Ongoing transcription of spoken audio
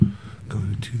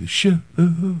to the show.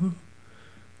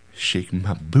 Shaking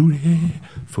my booty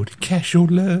for the casual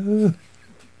love.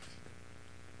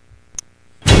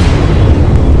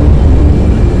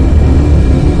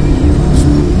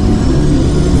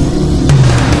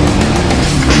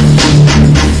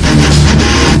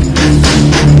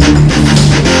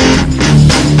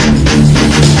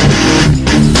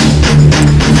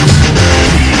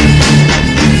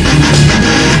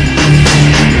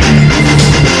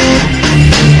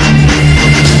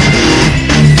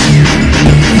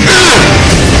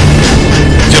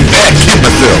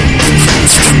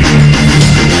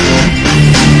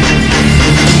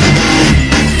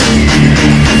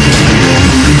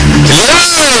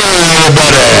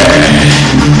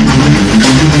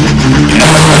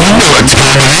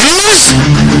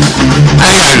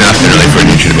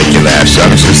 So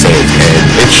I'm just gonna say it's Ed,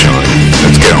 it's Sean.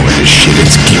 Let's get on with this shit.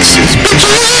 It's Geeksters,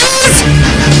 bitches!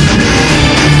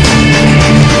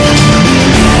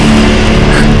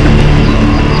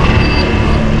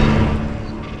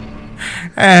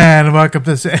 And welcome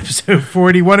to episode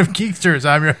 41 of Geeksters.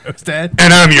 I'm your host, Ed.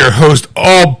 And I'm your host,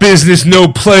 all business,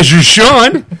 no pleasure,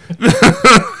 Sean.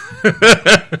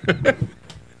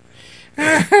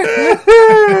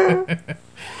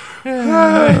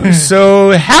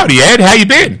 So, howdy, Ed. How you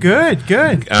been? Good.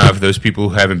 For those people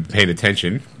who haven't been paying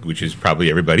attention, which is probably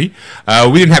everybody,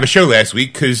 we didn't have a show last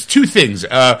week because two things.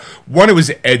 One, it was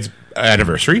Ed's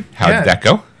anniversary. How did that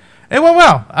go? It went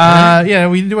well. Yeah,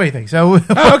 we didn't do anything. So, okay,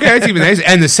 that's even nice.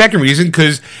 And the second reason,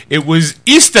 because it was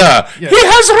Easter. Yeah. He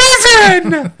has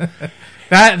risen.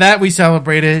 that we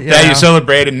celebrated. You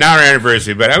celebrated, not our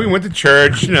anniversary, but we went to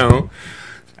church. You know.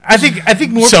 I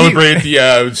think more celebrate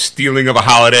the stealing of a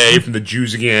holiday from the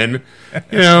Jews again.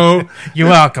 You know, you're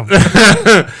welcome.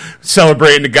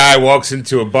 Celebrating, the guy walks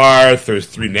into a bar, throws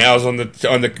 3 nails on the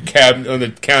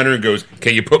counter, and goes,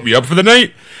 "Can you put me up for the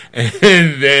night?"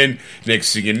 And then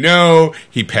next thing you know,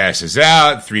 he passes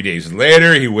out. 3 days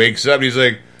later, he wakes up and he's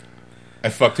like, "I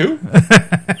fucked who?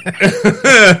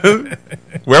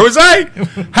 Where was I?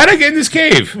 How'd I get in this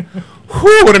cave?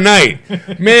 Whew, what a night,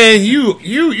 man!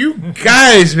 You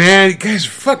guys, man,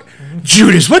 fuck,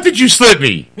 Judas. What did you slip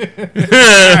me?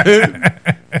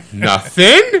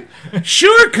 Nothing.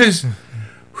 Sure, because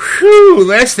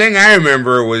last thing I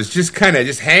remember was just kind of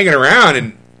just hanging around,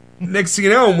 and next thing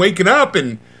you know, I'm waking up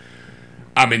and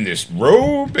I'm in this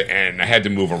robe, and I had to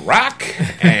move a rock,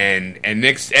 and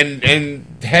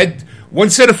had one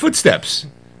set of footsteps.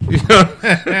 You know?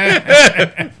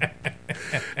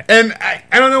 And I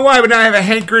don't know why, but now I have a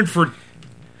hankering for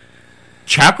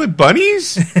chocolate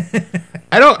bunnies.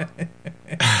 I don't.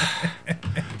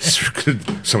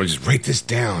 Someone just write this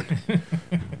down.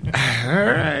 All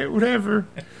right, whatever.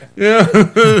 Yeah.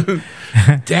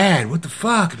 Dad, what the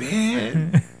fuck,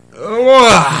 man?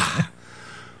 Oh,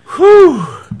 whew.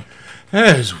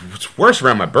 It's worse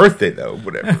around my birthday, though.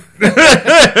 Whatever.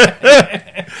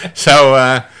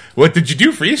 So, what did you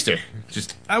do for Easter?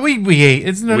 Just we ate.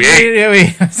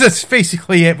 That's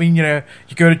basically it. I mean, you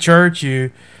go to church,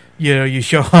 you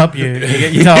show up, you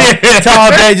tell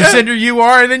all day just who you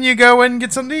are, and then you go in and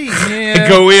get something to eat. Yeah. I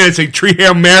go in and say 3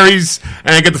 Hail Marys,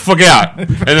 and I get the fuck out, and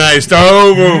then I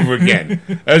start over again.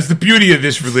 That's the beauty of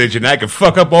this religion. I can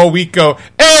fuck up all week. Go,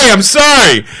 hey, I'm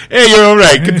sorry. Hey, you're all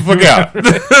right. Get the fuck out.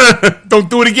 Don't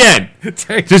do it again.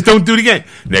 Just don't do it again.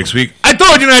 Next week, I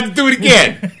told you not to do it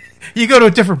again. You go to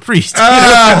a different priest.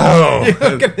 Oh. You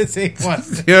don't get the same one.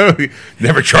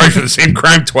 Never charged for the same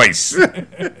crime twice.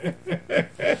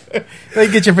 They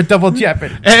get you for double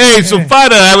jeopardy. Hey, so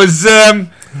Father, I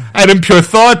had impure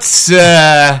thoughts.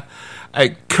 I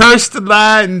cursed a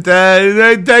lot, and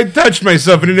I touched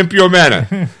myself in an impure manner.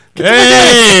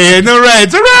 Hey, all right.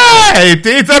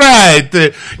 It's all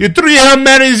right. Your 3 Hail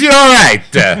Marys, you're all right.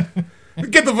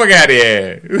 Get the fuck out of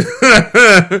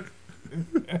here.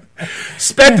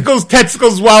 Spectacles,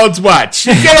 testicles, wallets, watch.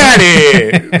 Get out of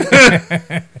here.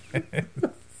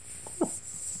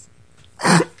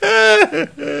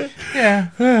 Yeah.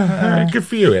 All right, good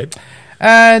for you, Ed.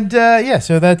 And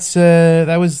so that's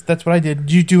what I did.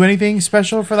 Did you do anything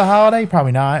special for the holiday?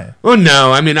 Probably not. Well,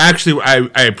 no. I mean, actually,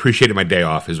 I appreciated my day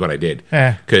off. Is what I did.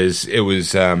 Yeah. Because it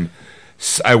was.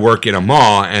 I work in a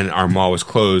mall, and our mall was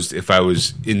closed. If I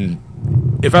was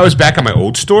back at my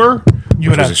old store,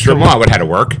 which was a strip mall, I would have had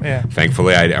to work. Yeah.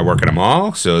 Thankfully, I work in a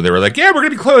mall, so they were like, "Yeah, we're going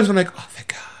to be closed." I'm like, "Oh,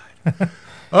 thank God."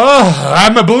 Oh,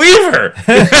 I'm a believer.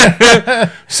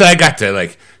 So I got to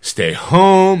stay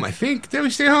home. I think did we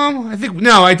stay home? I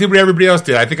did what everybody else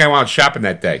did. I think I went out shopping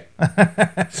that day.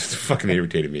 It fucking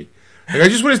irritated me. I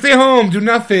just want to stay home, do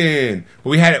nothing. But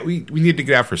we needed to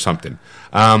get out for something.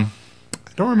 I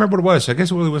don't remember what it was. So I guess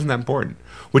it really wasn't that important.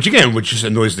 which just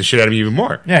annoys the shit out of me even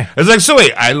more. Yeah. I was like, so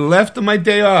wait, I left on my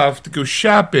day off to go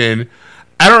shopping.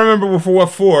 I don't remember for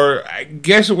what for. I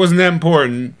guess it wasn't that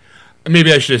important.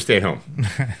 Maybe I should have stayed home.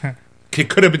 It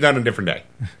could have been done on a different day.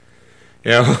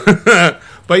 You know?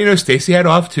 But, Stacy had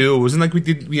off, too. It wasn't like we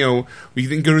did, we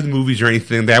didn't go to the movies or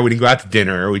anything like that. We didn't go out to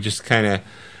dinner. We just kind of,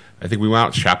 I think we went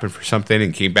out shopping for something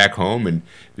and came back home. And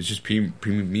it was just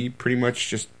me pretty much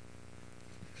just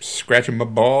scratching my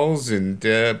balls and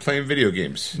playing video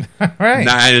games. Right.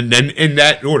 In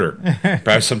that order.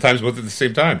 Perhaps sometimes both at the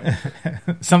same time.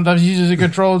 Sometimes he uses a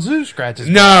control zoo scratches.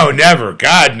 No, never.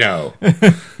 God, no.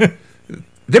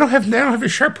 They don't have the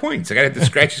sharp points. I got to have to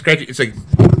scratch it. It's like...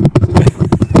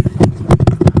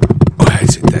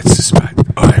 That's the spot.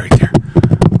 Oh, right there.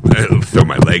 I'll throw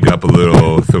my leg up a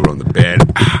little, throw it on the bed.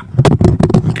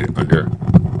 Get it under.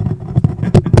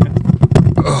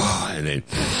 Oh, and then...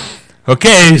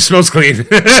 Okay, it smells clean.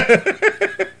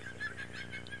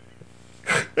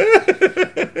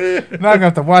 Now I'm going to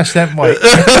have to wash that mic.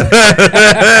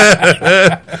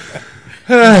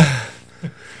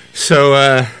 So,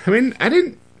 I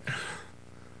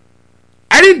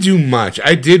didn't do much.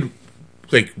 I did...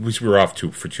 we were off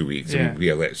for 2 weeks.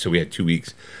 Yeah. So we had 2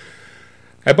 weeks.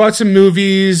 I bought some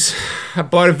movies. I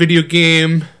bought a video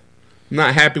game I'm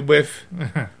not happy with.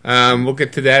 We'll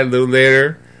get to that a little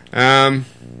later.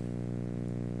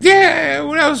 Yeah,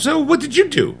 what else? So what did you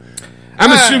do?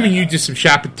 I'm assuming you did some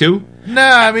shopping too. No,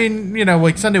 I mean,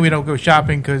 like Sunday we don't go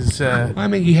shopping because...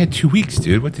 you had 2 weeks,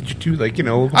 dude. What did you do? I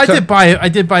did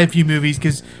buy a few movies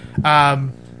because...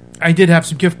 I did have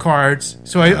some gift cards,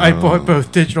 so I bought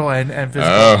both digital and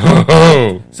physical.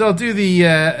 Oh. So I'll do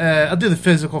the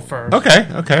physical first.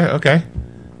 Okay.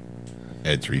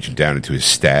 Ed's reaching down into his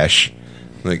stash,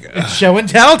 it's show and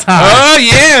tell time. Oh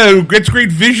yeah, it's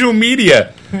great visual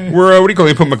media. Where what do you call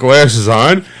it? Put my glasses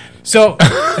on. So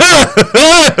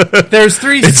there's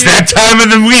three. It's that time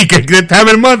of the week, that time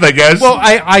of the month, I guess. Well,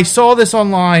 I saw this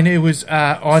online. It was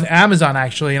on Amazon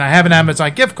actually, and I have an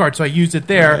Amazon gift card, so I used it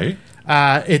there. Right.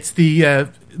 It's the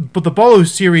Bolo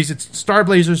series. It's Star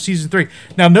Blazer season 3.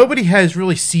 Now nobody has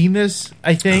really seen this,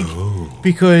 I think,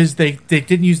 because they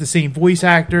didn't use the same voice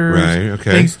actors. Right.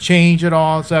 Okay. Things change at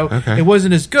all, so it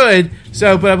wasn't as good.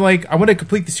 So, but I'm like, I want to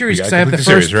complete the series because I have the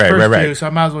first two, so I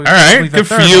might as well. All right. Good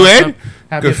for you, Ed.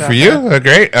 So good for you.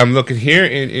 Great. I'm looking here,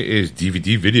 and it is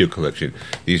DVD video collection.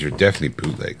 These are definitely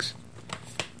bootlegs.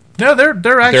 No,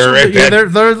 they're actually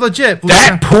they're legit.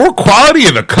 That poor quality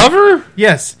of the cover.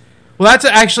 Yes. Well, that's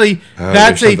actually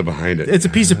that's something behind it. It's a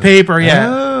piece of paper.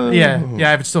 Yeah, Oh. yeah.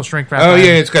 I have it still shrink wrapped. Oh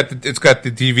yeah, it's got the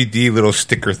DVD little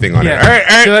sticker thing on it. All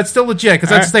right. So that's still legit because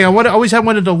that's the thing. I always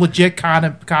wanted a legit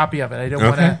copy of it. I don't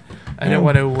want to. I don't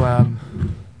want to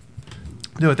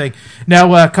do a thing.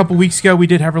 Now, a couple weeks ago, we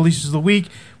did have releases of the week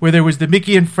where there was the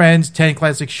Mickey and Friends 10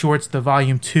 Classic Shorts, the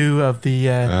Volume 2 of the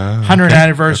 100th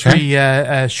anniversary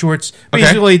shorts.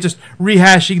 Basically, just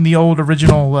rehashing the old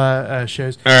original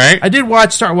shows. All right. I did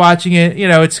start watching it.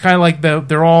 It's kind of like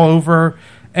they're all over,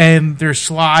 and there's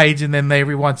slides, and then they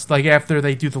every once, after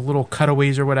they do the little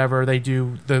cutaways or whatever, they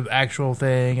do the actual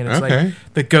thing, and it's like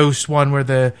the ghost one where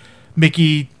the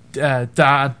Mickey,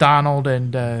 Donald,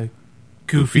 and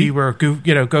Goofy were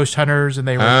ghost hunters, and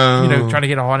they were trying to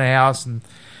get a haunted house, and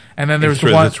then there was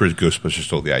the one that's where Ghostbusters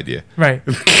stole the idea, right?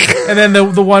 And then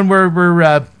the one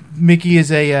where Mickey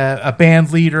is a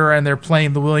band leader, and they're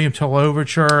playing the William Tell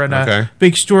Overture, and a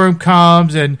big storm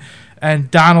comes, and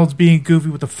Donald's being Goofy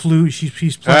with the flute.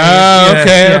 She's playing. Oh,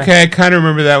 okay. I kind of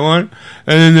remember that one.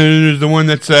 And then there's the one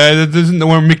that isn't the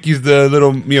one where Mickey's the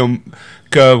little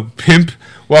pimp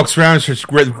walks around and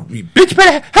starts bitch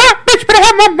better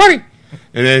have my money.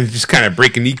 And then just kind of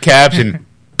breaking kneecaps and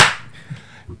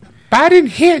I didn't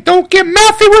hear. Don't get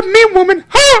mouthy with me, woman.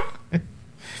 Huh?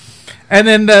 And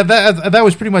then that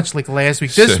was pretty much like last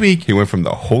week. This week he went from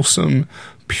the wholesome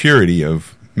purity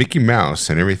of Mickey Mouse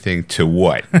and everything to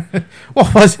what?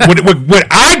 What was that? What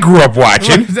I grew up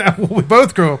watching. What we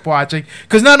both grew up watching.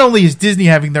 Because not only is Disney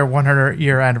having their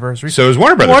 100-year anniversary, so is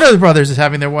Warner Brothers. Warner Brothers is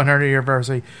having their 100-year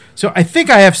anniversary. So I think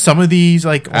I have some of these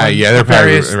on they're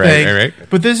various probably, things. right.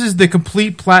 But this is the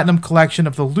complete platinum collection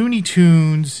of the Looney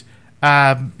Tunes.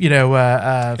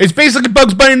 It's basically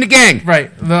Bugs Bunny and the gang.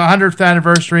 Right. The 100th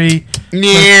anniversary.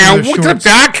 Yeah. What's up,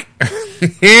 Doc?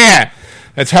 Yeah.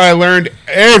 That's how I learned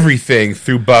everything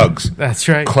through Bugs. That's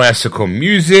right. Classical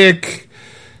music.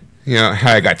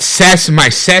 How I got sassy. My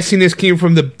sassiness came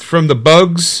from the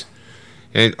Bugs.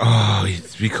 And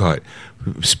we call it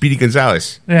Speedy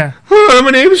Gonzales. Yeah. Oh,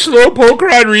 my name is Slowpoke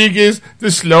Rodriguez,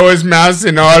 the slowest mouse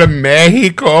in all of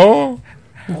Mexico.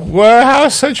 What? How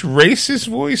such racist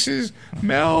voices,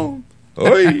 Mel?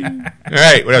 Oi. All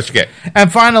right, what else you get?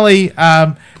 And finally,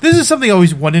 this is something I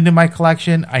always wanted in my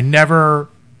collection. I never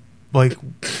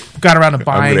got around to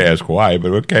buying. I'm going to ask why,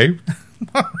 but okay.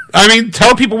 I mean,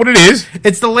 tell people what it is.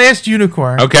 It's The Last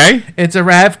Unicorn. Okay. It's a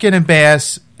Ravkin and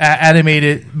Bass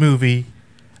animated movie.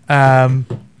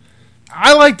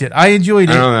 I liked it. I enjoyed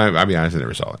it. I'll be honest, I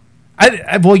never saw it.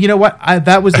 Well, you know what?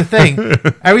 That was the thing.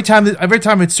 every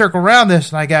time I'd circle around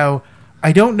this, and I go,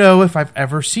 I don't know if I've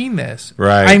ever seen this.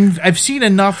 Right. I've seen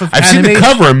enough of. I've seen the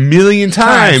cover a million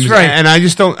times, right? And I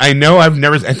just don't. I know I've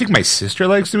never. I think my sister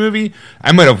likes the movie.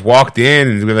 I might have walked in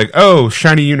and be like, "Oh,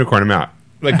 shiny unicorn, I'm out."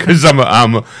 Like, because I'm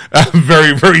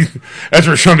very, very. That's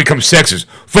where Sean becomes sexist.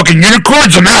 Fucking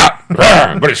unicorns, I'm out.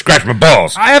 Better scratch my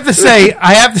balls. I have to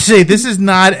say, this is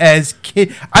not as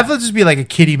kid. I thought this would be like a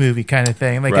kiddie movie kind of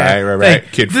thing. Like right.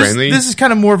 Kid friendly. This is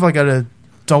kind of more of like an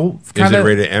adult kind of. Is it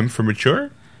rated M for mature?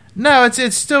 No,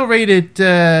 it's still rated.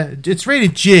 It's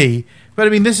rated G. But I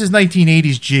mean, this is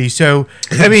 1980s G. So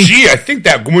I mean, G. I think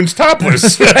that woman's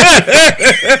topless. Exactly.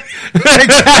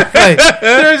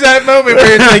 There's that moment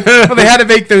where it's like, well, they had to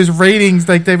make those ratings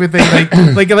like everything,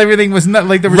 like everything was not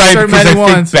like there were so many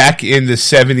ones. Back in the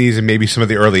 70s and maybe some of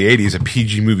the early 80s, a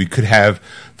PG movie could have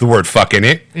the word "fuck" in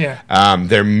it. Yeah.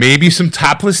 There may be some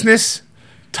toplessness.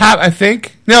 I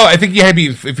think. No, I think you had to be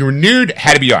if you were nude, it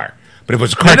had to be R. But if it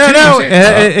was a cartoon,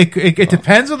 it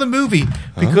depends on the movie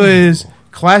because.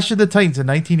 Clash of the Titans, a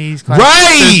 1980s clash.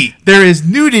 Right! There is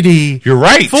nudity. You're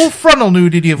right. Full frontal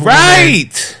nudity of a woman.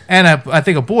 And I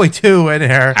think a boy, too, in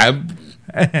there. And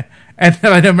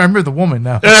I don't remember the woman,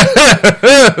 no.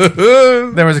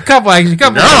 There was a couple, actually.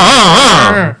 But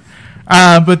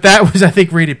that was, I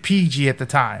think, rated PG at the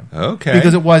time. Okay.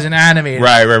 Because it wasn't animated.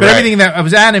 Right. But everything that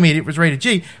was animated was rated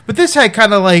G. But this had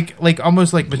kind of like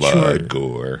almost like mature. Blood,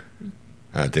 gore.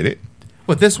 Did it?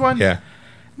 What, this one? Yeah.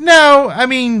 No, I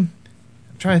mean...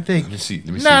 Trying to think. Let me see.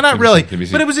 No, not really.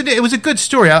 But it was a good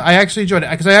story. I actually enjoyed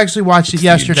it because I actually watched it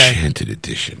yesterday. The Enchanted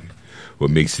Edition. What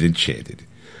makes it enchanted?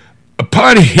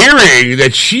 Upon hearing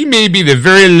that she may be the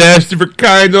very last of her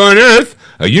kind on Earth,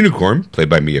 a unicorn, played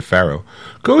by Mia Farrow,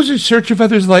 goes in search of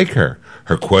others like her.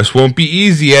 Her quest won't be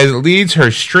easy as it leads her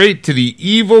straight to the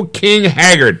evil King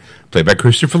Haggard, played by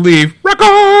Christopher Lee, rock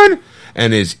on,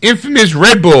 and his infamous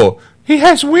Red Bull. He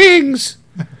has wings.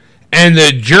 And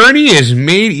the journey is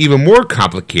made even more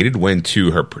complicated when, to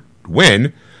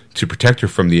protect her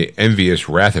from the envious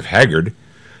wrath of Haggard,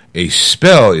 a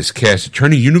spell is cast to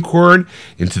turn a unicorn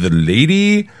into the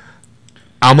Lady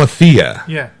Almathea.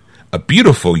 Yeah. A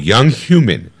beautiful young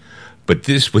human. But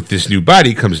with this new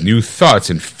body comes new thoughts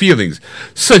and feelings,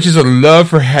 such as a love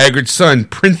for Haggard's son,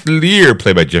 Prince Lear,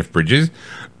 played by Jeff Bridges.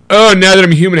 Oh, now that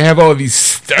I'm human, I have all of these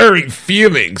stirring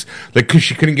feelings. Like, because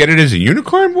she couldn't get it as a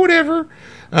unicorn, whatever.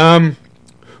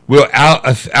 Will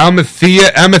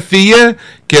Almathea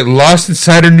get lost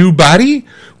inside her new body?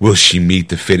 Will she meet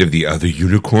the fate of the other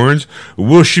unicorns?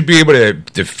 Will she be able to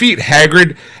defeat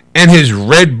Haggard and his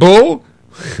Red Bull?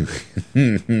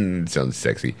 Sounds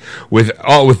sexy. With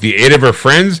the aid of her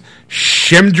friends,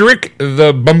 Shemdrick,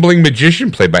 the bumbling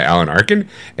magician, played by Alan Arkin,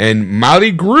 and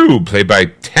Molly Grew, played by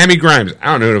Tammy Grimes.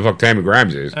 I don't know who the fuck Tammy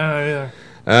Grimes is. Oh, yeah.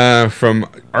 From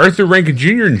Arthur Rankin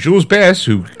Jr. and Jules Bass,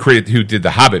 who did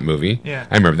the Hobbit movie. Yeah.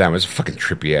 I remember that one. It was a fucking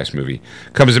trippy-ass movie.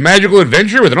 Comes a magical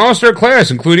adventure with an all-star class,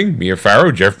 including Mia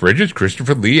Farrow, Jeff Bridges,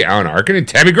 Christopher Lee, Alan Arkin, and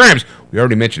Tammy Grimes. We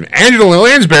already mentioned Angela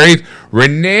Lansbury,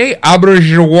 Renee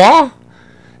Auberjonois,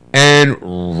 and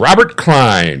Robert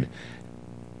Klein.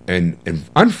 And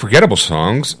unforgettable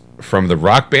songs from the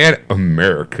rock band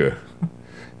America.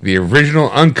 The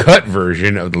original uncut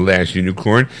version of The Last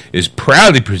Unicorn is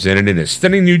proudly presented in a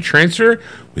stunning new transfer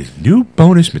with new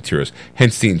bonus materials,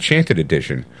 hence the Enchanted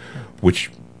Edition, which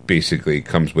basically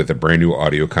comes with a brand new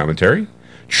audio commentary.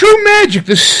 True Magic,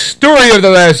 the story of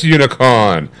The Last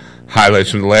Unicorn.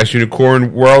 Highlights from The Last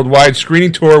Unicorn worldwide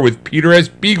screening tour with Peter S.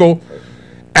 Beagle,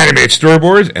 animated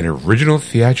storyboards, and original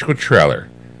theatrical trailer.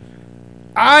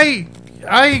 I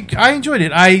enjoyed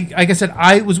it. Like I said,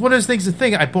 I was one of those things. The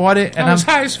thing I bought it, and I was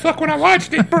high as fuck when I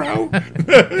watched it, bro.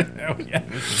 Oh, yeah,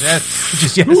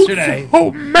 just yesterday.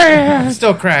 Oh man,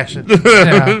 still crashing.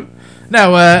 No,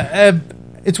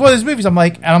 it's one of those movies. I'm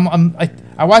like, and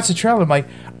I watched the trailer. I'm like,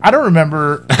 I don't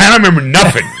remember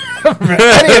nothing.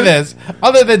 Any of this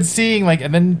other than seeing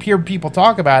and then hear people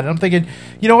talk about it. I'm thinking,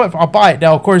 you know what? I'll buy it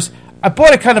now. Of course, I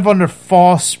bought it kind of under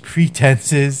false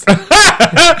pretenses.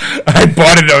 I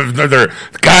bought it under the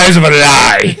guise of a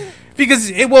lie. Because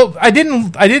it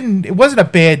wasn't a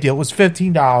bad deal. It was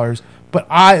 $15, but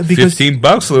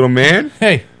 $15, little man.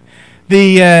 Hey,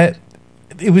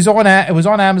 it was on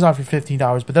Amazon for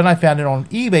 $15, but then I found it on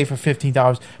eBay for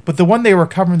 $15. But the one they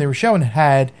were showing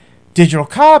had digital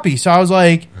copy. So I was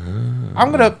like,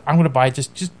 I'm gonna buy it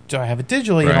just so I have it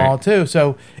digitally and all too.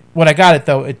 So when I got it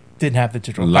though, it didn't have the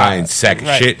digital Lying copy. sack of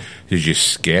shit. Did you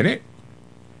scan it?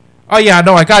 Oh yeah,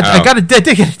 no, I got it. I did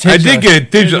get it digital. I did get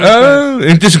it digital. Oh,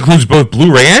 and this includes both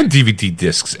Blu-ray and DVD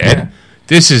discs. Ed,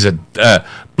 this is a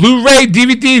Blu-ray,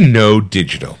 DVD, no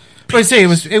digital. But I say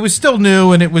it was still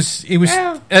new, and it was.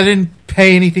 I didn't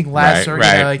pay anything less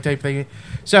like type thing.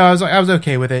 So I was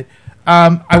okay with it.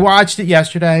 I watched it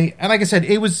yesterday, and like I said,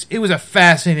 it was a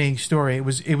fascinating story. It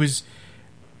was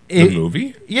the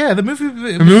movie? Yeah, the movie.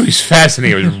 The movie's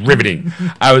fascinating. It was riveting.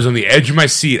 I was on the edge of my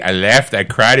seat. I laughed. I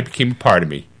cried. It became a part of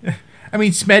me. I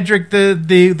mean, Smedrick,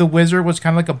 the wizard, was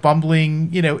kind of like a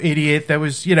bumbling, idiot that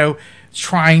was,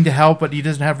 trying to help, but he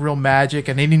doesn't have real magic,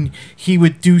 and he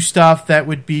would do stuff that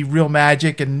would be real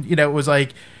magic, and it was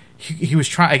like he was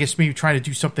trying, I guess maybe trying to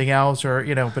do something else, or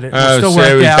but it still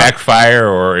worked it would out. backfire,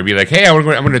 or it'd be like, hey, I'm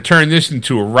going to turn this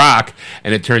into a rock,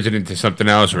 and it turns it into something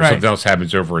else, or something else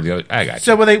happens over the other. I got you.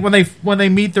 So when they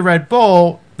meet the Red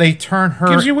Bull, they turn her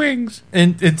gives you wings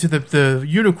into the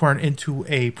unicorn into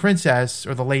a princess,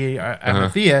 or the Lady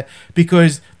Amalthea,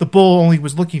 because the bull only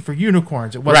was looking for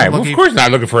unicorns. It wasn't looking, of course not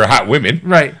looking for hot women.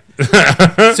 Right.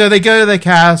 So they go to the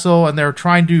castle, and they're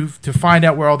trying to find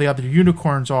out where all the other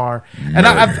unicorns are.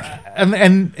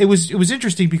 And it was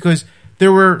interesting because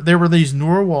there were these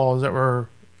narwhals that were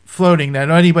floating. Now,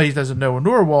 anybody who doesn't know a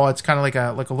narwhal, it's kind of like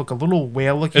a little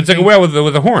whale looking. It's like a whale with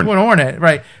a horn. With a hornet,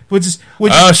 right?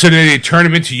 So they turn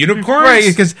them into unicorns, right?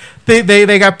 Because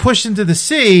they got pushed into the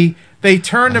sea. They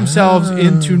turned themselves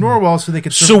into narwhals so they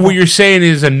could. So what you're saying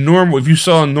is if you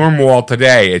saw a narwhal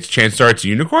today, it's chances are it's a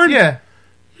unicorn. Yeah.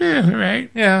 Yeah.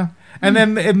 Right. Yeah. And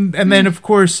then of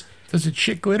course, does it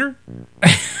shit glitter?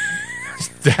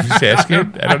 Just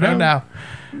asking. I don't know.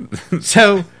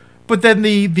 So, but then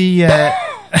the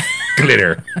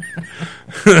glitter.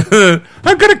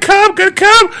 I'm gonna come.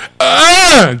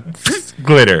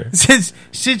 Glitter. Since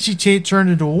she turned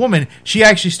into a woman, she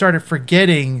actually started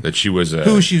forgetting that she was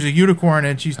a unicorn,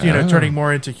 and she's turning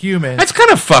more into human. That's kind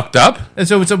of fucked up. And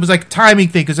so it was like a timing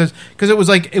thing because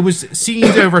it was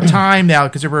scenes over time now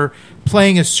because they were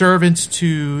playing as servants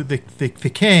to the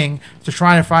king to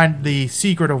try to find the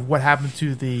secret of what happened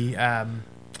to the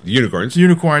unicorns,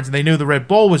 and they knew the Red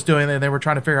Bull was doing it, and they were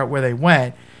trying to figure out where they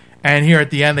went. And here at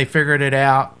the end, they figured it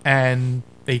out, and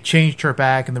they changed her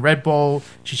back. And the Red Bull,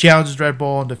 she challenges Red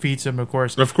Bull and defeats him, of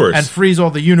course, and frees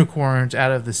all the unicorns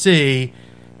out of the sea,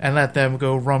 and let them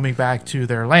go roaming back to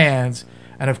their lands.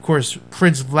 And of course,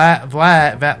 Prince Vlad,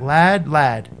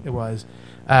 it was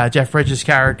Jeff Bridges'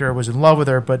 character was in love with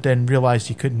her, but then realized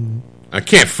he couldn't. I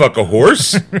can't fuck a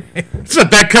horse. It's not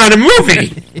that kind of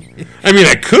movie. I mean,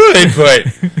 I could, but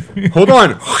hold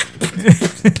on.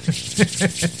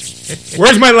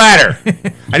 Where's my ladder?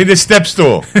 I need a step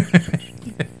stool.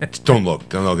 Don't look.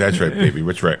 That's right, baby.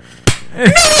 What's right?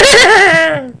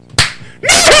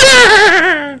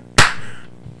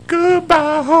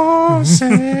 Goodbye,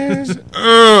 horses.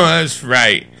 Oh, that's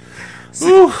right.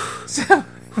 Ooh.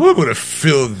 We're going to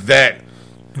fill that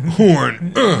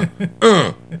horn.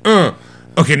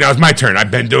 Okay, now it's my turn. I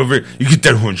bend over. You get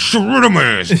that horn. Shoot rid of my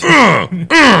ass.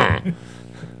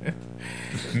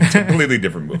 It's a completely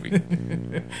different movie.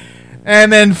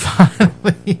 And then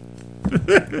finally...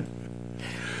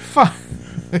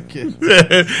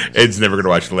 Ed's never going to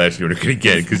watch The Last Unicorn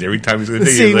again because every time he's going to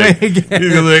think he's going to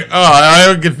be like, oh,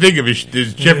 I can think of it.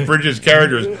 There's Jeff Bridges'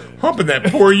 character is humping that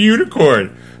poor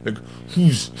unicorn. Like,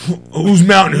 who's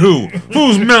mounting who?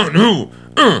 Who's mounting who?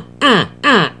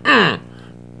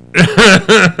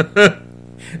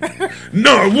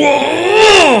 No,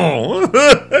 whoa!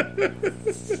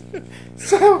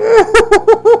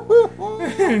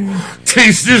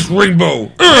 Taste this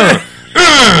rainbow.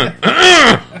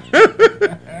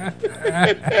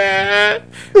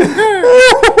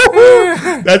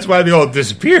 That's why they all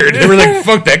disappeared. They were like,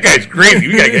 fuck, that guy's crazy.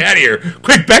 We gotta get out of here.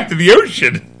 Quick, back to the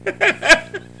ocean.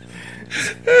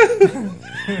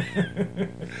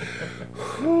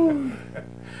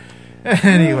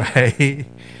 Anyway.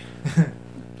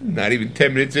 Not even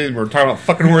 10 minutes in, we're talking about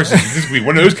fucking horses. This could be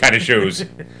one of those kind of shows.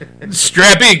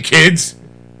 Strap in, kids.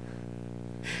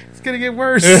 It's gonna get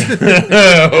worse.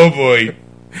 Oh, boy.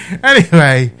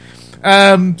 Anyway,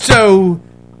 so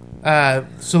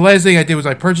the last thing I did was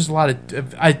I purchased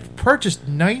I purchased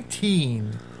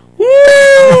 19.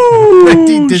 Woo!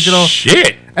 19 digital.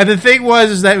 Shit. And the thing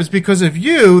was that it was because of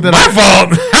you that my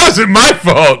fault. How is it my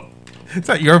fault? It's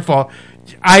not your fault.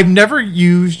 I've never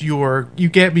used you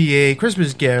get me a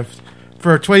Christmas gift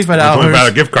for $25.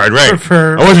 $25 gift card, right?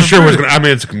 I wasn't sure it was going to. I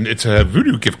mean, it's a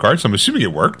Voodoo gift card, so I'm assuming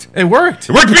it worked. It worked.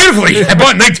 It worked beautifully. I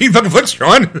bought 19 fucking flicks,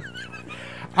 Sean.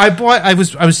 I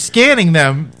was scanning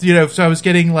them, so I was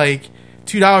getting like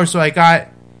 $2, so I got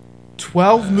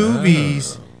 12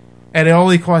 movies, and it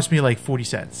only cost me like 40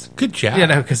 cents. Good job.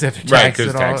 Because after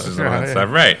taxes and all that stuff.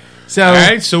 Right. So, all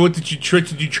right. So what did you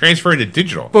transfer into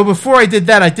digital? But before I did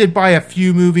that, I did buy a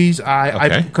few movies.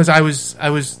 Because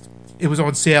it was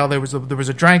on sale. There was a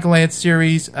Dragonlance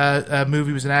series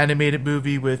movie. It was an animated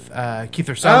movie with Keith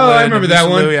Sutherland. Oh, I remember that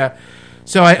one. Yeah.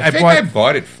 So I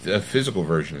bought it, a physical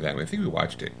version of that one. I think we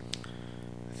watched it.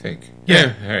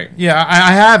 Yeah. All right. Yeah,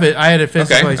 I have it. I had it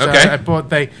physically.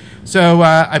 Okay. So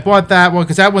I bought that one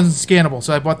because that wasn't scannable.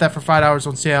 So I bought that for $5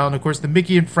 on sale. And of course, the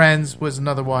Mickey and Friends was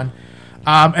another one.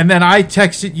 And then I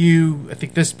texted you, I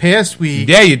think this past week.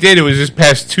 Yeah, you did. It was this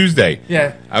past Tuesday.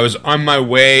 Yeah. I was on my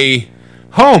way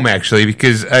home, actually,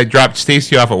 because I dropped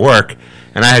Stacy off at work,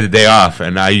 and I had the day off,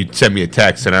 and you sent me a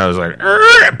text, and I was like,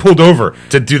 I pulled over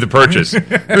to do the purchase.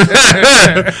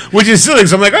 Which is silly,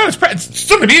 so I'm like, it's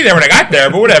still going to be there when I got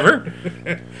there, but whatever.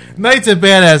 Nights at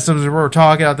Badass, we were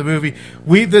talking about the movie.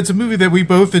 That's a movie that we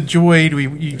both enjoyed. You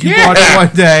bought it one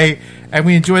day, and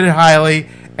we enjoyed it highly.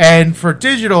 And for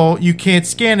digital, you can't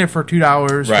scan it for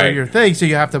 $2 for your thing, so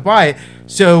you have to buy it.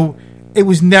 So it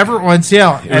was never on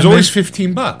sale. It was always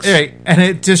 $15. Right, and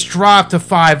it just dropped to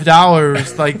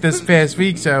 $5 like this past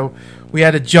week. So we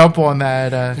had to jump on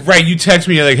that. Right, you text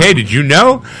me, you're like, hey, did you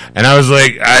know? And I was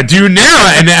like, I do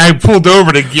now. And I pulled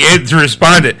over to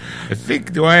respond to it. I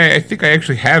think I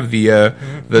actually have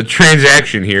the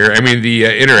transaction here. I mean, the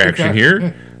interaction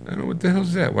here. I don't know, what the hell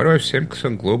is that? Why do I have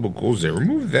Samsung Global Goals there?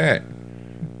 Remove that.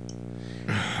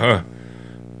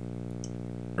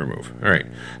 Remove. All right.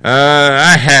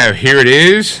 I have, here it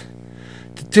is.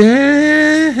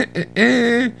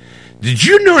 Did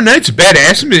you know Knights of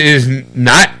Badass is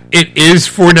not? It is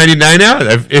 $4.99 now.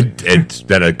 It's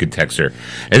not a good texter.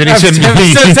 And then he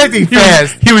sent me.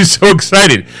 He was so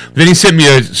excited. Then he sent me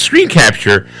a screen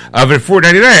capture of it at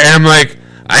 $4.99, and I'm like,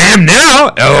 I am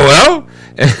now. LOL.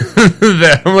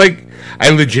 I'm like, I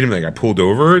legitimately, I pulled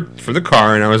over for the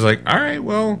car, and I was like, all right,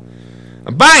 well,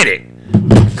 I'm buying it.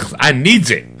 I needs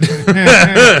it.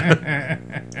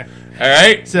 All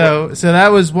right. So that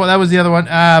was the other one.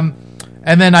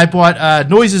 And then I bought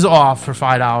Noises Off for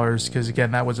 $5 because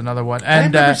again that was another one.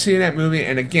 And I remember seeing that movie,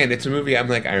 and again, it's a movie. I'm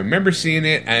like, I remember seeing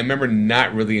it. I remember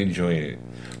not really enjoying it.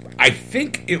 I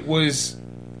think it was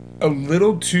a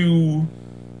little too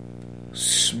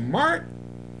smart.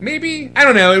 Maybe, I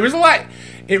don't know. It was a lot.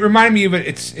 It reminded me of it.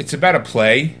 It's about a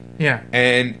play. Yeah.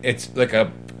 And it's like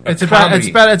it's about a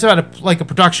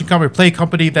production company, play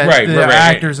company that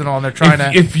actors and all, and they're trying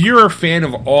to. If you're a fan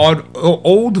of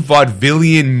old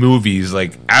vaudevillian movies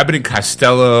like Abbott and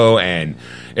Costello, and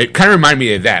it kind of reminded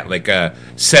me of that, like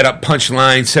set up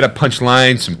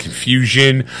punchline, some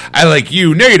confusion. I like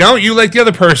you, no, you don't. You like the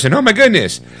other person. Oh my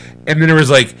goodness! And then there was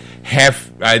like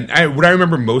what I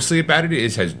remember mostly about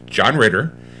it has John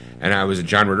Ritter, and I was a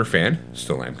John Ritter fan,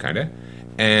 still am kind of.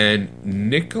 And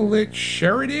Nicolette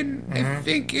Sheridan, I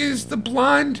think, is the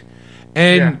blonde.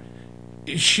 And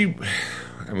she,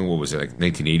 I mean, what was it, like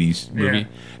 1980s movie?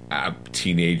 Yeah.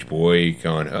 Teenage boy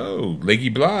going, oh, leggy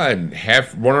blonde,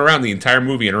 half running around the entire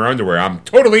movie in her underwear. I'm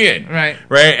totally in. Right.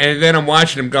 And then I'm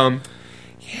watching him going,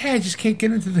 yeah, I just can't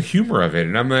get into the humor of it.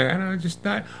 And I'm like, I don't know, just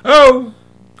not. Oh,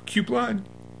 cute blonde.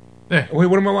 Yeah. Wait,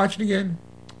 what am I watching again?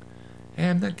 Hey,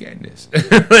 I'm not getting this.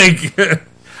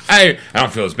 I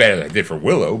don't feel as bad as I did for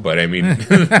Willow, but I mean,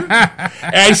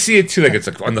 I see it too. Like it's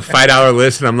like on the $5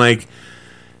 list, and I'm like,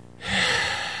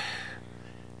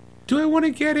 do I want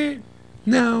to get it?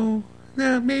 No,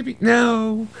 maybe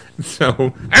no. So,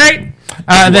 all right.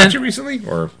 Did you watch it recently,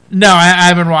 or no? I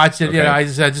haven't watched it. Okay. I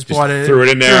just bought it. Threw it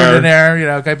in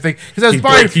there. Type thing. Because I was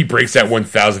buying. He breaks that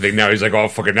 1,000 thing now. He's like, oh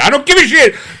fucking, I don't give a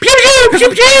shit. Pew pew pew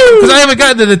pew. Because I haven't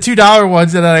gotten to the $2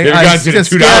 ones that I gotten to the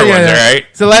 $2 ones, all right?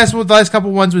 So the last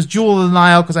couple ones was Jewel of the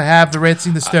Nile because I have the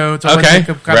Rancing the Stone. So okay,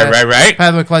 right. Part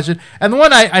of the collection, and the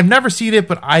one I've never seen it,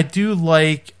 but I do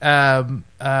like. Not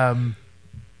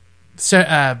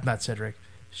Cedric.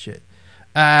 Shit.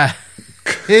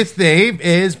 His name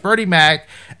is Bernie Mac,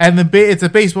 and it's a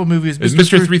baseball movie. It's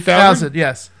Mr. 3000?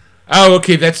 Yes. Oh,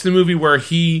 okay. That's the movie where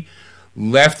he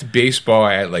left baseball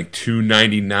at like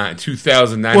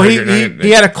 $2,900. Well,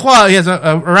 he had a club. He has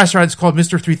a restaurant. It's called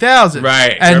Mr. 3000.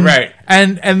 Right.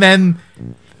 And then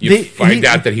you find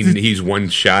out that he's one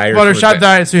shy.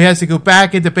 Diet, so he has to go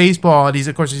back into baseball, and he's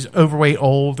overweight,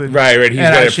 old, and right.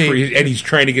 He's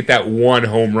trying to get that one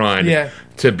home run. Yeah.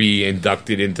 To be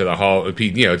inducted into the hall, to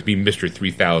be Mr.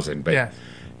 3000. But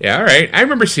yeah, all right. I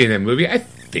remember seeing that movie. I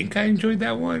think I enjoyed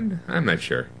that one. I'm not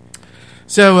sure.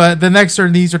 So the next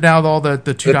these are now all the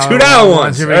 $2 $2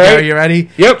 ones. Here we All go. right. You ready?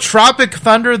 Yep. Tropic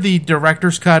Thunder, the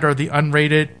director's cut or the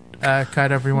unrated cut,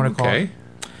 whatever you want to call it.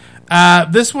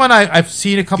 This one I've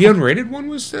seen a couple. The unrated one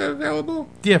was available.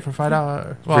 Yeah, for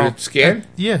 $5. For the scan.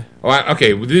 Yeah. Oh,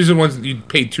 okay. Well, these are the ones that you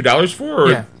paid $2 for.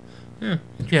 Or? Yeah. Yeah.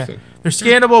 Yeah. They're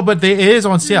scannable, but it is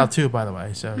on sale too. By the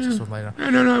way, so it's just one later.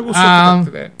 No. We'll circle back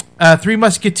to that. Three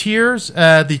Musketeers,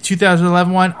 the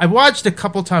 2011 one. I watched a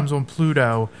couple times on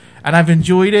Pluto, and I've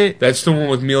enjoyed it. That's the one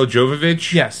with Mila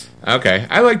Jovovich? Yes. Okay.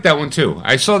 I like that one, too.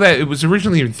 I saw that. It was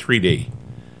originally in 3D.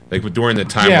 Like, during the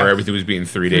time where everything was being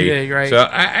 3D. 3D, right. So,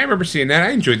 I remember seeing that. I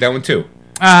enjoyed that one, too.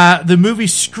 The movie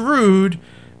Screwed,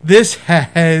 this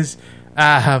has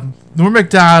Norm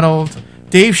Macdonald,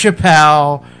 Dave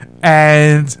Chappelle,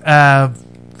 and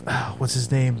what's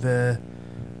his name?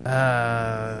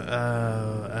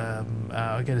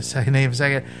 I'll get a second name in a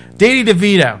second. Danny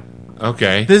DeVito.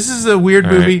 Okay. This is a weird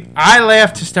All movie. right. I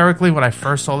laughed hysterically when I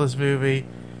first saw this movie.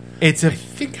 I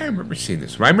think I remember seeing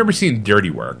this. I remember seeing Dirty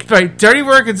Work. Right, Dirty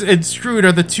Work and Screwed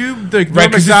are the two. Right,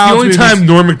 because it's the only time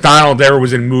Norm Macdonald ever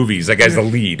was in movies, like as the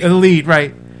lead. The lead,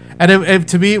 right? And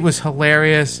to me, it was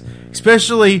hilarious,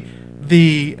 especially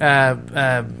the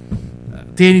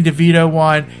Danny DeVito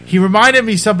one. He reminded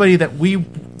me of somebody that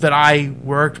I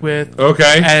worked with.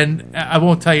 Okay. And I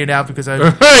won't tell you now because I.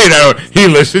 He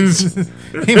listens.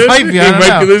 He might be. I don't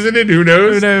know. Be listening. Who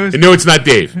knows? Who knows? And no, it's not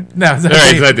Dave. No, it's not All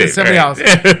right, Dave. it's not Dave. It's somebody All else.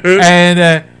 right.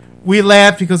 And we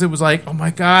laughed because it was like, oh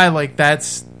my god, like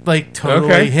that's like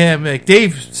totally him. Like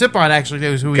Dave Sipon actually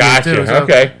knows who he is too. So,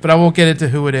 okay. But I won't get into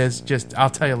who it is. Just I'll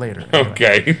tell you later. Anyway.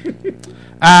 Okay.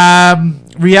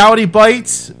 Reality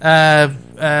Bites.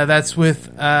 That's with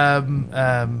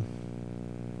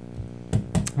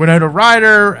Winona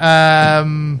Ryder.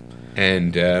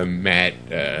 And Matt.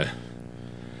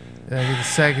 The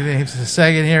second name's the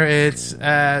second here. It's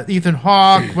Ethan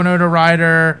Hawke, Winona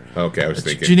Ryder. Okay, I was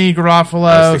thinking. Janine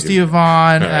Garofalo, Steve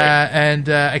Vaughn, All right. And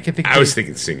I can't think. I was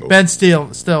thinking single. Ben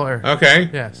Stiller. Okay.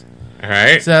 Yes. All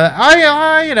right. So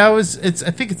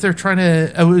I think they're trying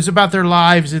to. It was about their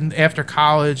lives and after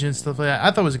college and stuff like that.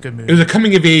 I thought it was a good movie. It was a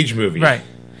coming of age movie. Right.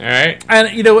 All right. And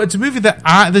it's a movie that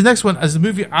the next one is a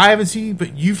movie I haven't seen,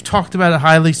 but you've talked about it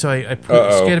highly, so I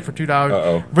scanned it for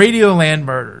 $2. Radioland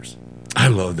Murders. I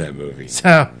love that movie.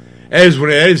 So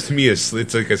that is to me it's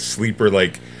like a sleeper.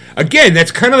 Like again,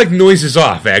 that's kind of like Noises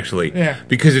Off actually. Yeah.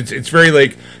 Because it's very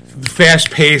like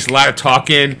fast paced, a lot of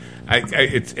talking.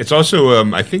 It's also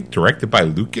I think directed by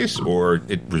Lucas or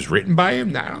it was written by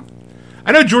him.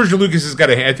 I know George Lucas has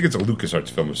got I think it's a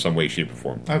LucasArts film in some way, shape, or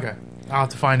form. okay, I'll have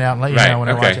to find out and let you know when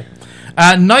I watch okay.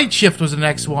 it. Night Shift was the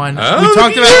next one. Oh, we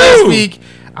talked about it last week.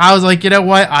 I was like, you know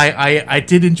what? I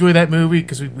did enjoy that movie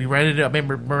because we rented it. I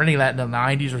remember renting that in the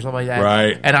 90s or something like that.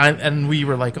 Right. And we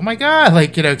were like, oh my god,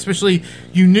 like especially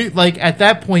you knew at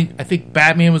that point I think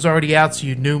Batman was already out, so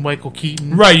you knew Michael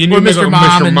Keaton. Right, you knew Mr.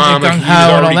 Mom and like, Gung he was Ho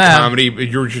and all already that. comedy. But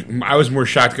I was more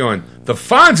shocked going, the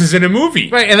Fonz is in a movie.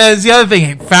 Right, and that's the other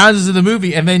thing. Found is in the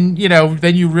movie, and then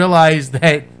then you realize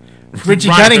that Richie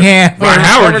Cunningham, Ron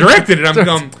Howard directed it. I'm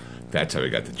going, that's how he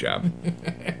got the job.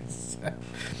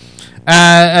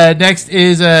 Next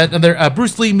is another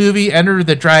Bruce Lee movie, Enter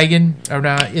the Dragon. Or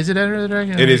no, is it Enter the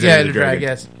Dragon? It is Enter the Dragon.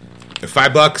 Yes.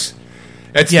 $5.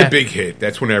 That's the big hit.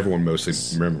 That's when everyone mostly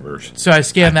remembers. So I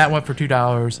scanned that one for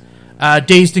 $2.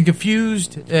 Dazed and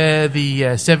Confused, the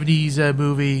 70s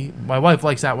movie. My wife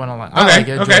likes that one a lot. I like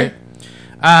it. Okay.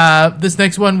 This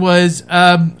next one was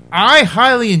I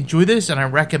highly enjoy this, and I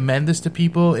recommend this to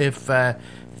people. If I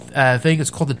think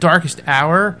it's called The Darkest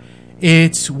Hour.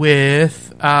 It's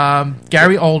with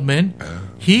Gary Oldman.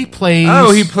 He plays.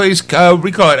 Oh, he plays.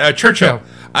 We call it Churchill.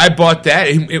 I bought that.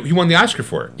 He won the Oscar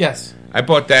for it. Yes. I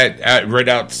bought that right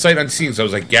out sight unseen. So I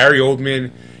was like, Gary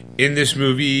Oldman in this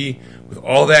movie with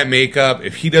all that makeup.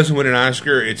 If he doesn't win an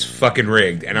Oscar, it's fucking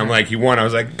rigged. And I'm like, he won. I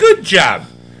was like, good job.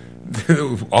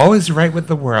 Always right with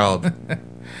the world.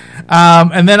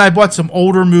 And then I bought some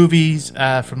older movies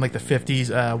from like the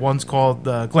 50s. One's called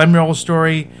The Glenn Miller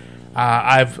Story.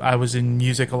 I was in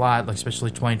music a lot, like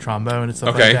especially playing trombone and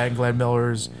stuff like that. And Glenn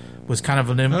Miller's was kind of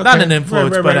not an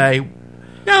influence, but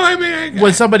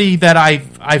was somebody that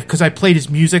because I played his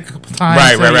music a couple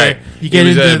times. Right. You get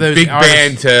into those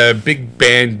big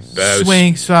band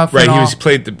swing stuff. Right,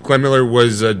 Glenn Miller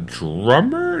was a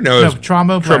drummer. No,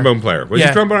 trombone player. Was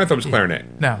he trombone? I thought it was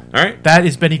clarinet. No, all right. That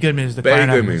is Benny Goodman. Is the Benny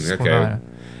Goodman? Okay.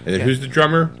 And then who's the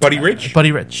drummer? Buddy Rich?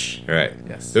 Buddy Rich. All right.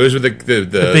 Yes. Those were the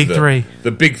big three.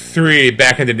 The big three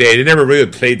back in the day. They never really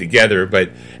played together, but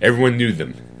everyone knew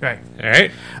them. Right. All right.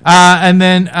 And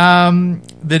then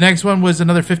The next one was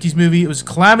another 50s movie. It was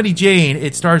Calamity Jane.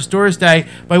 It stars Doris Day.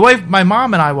 My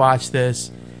mom and I watched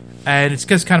this, and it's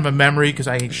just kind of a memory because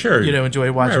I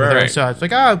enjoy watching with her. Right. So it's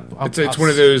like, it's one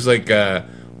of those like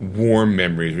warm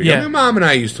memories. Where my mom and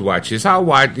I used to watch this. I'll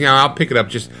watch, I'll pick it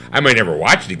up. I might never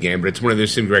watch it again, but it's one of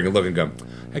those things where I can look and go,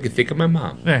 I can think of my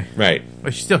mom. Yeah. Right. Well,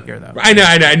 she's still here, though.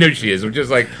 I know she is. I'm just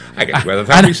like, I can by the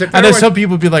time we sit there. I know some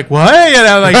people would be like, what?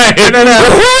 Like,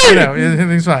 right. No,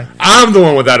 everything's fine. I'm the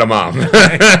one without a mom.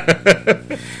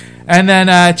 And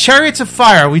then Chariots of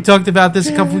Fire. We talked about this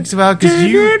a couple weeks ago because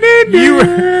you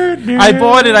were. I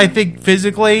bought it, I think,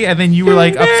 physically, and then you were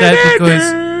like upset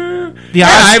because the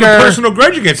Oscar. I have a personal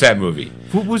grudge against that movie.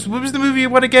 What was the movie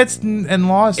it went against and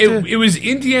lost? It was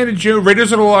Indiana Jones,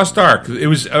 Raiders of the Lost Ark. It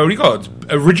was, what do you call it?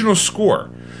 Original score.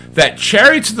 That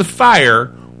Chariots of the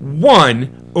Fire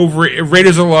won over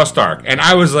Raiders of the Lost Ark. And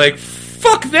I was like,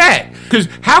 fuck that. Because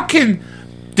how can...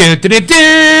 You're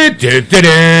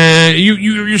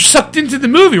sucked into the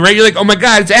movie, right? You're like, oh my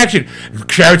God, it's action.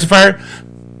 Chariots of Fire...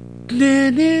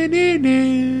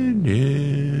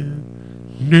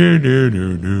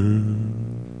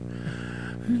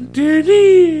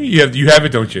 You have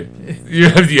it, don't you? You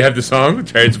have the song,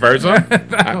 Chariots of Fire song.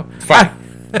 No. Fine.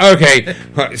 Okay.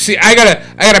 See, I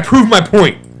gotta prove my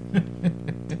point.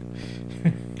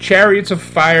 Chariots of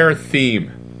Fire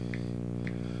theme.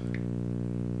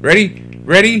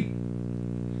 Ready?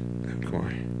 Come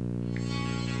on.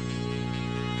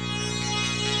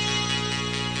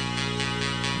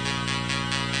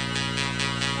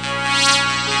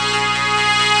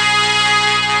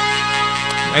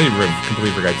 I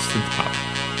completely forgot synth pop.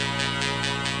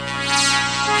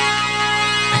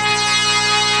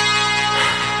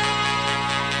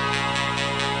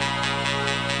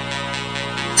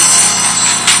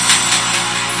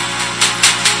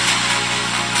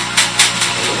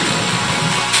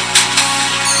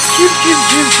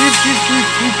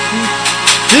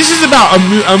 This is about a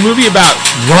movie about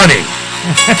running.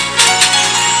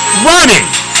 Running!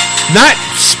 Not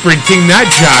sprinting, not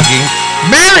jogging.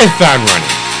 Marathon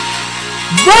running.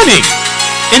 Running!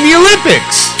 In the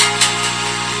Olympics!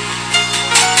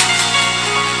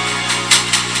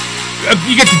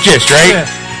 You get the gist, right? Yeah.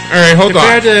 Alright, hold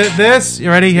Compared on. to this, you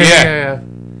ready? Here, Yeah.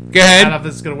 Go I ahead. don't know if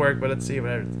this is going to work, but let's see. Oh,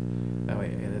 wait, I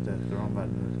hit the wrong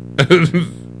button.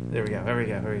 There we go.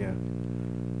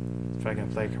 If I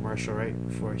can play a commercial right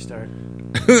before we start.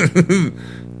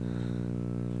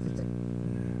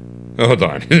 Hold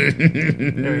on.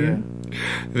 There we go.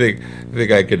 think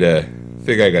I could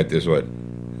think I got this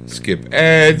one. Skip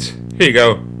ads. Here you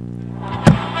go.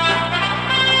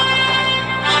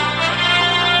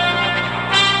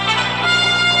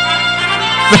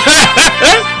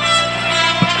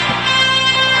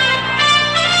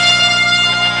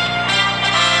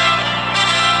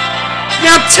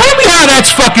 Now tell me how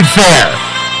that's fucking fair.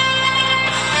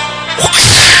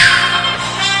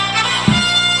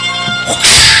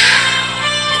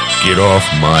 Get off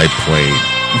my plane.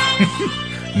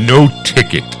 No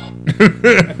ticket.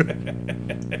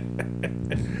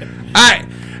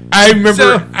 I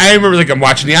remember like I'm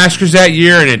watching the Oscars that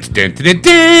year and it's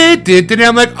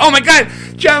I'm like, oh my God,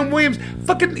 John Williams,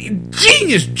 fucking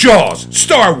genius. Jaws,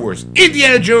 Star Wars,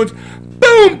 Indiana Jones,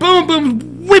 boom, boom,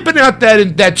 boom, whipping out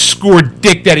that score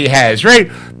dick that he has, right?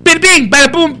 Bada bing,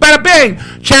 bada boom, bada bang.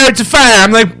 Chariots of Fire.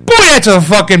 I'm like, boy, that's a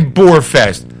fucking bore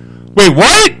fest. Wait,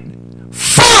 what?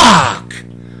 Fuck!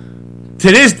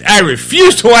 To this, I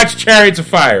refuse to watch Chariots of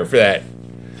Fire for that.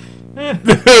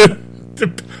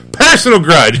 Personal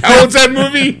grudge. How old's that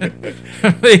movie?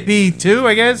 Maybe 2,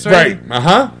 I guess. Right.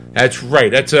 That's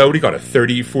right. That's what do you call it?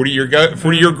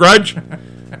 40-year grudge?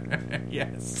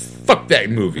 Yes. Fuck that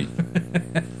movie.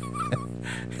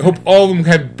 I hope all of them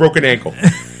have broken ankle.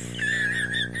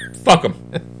 Fuck them.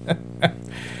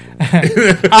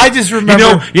 I just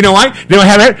remember. You know why? They don't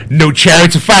have that. No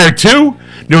Chariots of Fire 2.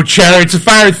 No Chariots of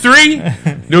Fire 3.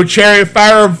 No Chariot of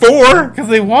Fire 4. Because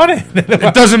they wanted it.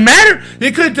 It doesn't matter.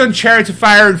 They could have done Chariots of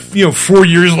Fire, 4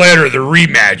 years later, the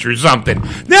rematch or something.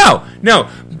 No.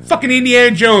 Fucking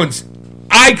Indiana Jones,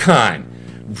 icon,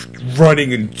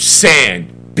 running in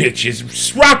sand,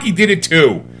 bitches. Rocky did it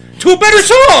too. To a better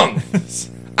song.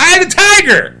 I Had a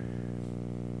Tiger.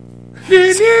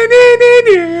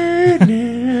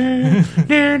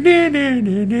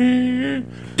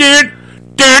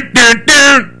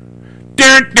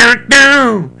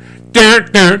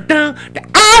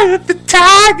 Eye of the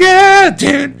Tiger.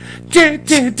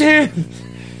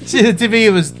 To me,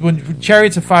 it was when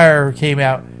Chariots of Fire came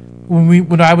out.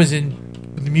 When I was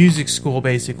in the music school,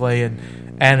 basically, and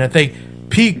I think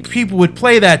people would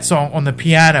play that song on the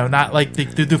piano, not like the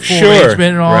full Sure.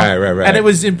 arrangement and all. Right. And it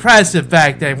was impressive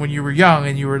back then when you were young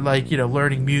and you were like,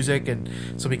 learning music and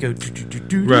somebody go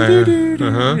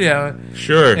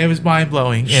Sure. It was mind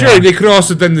blowing. Sure, they could have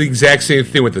also done the exact same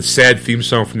thing with the sad theme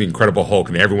song from The Incredible Hulk,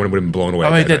 and everyone would have been blown away.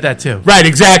 Oh, they did that too. Right,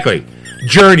 exactly.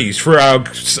 Journeys for what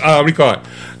do you call it?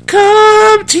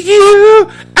 Come to you,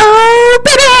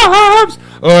 open arms,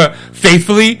 or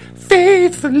faithfully,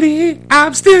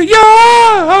 I'm still yours.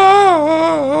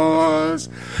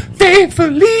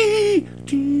 Faithfully.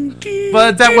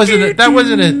 But that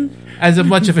wasn't as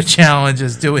much of a challenge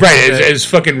as doing as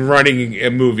fucking running a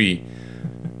movie.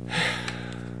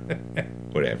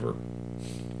 Whatever.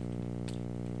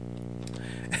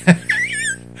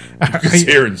 Because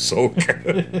Aaron sulk.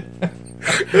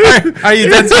 Are you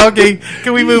done sulking?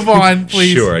 Can we move on,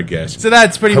 please? Sure, I guess. So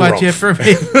that's pretty much it for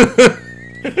me.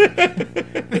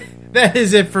 That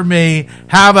is it for me.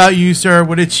 How about you, sir?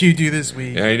 What did you do this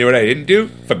week? You know what I didn't do?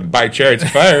 Fucking buy Chariots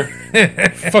of Fire.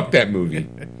 Fuck that movie.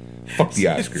 Fuck the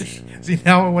Oscars. See,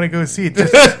 now I want to go see it. Now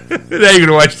you're going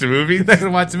to watch the movie? I'm going to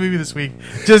watch the movie this week.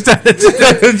 Just something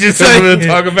to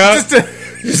talk about?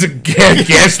 Just a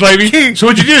gaslight me? So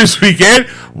what'd you do this weekend?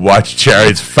 Watch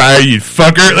Chariots of Fire, you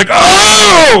fucker. Like,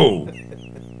 oh!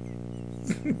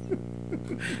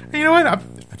 You know what? I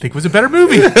think it was a better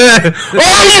movie. Oh,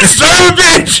 you son of a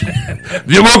bitch!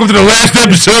 You're welcome to the last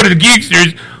episode of the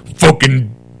Geeksters.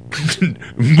 Fucking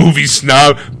movie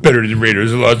snob. Better than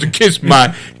Raiders of the Lost.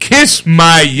 Kiss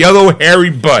my yellow hairy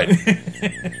butt.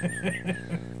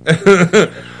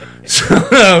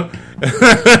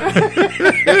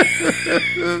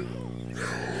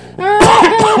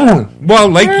 Well,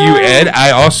 like you, Ed, I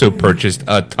also purchased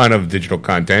a ton of digital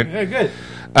content. Yeah, good.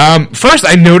 First,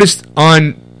 I noticed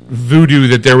on Vudu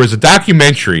that there was a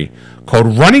documentary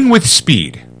called Running with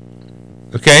Speed.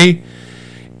 Okay?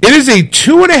 It is a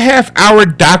 2.5-hour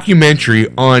documentary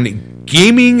on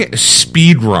gaming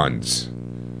speed runs.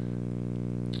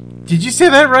 Did you say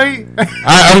that right?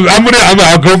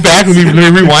 I'll go back. Let me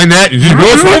rewind that.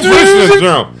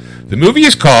 The movie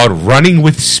is called Running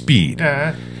with Speed.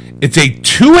 It's a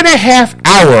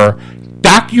 2.5-hour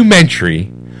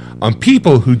documentary on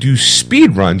people who do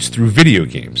speed runs through video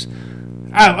games.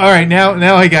 Oh, all right, now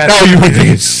I got it. Oh, you would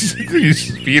think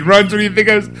speed runs? What do you think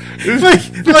I was? No,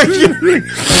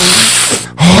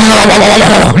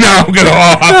 I'm gonna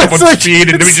hop up on speed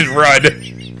and then we just run.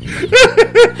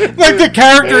 Like the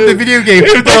character in the video game.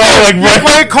 They're all like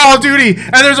playing Call of Duty,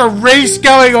 and there's a race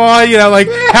going on. Like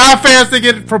how fast they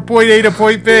get from point A to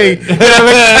point B. And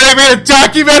they made a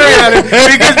documentary on it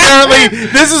because apparently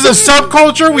this is a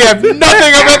subculture we have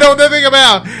nothing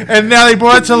about, and now they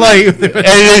brought it to light.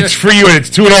 And it's for you, and it's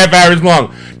 2.5 hours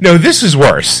long. No, this is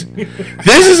worse.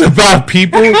 This is about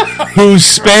people who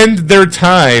spend their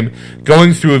time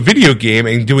going through a video game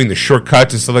and doing the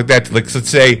shortcuts and stuff like that. Like, let's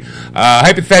say,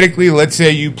 hypothetically, let's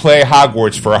say you play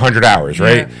Hogwarts for 100 hours,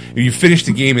 right? Yeah. You finish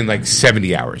the game in like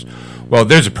 70 hours. Well,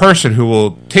 there's a person who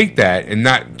will take that and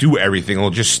not do everything.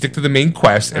 Will just stick to the main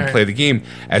quest and play the game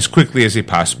as quickly as they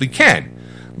possibly can.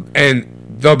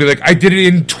 And they'll be like, I did it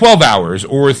in 12 hours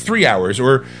or 3 hours,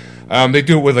 or they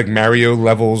do it with like Mario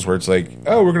levels where it's like,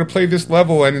 oh, we're going to play this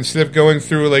level, and instead of going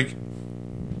through like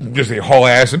just a whole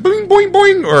ass and boing, boing,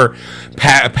 boing, or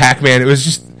Pac-Man, it was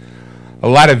just a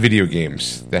lot of video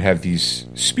games that have these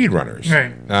speedrunners.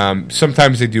 Right.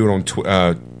 Sometimes they do it on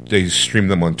they stream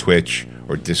them on Twitch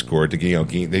or Discord.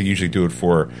 They usually do it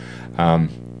for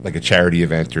like a charity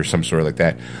event or some sort of like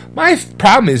that. My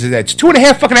problem is that it's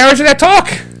 2.5 fucking hours of that talk.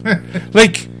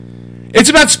 Like, it's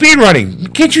about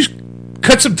speedrunning. Can't you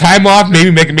cut some time off?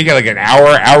 Maybe make it like an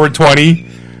hour 20.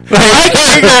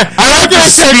 I like the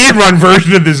speed run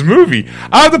version of this movie.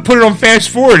 I'll have to put it on fast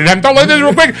forward, and I'm like this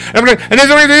real quick, and then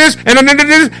this, and then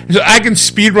this, so I can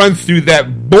speed run through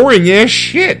that boring ass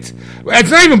shit.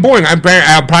 It's not even boring. I'm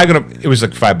probably gonna. It was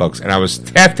like $5, and I was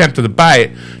half tempted to buy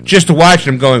it just to watch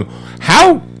it. I'm going,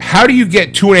 how do you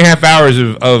get 2.5 hours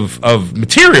of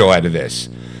material out of this?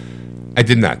 I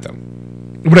did not, though.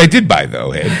 What I did buy,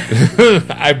 though, Ed,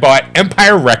 I bought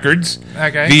Empire Records,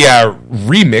 the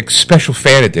Remix Special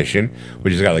Fan Edition,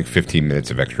 which has got like 15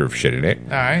 minutes of extra shit in it. All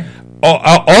right.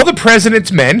 All the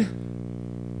President's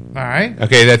Men. All right.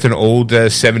 Okay, that's an old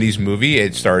 70s movie.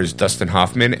 It stars Dustin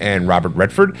Hoffman and Robert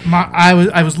Redford.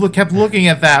 I kept looking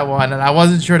at that one, and I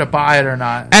wasn't sure to buy it or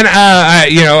not. And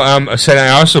I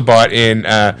also bought in.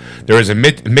 There was a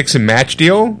mix and match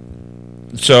deal,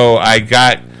 so I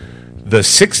got The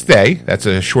Sixth Day. That's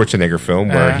a Schwarzenegger film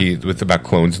where with about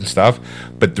clones and stuff.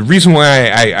 But the reason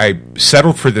why I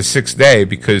settled for The Sixth Day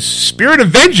because Spirit of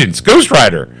Vengeance, Ghost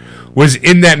Rider, was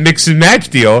in that mix and match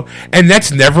deal, and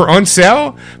that's never on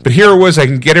sale. But here it was, I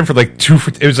can get it for like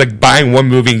it was like buying one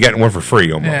movie and getting one for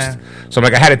free almost. Yeah. So I'm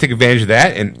like, I had to take advantage of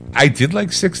that, and I did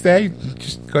like Sixth Day.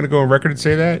 Just going to go on record and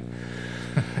say that.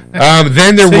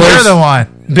 Then there So was... you're the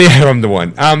one. Yeah, I'm the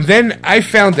one. Then I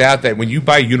found out that when you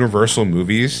buy Universal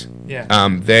movies,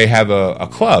 they have a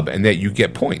club, and that you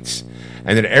get points.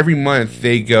 And then every month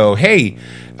they go, hey,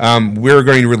 we're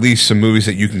going to release some movies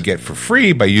that you can get for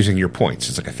free by using your points.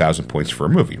 It's like 1,000 points for a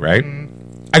movie, right?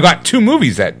 I got 2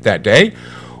 movies that day.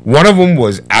 One of them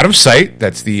was Out of Sight.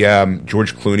 That's the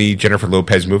George Clooney, Jennifer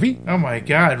Lopez movie. Oh my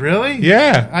God! Really?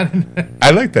 Yeah,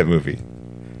 I like that movie.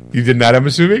 You did not, I'm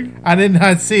assuming? I did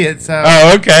not see it. So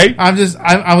okay.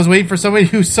 I was waiting for somebody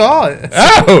who saw it.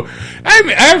 So.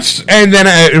 And then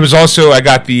it was also, I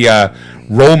got the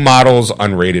Role Models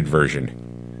unrated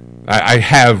version. I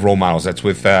have Role Models. That's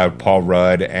with Paul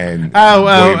Rudd and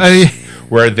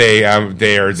where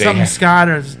they Scott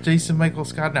or Jason Michael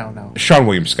Scott? No. Sean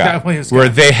William Scott. Where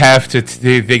they have to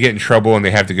they get in trouble and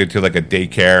they have to go to like a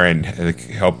daycare and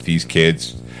help these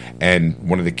kids. And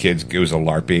one of the kids goes a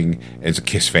LARPing and is a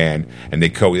Kiss fan, and they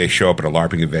show up at a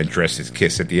LARPing event dressed as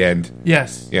Kiss at the end.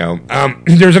 Yes. You know,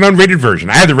 there's an unrated version.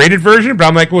 I had the rated version, but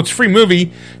I'm like, well, it's a free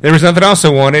movie. There was nothing else I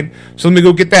wanted, so let me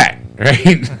go get that.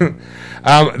 Right.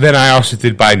 Then I also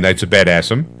did buy Knights of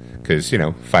Badassum because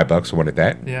 $5 I wanted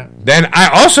that. Yeah. Then I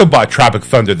also bought Tropic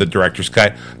Thunder, the director's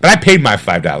cut, but I paid my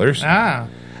 $5.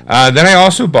 Then I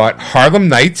also bought Harlem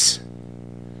Nights.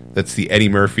 That's the Eddie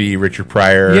Murphy, Richard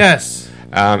Pryor. Yes.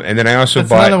 And then I also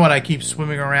bought another one I keep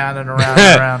swimming around and around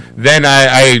and around. Then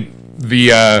I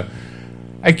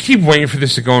keep waiting for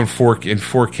this to go in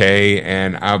 4K,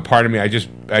 and part of me I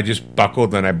just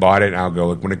buckled and I bought it, and I'll go,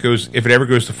 look, if it ever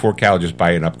goes to 4K, I'll just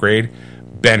buy an upgrade.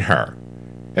 Ben-Hur.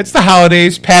 It's the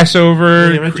holidays,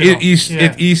 Passover,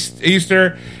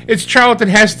 Easter. It's Charlton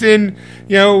Heston,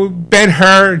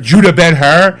 Ben-Hur, Judah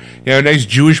Ben-Hur, nice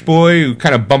Jewish boy who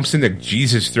kind of bumps into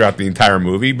Jesus throughout the entire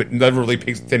movie, but never really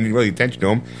pays any really attention to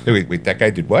him. Wait, that guy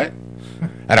did what?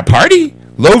 At a party?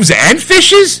 Loaves and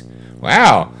fishes?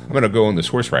 Wow, I'm going to go on this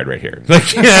horse ride right here.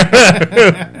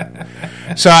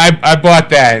 So I bought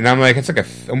that, and I'm like, it's like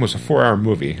almost a 4-hour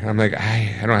movie. And I'm like,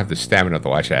 I don't have the stamina to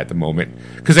watch that at the moment.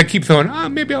 Because I keep thinking,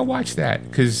 maybe I'll watch that.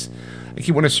 Because I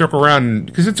keep wanting to circle around,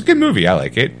 because it's a good movie. I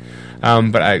like it.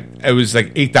 But it was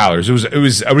like $8. It was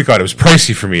what do you call it? It was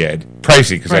pricey for me, Ed.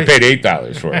 Pricey, because I paid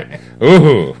 $8 for it.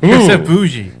 Ooh. You're so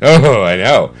bougie. Oh, I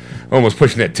know. Almost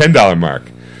pushing that $10 mark.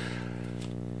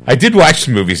 I did watch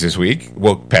some movies this week.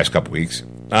 Well, past couple weeks.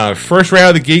 First right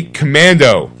out of the gate,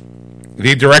 Commando,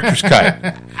 the director's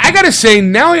cut. I gotta say,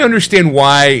 now I understand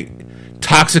why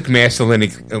toxic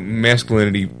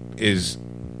masculinity is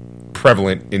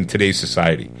prevalent in today's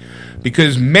society.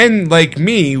 Because men like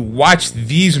me watched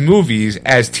these movies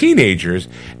as teenagers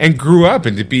and grew up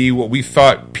into be what we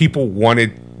thought people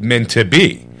wanted men to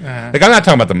be. Like, I'm not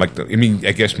talking about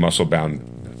I guess muscle-bound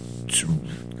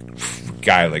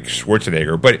guy like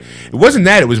Schwarzenegger, but it wasn't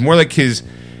that. It was more like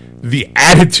the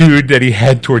attitude that he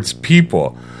had towards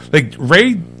people. Like,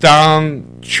 Ray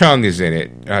Dong Chung is in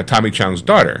it, Tommy Chung's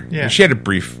daughter. Yeah. And she had a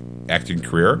brief acting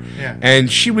career. Yeah.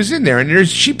 And she was in there, and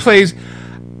she plays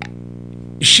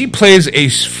a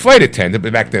flight attendant,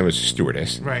 but back then it was a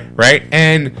stewardess. Right?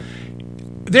 And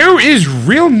there is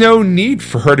real no need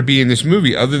for her to be in this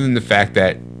movie other than the fact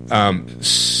that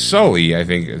Sully, I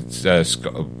think it's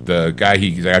the guy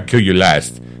he's like, I'll kill you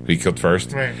last, who he killed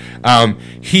first. Right.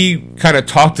 He kind of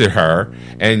talked to her,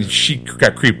 and she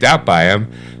got creeped out by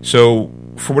him. So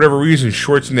for whatever reason,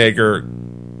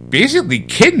 Schwarzenegger basically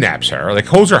kidnaps her, like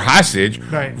holds her hostage,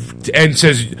 and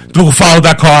says, "Go follow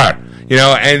that car,"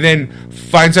 and then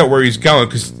finds out where he's going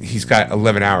because he's got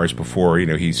 11 hours before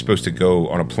he's supposed to go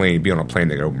on a plane,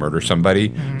 to go murder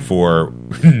somebody for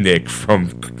Nick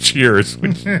from Cheers.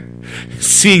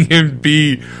 Seeing him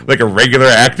be like a regular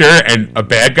actor and a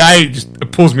bad guy just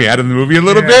pulls me out of the movie a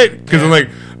little bit because I'm like,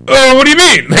 oh, what do you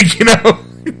mean?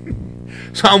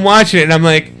 So I'm watching it and I'm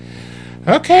like,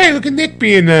 okay, look at Nick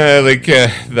being what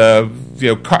do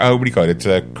you call it? It's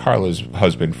Carla's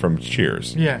husband from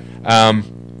Cheers. Yeah.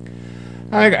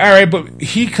 I'm like, all right, but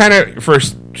he kind of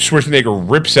first Schwarzenegger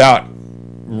rips out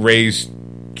Ray's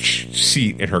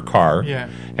seat in her car, and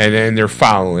then they're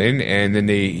following, and then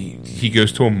he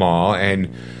goes to a mall, and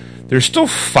they're still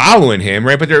following him,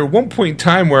 right? But they're at one point in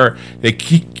time where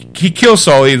he kills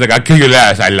Sully. He's like, I'll kill you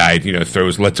last. I lied.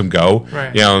 Lets him go.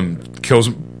 Right. And kills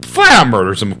him, flat out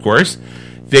murders him, of course.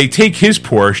 They take his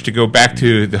Porsche to go back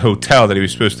to the hotel that he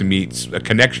was supposed to meet a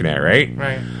connection at, right?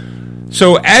 Right.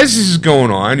 So as this is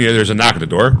going on, there's a knock at the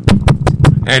door.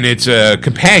 and it's a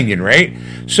companion, right?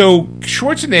 So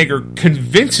Schwarzenegger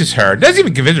convinces her, doesn't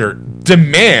even convince her,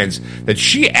 demands that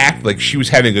she act like she was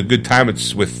having a good time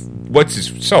with what's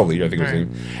his Sully, I think his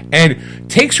name, and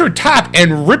takes her top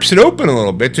and rips it open a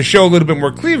little bit to show a little bit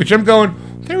more cleavage. I'm going,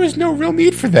 there was no real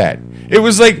need for that. It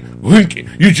was like,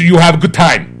 you have a good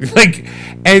time, like,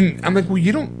 and I'm like, well,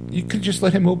 you could just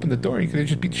let him open the door. You could have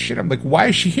just beat the shit. I'm like, why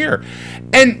is she here?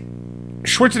 And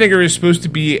Schwarzenegger is supposed to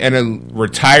be a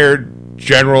retired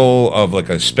general of like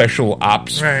a special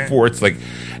ops force, like,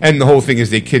 and the whole thing is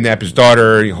they kidnap his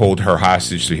daughter, hold her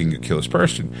hostage so he can kill this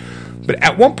person. But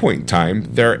at one point in time,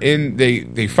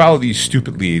 they follow these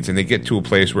stupid leads and they get to a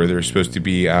place where they're supposed to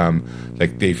be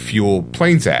like they fuel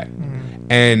planes at,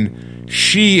 and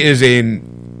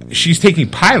she's taking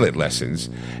pilot lessons,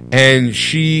 and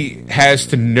she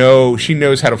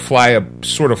knows how to fly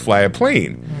a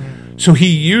plane. So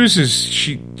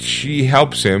she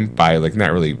helps him by, like,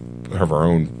 not really of her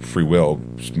own free will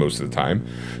most of the time,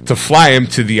 to fly him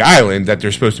to the island that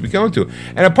they're supposed to be going to.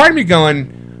 And a part of me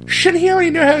going, shouldn't he already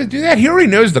know how to do that? He already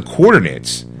knows the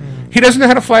coordinates. He doesn't know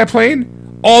how to fly a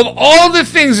plane? All the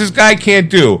things this guy can't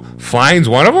do, flying's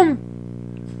one of them?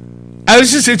 It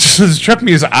just struck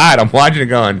me as odd. I'm watching it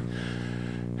going,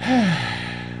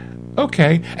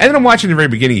 okay. And then I'm watching the very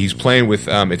beginning. He's playing with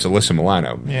it's Alyssa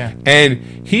Milano. Yeah.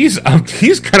 And he's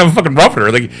kind of fucking roughing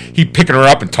her. Like, he picking her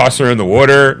up and tossing her in the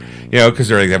water, because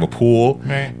they have a pool.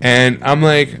 Right. And I'm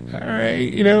like, all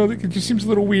right, like, it just seems a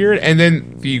little weird. And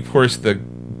then of course the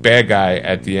bad guy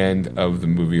at the end of the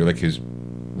movie, like his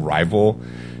rival,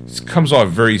 comes off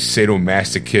very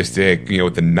sadomasochistic,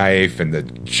 with the knife and the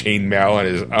chainmail on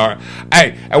his arm.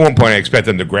 At one point I expect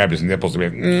them to grab his nipples and be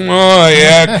like, oh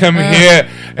yeah, come here.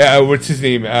 What's his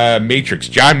name? Matrix.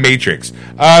 John Matrix.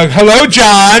 Hello,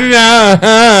 John.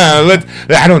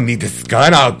 I don't need this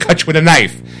gun. I'll cut you with a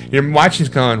knife. You're watching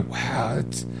this going, wow,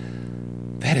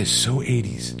 that is so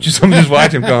 80s. I'm just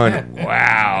watching going,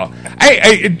 wow.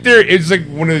 It's like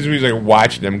one of those movies I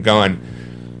watch and I'm going,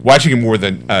 watching it more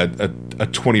than a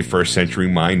 21st century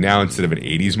mind now instead of an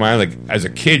 80s mind. Like, as a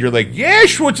kid, you're like, yeah,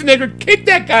 Schwarzenegger, kick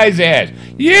that guy's ass.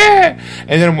 Yeah.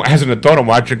 And then as an adult, I'm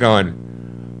watching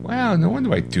going, wow, no wonder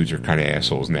why dudes are kind of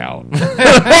assholes now.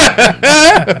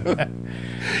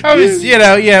 I was, you're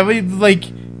right. Like,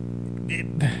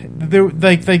 the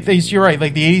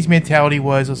 80s mentality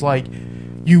was like,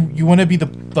 you want to be the,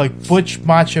 like, butch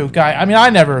macho guy. I mean, I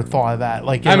never thought of that.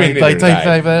 Like,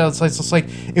 it's just like,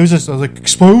 it was just like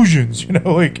explosions,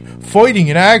 like fighting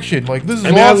in action. Like, this is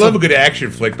awesome. I love a good action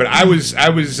flick, but I was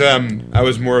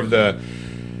more of the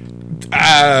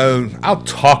I'll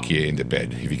talk you into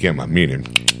bed if you get my meaning.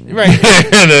 Right.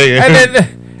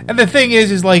 And the thing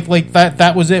is like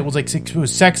that was it. It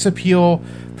was sex appeal,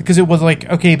 because it was like,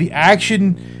 okay, the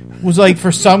action was like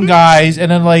for some guys,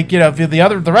 and then, like, for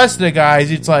the rest of the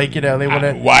guys, it's like, they want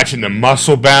to watching the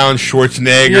muscle bound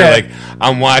Schwarzenegger. Yeah. Like,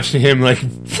 I'm watching him, like,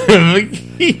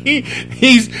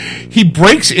 he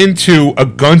breaks into a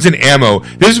guns and ammo.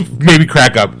 This made me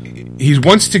crack up. He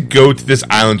wants to go to this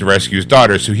island to rescue his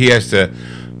daughter, so he has to.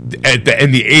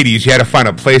 In the 80s, you had to find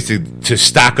a place to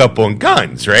stock up on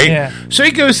guns, right? Yeah. So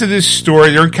he goes to this store.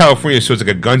 They're in California, so it's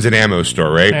like a guns and ammo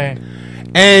store, right? Right.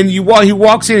 And he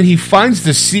walks in and he finds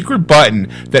the secret button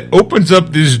that opens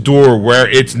up this door where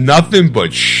it's nothing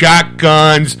but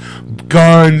shotguns,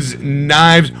 guns,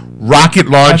 knives, rocket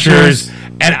launchers.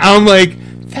 And I'm like,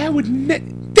 there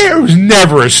was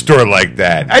never a store like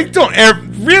that. I don't ever,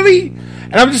 really?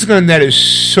 And I'm just going, that is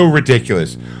so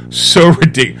ridiculous. So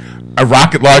ridiculous. A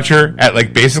rocket launcher at,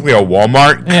 like, basically a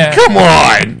Walmart? Yeah. Come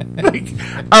on! Like,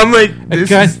 I'm like,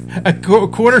 a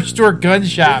corner store gun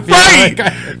shop. Right!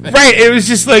 Right. It was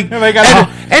just like,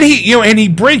 and he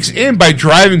breaks in by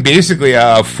driving basically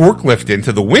a forklift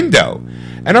into the window.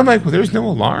 And I'm like, well, there's no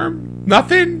alarm?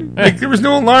 Nothing? Like, there was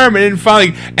no alarm. And then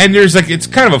finally, and there's, like, it's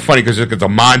kind of funny because it's a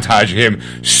montage of him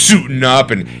suiting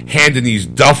up and handing these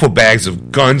duffel bags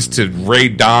of guns to Ray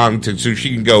Dong so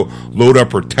she can go load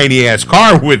up her tiny ass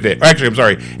car with it. Actually, I'm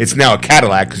sorry, it's now a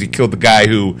Cadillac because he killed the guy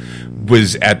who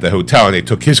was at the hotel and they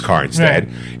took his car instead.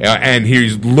 Right. And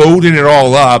he's loading it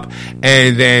all up,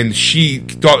 and then she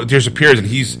disappears, and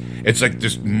it's like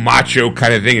this macho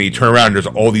kind of thing, and he turns around and there's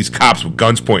all these cops with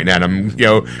guns pointing at him,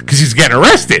 because he's getting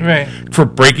arrested for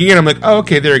breaking in. I'm like, oh,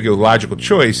 okay, there you go, logical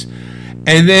choice.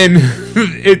 And then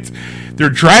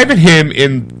they're driving him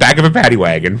in back of a paddy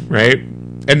wagon, right?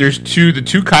 And the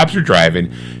two cops are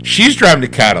driving. She's driving the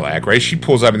Cadillac, right? She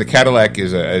pulls up, and the Cadillac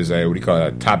is a what do you call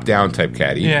it, a top-down type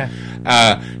caddy. Yeah.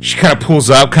 She kind of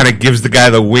pulls up, kind of gives the guy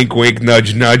the wink, wink,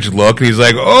 nudge, nudge look, and he's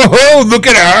like, oh, look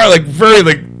at her, like, very,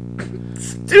 like,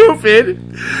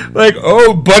 stupid. Like,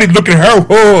 oh, buddy, look at her.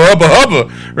 Whoa, hubba,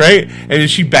 hubba. Right? And then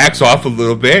she backs off a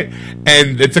little bit,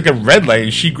 and it's like a red light,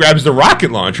 and she grabs the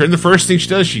rocket launcher, and the first thing she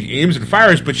does, she aims and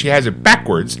fires, but she has it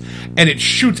backwards, and it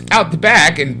shoots out the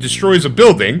back and destroys a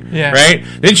building. Yeah. Right?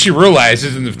 Then she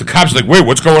realizes, and the cops are like, wait,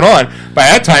 what's going on? By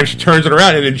that time, she turns it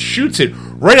around and then shoots it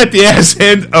right at the ass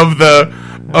end of the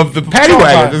paddy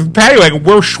wagon. The paddy wagon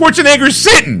where Schwarzenegger's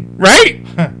sitting, right?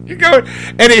 You go,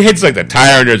 and it hits like the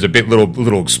tire, and there's a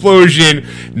little explosion,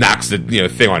 knocks the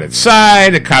thing on its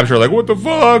side. The cops are like, "What the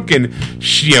fuck?" And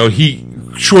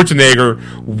Schwarzenegger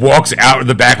walks out of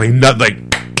the back like,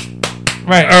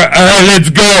 right, let's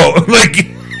go, like,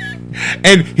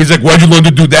 and he's like, "Why'd you learn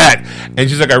to do that?" And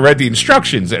she's like, "I read the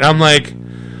instructions," and I'm like,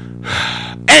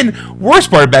 and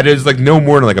worst part about it is like no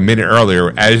more than like a minute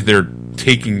earlier, as they're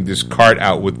taking this cart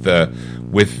out with the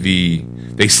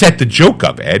they set the joke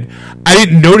up, Ed. I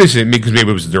didn't notice it because maybe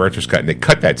it was the director's cut and they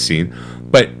cut that scene.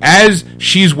 But as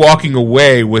she's walking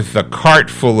away with the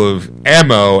cart full of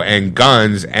ammo and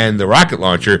guns and the rocket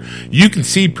launcher, you can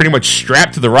see pretty much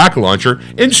strapped to the rocket launcher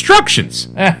instructions.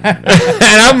 And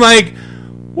I'm like,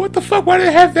 what the fuck? Why do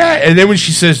they have that? And then when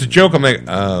she says the joke, I'm like,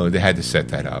 oh, they had to set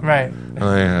that up. Right. I'm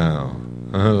like, oh.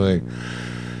 I'm like...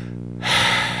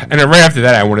 And then right after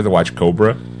that, I wanted to watch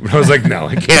Cobra. But I was like, no,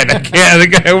 I can't.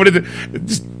 I wanted to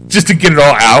just to get it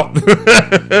all out.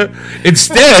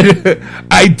 Instead,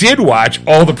 I did watch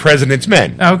All the President's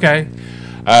Men. Okay.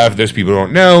 For those people who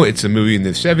don't know, it's a movie in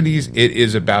the 70s. It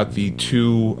is about the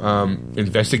two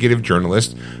investigative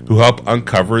journalists who help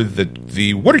uncover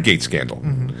the Watergate scandal.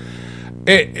 Mm-hmm.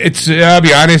 It's I'll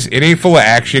be honest, it ain't full of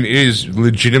action. It is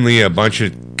legitimately a bunch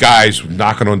of guys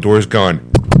knocking on doors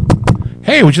going,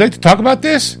 hey, would you like to talk about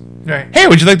this? Right. Hey,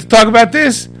 would you like to talk about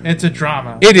this? It's a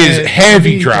drama. It is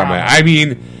heavy drama. I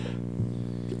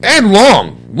mean, and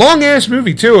long-ass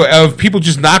movie, too, of people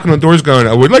just knocking on doors going,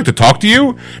 I would like to talk to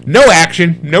you. No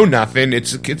action, no nothing.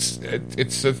 It's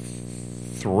a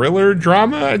thriller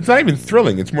drama. It's not even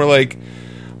thrilling. It's more like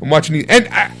I'm watching these. And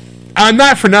I'm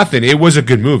not for nothing. It was a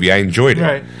good movie. I enjoyed it.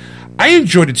 Right. I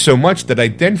enjoyed it so much that I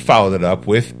then followed it up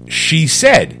with She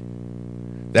Said.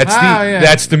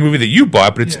 That's the movie that you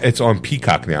bought, but it's on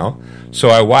Peacock now. So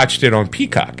I watched it on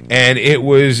Peacock, and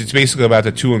it's basically about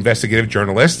the two investigative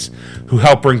journalists who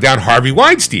helped bring down Harvey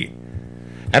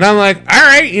Weinstein. And I'm like, all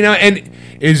right, and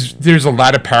there's a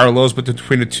lot of parallels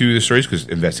between the stories because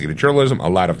investigative journalism, a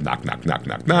lot of knock, knock, knock,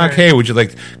 knock, knock. Right. Hey, would you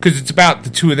like? Because it's about the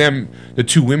two of them, the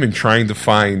two women trying to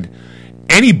find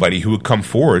anybody who would come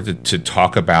forward to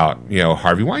talk about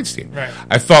Harvey Weinstein. Right.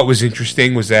 I thought was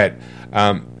interesting was that.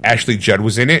 Ashley Judd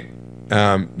was in it,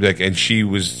 and she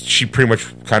pretty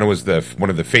much kind of was one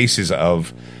of the faces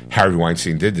of Harvey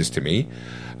Weinstein did this to me.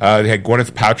 They had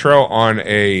Gwyneth Paltrow on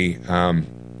a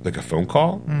phone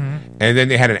call, mm-hmm. and then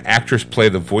they had an actress play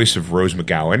the voice of Rose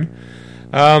McGowan.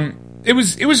 It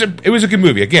was a good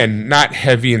movie. Again, not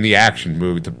heavy in the action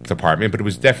movie department, but it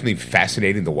was definitely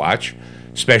fascinating to watch.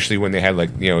 Especially when they had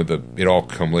it all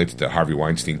culminated to Harvey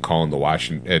Weinstein calling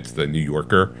the New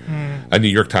Yorker, a New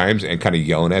York Times, and kind of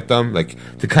yelling at them,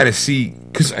 to kind of see,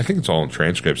 because I think it's all in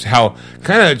transcripts, how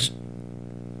kind of,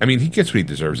 he gets what he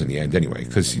deserves in the end anyway,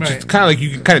 because just kind of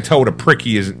you can kind of tell what a prick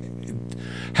he is,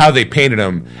 how they painted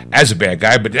him as a bad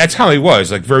guy, but that's how he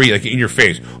was, very in your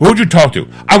face. Who'd you talk to?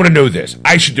 I want to know this.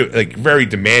 I should do it, very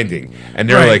demanding, and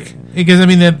they're because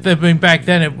back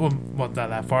then, not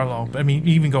that far along. But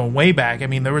even going way back,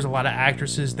 there was a lot of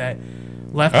actravers that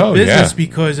left the business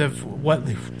because of what.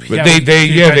 But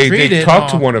they talked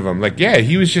to one of them.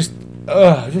 He was just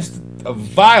a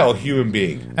vile human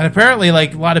being. And apparently,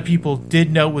 a lot of people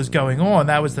did know what was going on.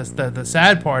 That was the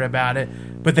sad part about it.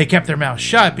 But they kept their mouth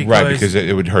shut because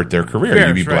it would hurt their career.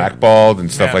 You'd be blackballed and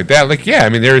stuff like that.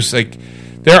 There's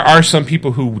there are some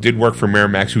people who did work for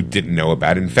Miramax who didn't know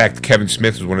about it. In fact, Kevin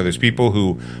Smith was one of those people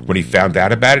who, when he found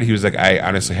out about it, he was like, I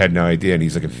honestly had no idea. And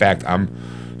he's like, in fact,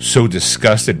 I'm so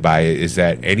disgusted by it is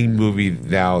that any movie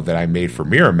now that I made for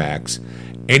Miramax,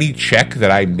 any check that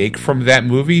I make from that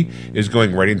movie is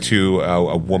going right into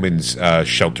a woman's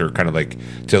shelter,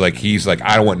 he's like,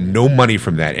 I don't want no money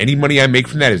from that. Any money I make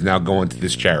from that is now going to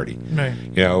this charity. Right.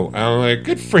 I'm like,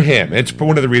 good for him. It's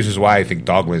one of the reasons why I think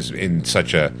Dogma is in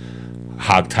such a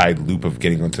hogtied loop of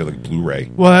getting onto Blu-ray.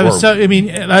 Well,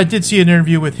 I did see an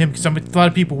interview with him because a lot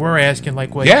of people were asking,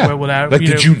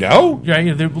 did you know?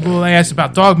 Right, they asked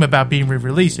about Dogma about being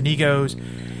re-released, and he goes,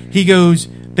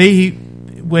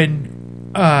 when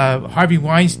Harvey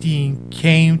Weinstein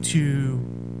came to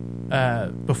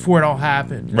before it all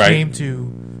happened, came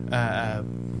to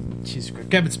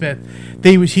Kevin Smith,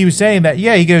 he was saying that,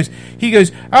 yeah, he goes,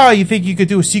 oh, you think you could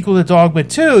do a sequel to Dogma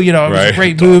 2? You know, it was a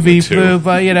great movie,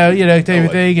 but you know, type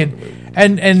of thing.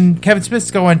 And Kevin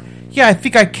Smith's going, yeah, I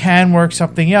think I can work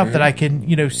something out that I can,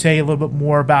 you know, say a little bit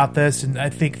more about this, and I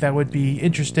think that would be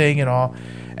interesting and all.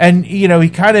 And you know, he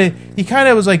kind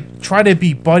of was like trying to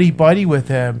be buddy with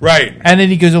him, right? And then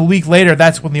he goes, a week later,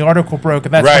 that's when the article broke,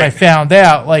 and that's when I found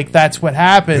out, like, that's what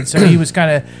happened. So he was kind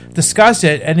of discuss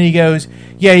it, and he goes,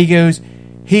 yeah,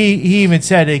 he even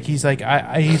said, like, he's like,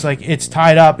 it's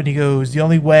tied up, and he goes, the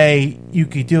only way you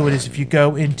could do it is if you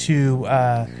go into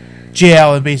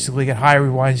jail and basically get Harvey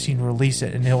Weinstein to release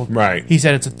it, and he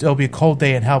said it'll be a cold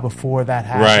day in hell before that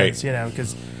happens, you know,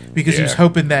 because he was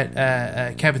hoping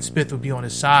that Kevin Smith would be on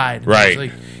his side. Right.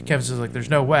 Like, Kevin Smith's like, there's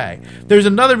no way. There's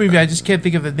another movie, I just can't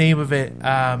think of the name of it.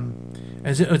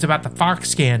 It's about the Fox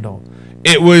scandal.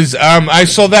 It was, I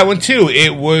saw that one too.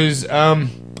 It was, I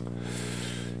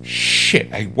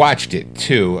watched it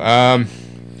too.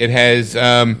 It has,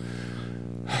 I'm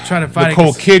trying to find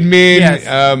Nicole Kidman, yes.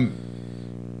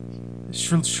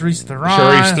 Charlize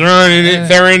Theron in it.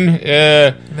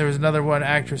 And there was another one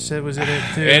actress that was in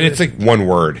it too. And it's like one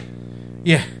word.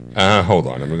 Yeah. Hold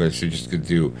on, I'm going to just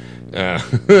do.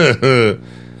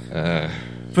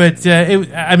 But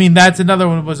I mean, that's another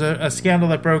one. Was a scandal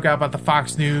that broke out about the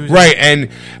Fox News, right? And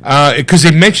because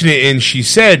they mentioned it, and she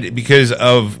said because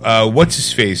of what's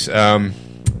his face, not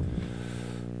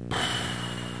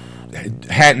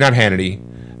Hannity,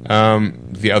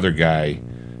 the other guy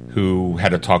who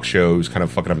had a talk show, who's kind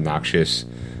of fucking obnoxious.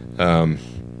 The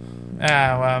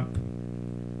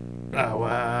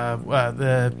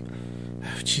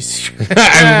Jesus.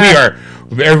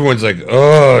 Everyone's like,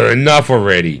 oh, enough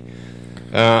already.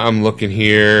 I'm looking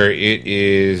here. It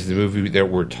is the movie that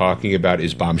we're talking about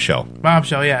is Bombshell.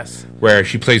 Bombshell, yes. Where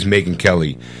she plays Megyn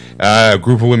Kelly. A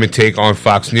group of women take on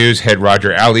Fox News head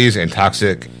Roger Ailes and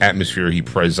toxic atmosphere he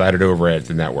presided over at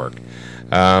the network.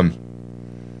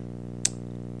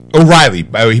 O'Reilly.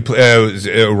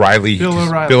 O'Reilly.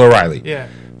 Bill O'Reilly. Yeah.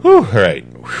 Whew, all right.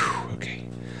 Whew, okay.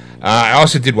 I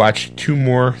also did watch three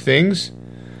more things.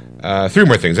 I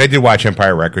did watch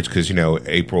Empire Records because, you know,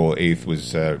 April 8th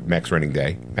was Max Running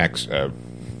Day. So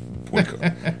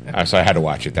I had to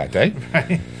watch it that day.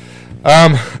 Right.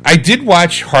 I did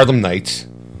watch Harlem Nights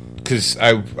because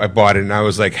I bought it and I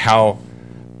was like, how...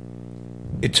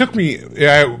 It took me...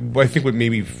 I think what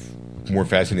made me more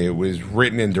fascinated was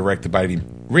written and directed by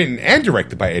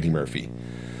Eddie Murphy.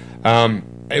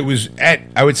 It was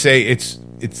I would say it's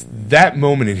that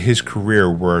moment in his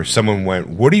career where someone went,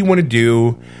 what do you want to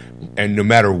do? And no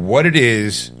matter what it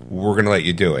is, we're going to let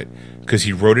you do it. Because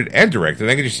he wrote it and directed.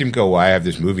 And I could just see him go, well, I have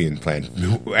this movie in plan.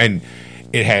 And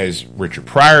it has Richard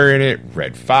Pryor in it,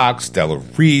 Red Fox, Della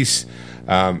Reese,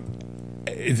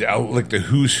 it's like the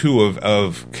who's who of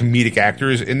comedic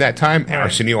actors in that time. Right.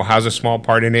 Arsenio has a small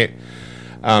part in it.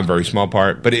 Very small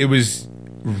part. But it was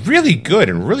really good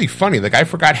and really funny. Like, I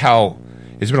forgot how...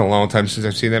 It's been a long time since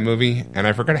I've seen that movie, and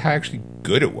I forgot how actually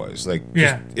good it was. Like,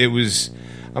 it was...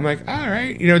 I'm like, all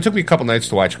right. You know, it took me a couple nights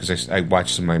to watch because I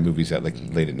watched some of my movies at, like,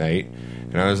 late at night.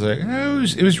 And I was like, oh,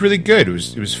 it was really good.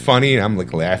 It was funny, and I'm,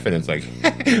 like, laughing. And it's like...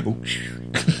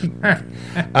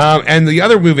 and the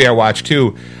other movie I watched,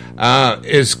 too,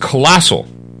 is Colossal.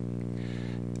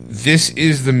 This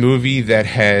is the movie that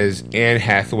has Anne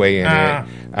Hathaway in it.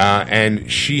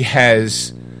 And she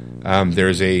has...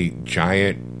 there's a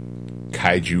giant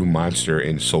kaiju monster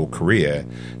in Seoul, Korea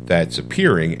that's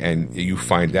appearing, and you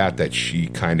find out that she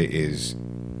kind of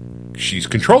she's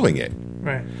controlling it.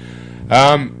 Right.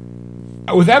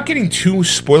 Without getting too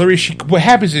spoilery, what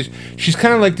happens is she's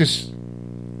kind of like this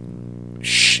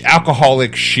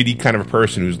alcoholic, shitty kind of a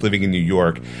person who's living in New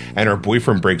York, and her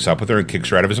boyfriend breaks up with her and kicks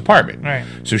her out of his apartment. Right.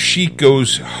 So she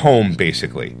goes home,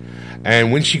 basically.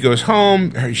 And when she goes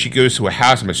home, she goes to a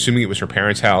house. I'm assuming it was her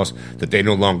parents' house, that they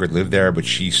no longer live there, but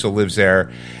she still lives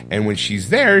there. And when she's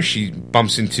there, she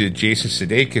bumps into Jason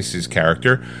Sudeikis'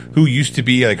 character, who used to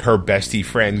be like her bestie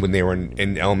friend when they were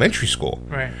in elementary school.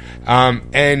 Right.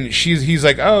 And he's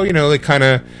like, oh, you know, he kind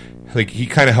of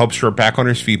helps her back on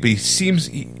her feet, but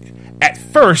at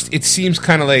first, it seems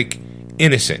kind of like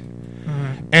innocent.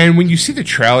 Mm-hmm. And when you see the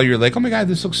trailer, you're like, oh my God,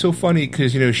 this looks so funny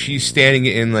because, you know, she's standing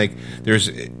in like, there's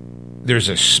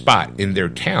a spot in their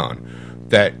town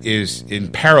that is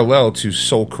in parallel to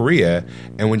Seoul, Korea,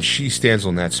 and when she stands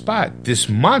on that spot, this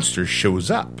monster shows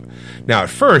up. Now, at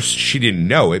first, she didn't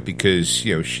know it because,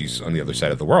 you know, she's on the other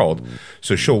side of the world,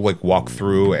 so she'll, like, walk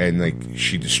through and, like,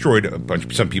 she destroyed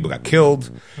some people got killed,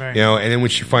 right. You know, and then when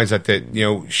she finds out that, you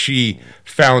know, she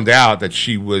found out that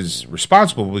she was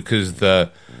responsible because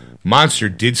the monster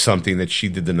did something that she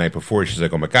did the night before. She's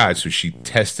like, oh my God. So she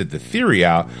tested the theory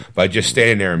out by just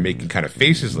standing there and making kind of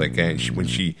faces like that. And when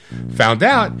she found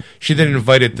out, she then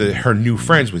invited her new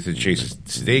friends with Jason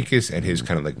Sudeikis and his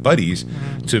kind of like buddies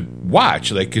to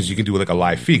watch, like, because you can do like a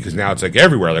live feed, because now it's like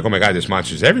everywhere. Like, oh my God, this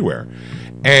monster's everywhere.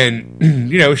 And,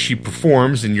 you know, she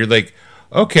performs and you're like,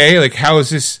 okay, like, how is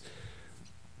this?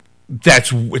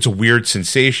 It's a weird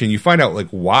sensation. You find out like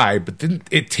why, but then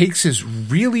it takes this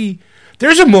really...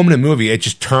 There's a moment in the movie, it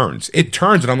just turns. It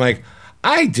turns, and I'm like,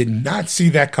 I did not see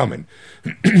that coming.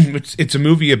 It's a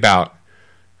movie about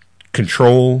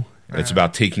control. It's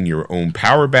about taking your own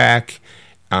power back.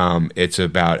 It's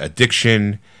about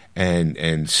addiction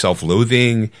and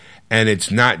self-loathing, and it's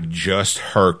not just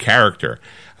her character.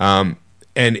 And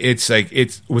it's like I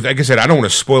said, I don't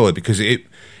want to spoil it because it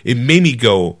made me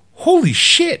go, holy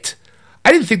shit.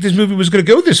 I didn't think this movie was going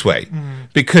to go this way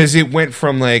because it went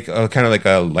from like kind of like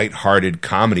a lighthearted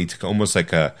comedy to almost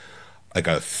like a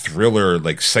thriller,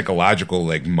 like psychological,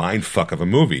 like mind fuck of a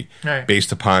movie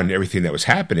based upon everything that was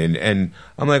happening. And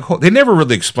I'm like, they never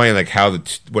really explain like how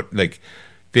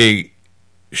they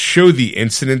show the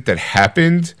incident that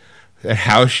happened and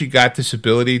how she got this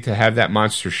ability to have that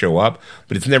monster show up,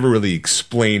 but it's never really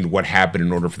explained what happened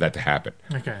in order for that to happen.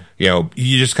 Okay. You know,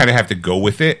 you just kind of have to go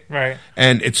with it. Right.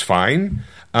 And it's fine.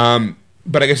 But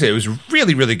like I said, it was a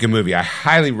really, really good movie. I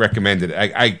highly recommend it.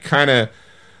 I kind of,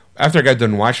 after I got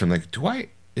done watching, I'm like,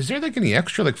 is there like any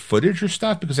extra like footage or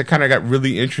stuff? Because I kind of got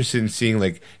really interested in seeing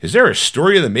like, is there a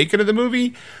story of the making of the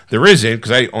movie? There isn't,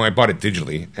 because I bought it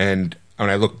digitally. And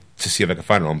when I looked to see if I could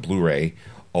find it on Blu-ray,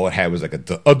 all it had was like a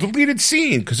deleted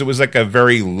scene because it was like a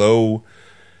very low,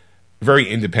 very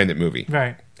independent movie.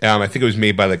 Right. I think it was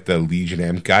made by like the Legion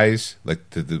M guys, like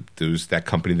those that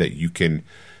company that you can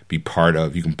be part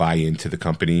of. You can buy into the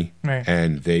company, right?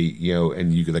 And they, you know,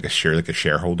 and you could like a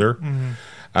shareholder.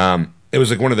 Mm-hmm. It was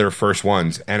like one of their first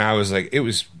ones, and I was like,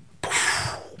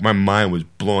 my mind was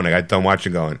blown. I got done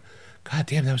watching, going, God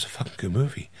damn, that was a fucking good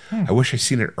movie. I wish I'd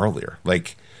seen it earlier.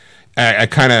 Like. I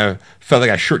kind of felt like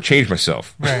I shortchanged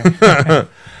myself. Right. Well,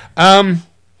 I mean,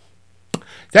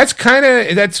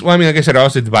 like I said, I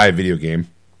also had to buy a video game.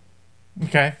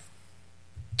 Okay.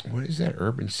 What is that?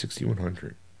 Urban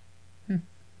 6100.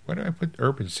 Why did I put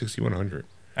Urban 6100?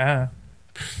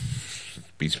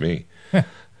 Beats me. All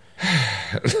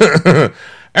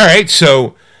right,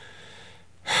 so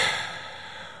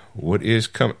what is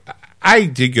coming? I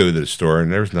did go to the store,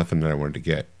 and there was nothing that I wanted to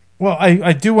get. Well,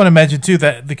 I do want to mention, too,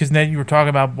 that because Ned, you were talking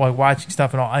about like, watching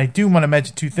stuff and all, I do want to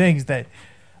mention two things that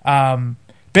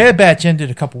Bad Batch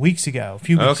ended a couple weeks ago, a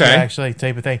few weeks ago, actually,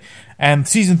 type of thing. And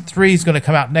season 3 is going to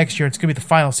come out next year. It's going to be the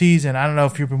final season. I don't know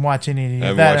if you've been watching any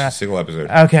of that. I haven't watched a single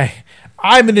episode. Okay.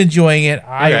 I've been enjoying it.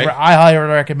 I highly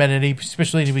recommend it,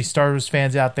 especially to be Star Wars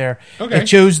fans out there. Okay. It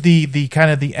shows the kind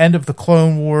of the end of the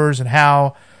Clone Wars and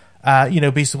how,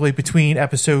 basically between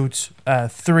episodes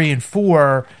 3 and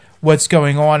 4, what's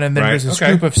going on, and then there's this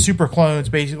group of super clones,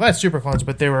 basically not super clones,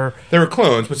 but they were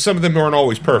clones, but some of them weren't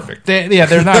always perfect.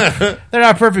 They're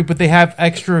not perfect, but they have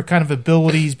extra kind of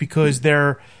abilities because they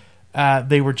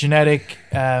were genetic.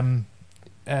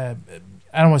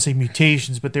 I don't want to say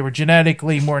mutations, but they were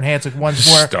genetically more enhanced. Like one's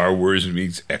more Star Wars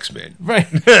meets X-Men, right?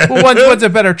 Well, one's a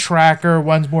better tracker.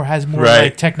 One's has more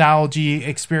like technology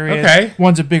experience. Okay,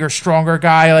 one's a bigger, stronger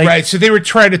guy. Like, right. So they were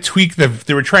trying to tweak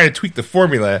the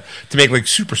formula to make like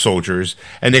super soldiers,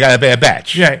 and they got a Bad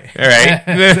Batch. Right. All right.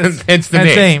 Hence the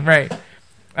name. Right.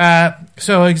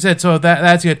 So like I said,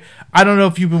 that's good. I don't know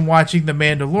if you've been watching The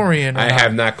Mandalorian. I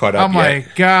have not caught up. Oh my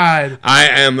god! I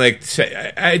am like,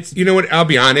 you know what? I'll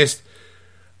be honest.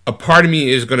 A part of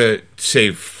me is going to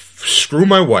say, screw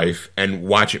my wife and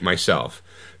watch it myself.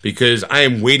 Because I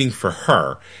am waiting for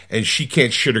her, and she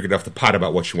can't shit or get off the pot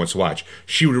about what she wants to watch.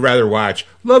 She would rather watch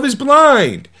Love is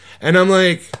Blind. And I'm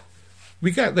like, we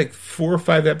got like 4 or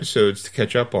 5 episodes to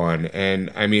catch up on.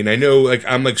 And I mean, I know, like,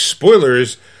 I'm like,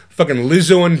 spoilers, fucking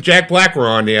Lizzo and Jack Black were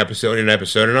on the episode, and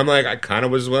I'm like, I kind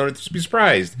of was willing to be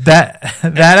surprised. That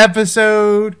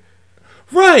episode...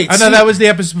 Right. I know that was the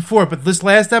episode before, but this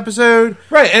last episode...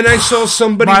 Right, and I saw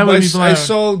somebody... I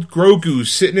saw Grogu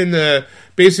sitting in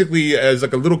basically as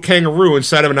like a little kangaroo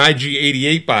inside of an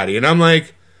IG-88 body, and I'm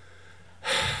like...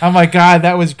 Oh my god,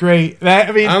 that was great.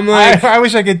 I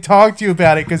wish I could talk to you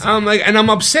about it, because... I'm like, and I'm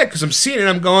upset, because I'm seeing it, and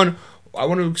I'm going, I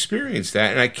want to experience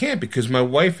that, and I can't, because my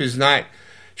wife is not...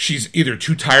 She's either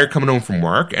too tired coming home from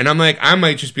work, and I'm like, I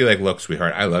might just be like, look,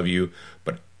 sweetheart, I love you,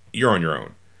 but you're on your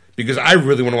own. Because I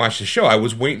really want to watch the show. I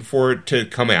was waiting for it to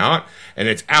come out, and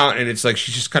it's out, and it's like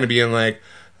she's just kind of being like,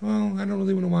 well, I don't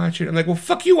really want to watch it. I'm like, well,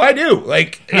 fuck you, I do.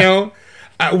 Like, you know,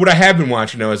 what I have been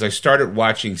watching now is I started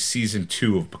watching season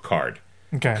 2 of Picard.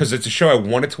 Okay. Because it's a show I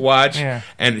wanted to watch, Yeah.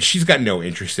 and she's got no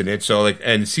interest in it. So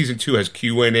and season 2 has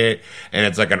Q in it, and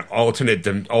it's like an alternate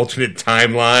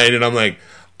timeline, and I'm like,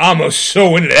 I'm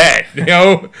so into that, you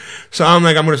know. So I'm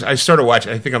like, I started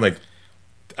watching. I think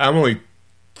I'm only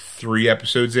 3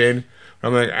 episodes in.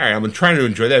 I'm like, all right, I'm trying to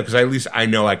enjoy that because at least I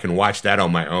know I can watch that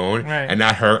on my own, right. and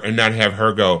not have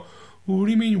her go, well, what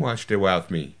do you mean you watched it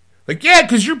without me? Like, yeah,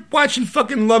 because you're watching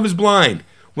fucking Love Is Blind.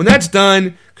 When that's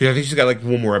done, because I think she's got like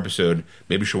one more episode,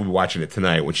 maybe she'll be watching it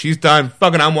tonight. When she's done,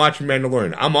 fucking, I'm watching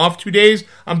Mandalorian. I'm off 2 days,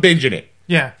 I'm binging it.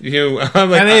 Yeah. You know,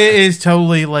 I'm like, and it is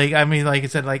totally like, I mean, like I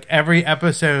said, like every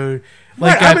episode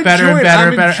like right, got better and better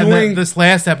and better. And then this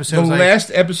last episode,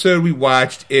 last episode we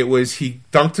watched, it was he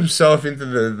dunked himself into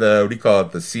the what do you call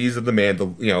it, the seas of the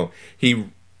Mandal. You know, he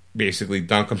basically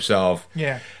dunked himself.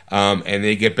 Yeah. And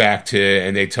they get back to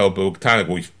and they tell Bo-Katan, like,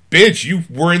 well, bitch, you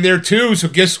were in there too. So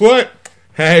guess what?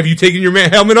 Have you taken your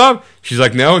helmet off? She's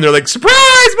like, no. And they're like, surprise,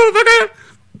 motherfucker!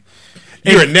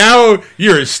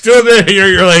 You're still there.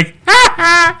 You're like, ha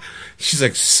ha. She's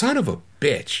like, son of a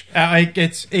bitch.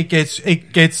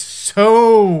 It gets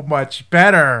so much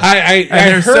better.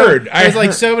 I heard. There's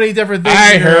like so many different things.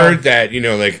 I heard that, you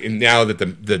know, like now that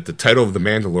the title of The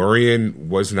Mandalorian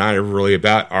was not really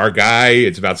about our guy,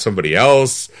 it's about somebody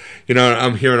else. You know,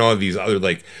 I'm hearing all of these other,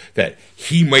 like, that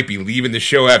he might be leaving the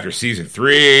show after season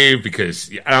 3 because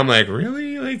I'm like,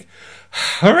 really? Like,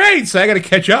 all right, so I got to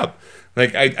catch up.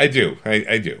 Like, I do.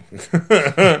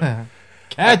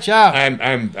 Catch up.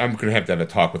 I'm gonna have to have a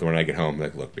talk with her when I get home.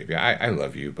 Like, look, baby, I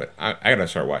love you, but I gotta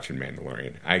start watching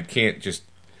Mandalorian. I can't just.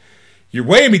 You're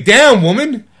weighing me down,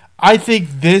 woman. I think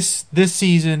this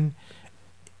season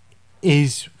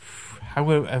is. How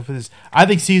would I put this? I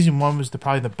think season 1 was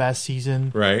probably the best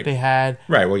season they had.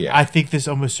 Right. Well, yeah. I think this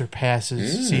almost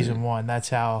surpasses season 1. That's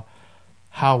how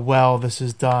well this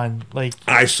is done. Like,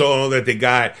 I saw that they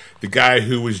got the guy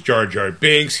who was Jar Jar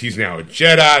Binks. He's now a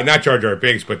Jedi. Not Jar Jar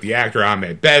Binks, but the actor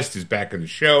Ahmed Best is back in the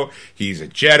show. He's a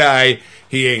Jedi.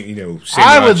 He ain't, you know,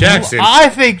 Samuel Jackson. I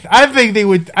think they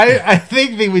would. I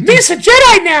think they would. He's a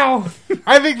Jedi now.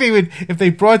 I think they would, if they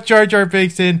brought Jar Jar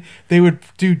Binks in, they would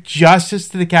do justice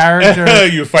to the character.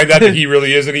 You find out that he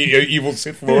really is an evil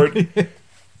Sith Lord.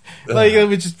 Like, it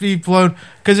would just be blown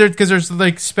because there's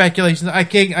like speculations. I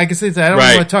can say that I don't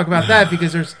want to talk about that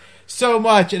because there's so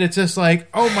much, and it's just like,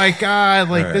 oh my god,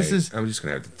 like this is. I'm just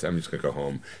gonna go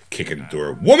home, kick in the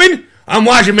door. Woman, I'm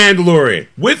watching Mandalorian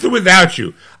with or without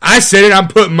you. I said it. I'm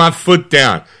putting my foot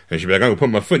down, and she'd be like, I'm gonna put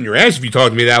my foot in your ass if you talk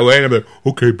to me that way. And I'm like,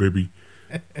 okay, baby.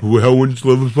 Well, when's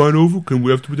Love Is Blind over? Can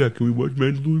we after that? Can we watch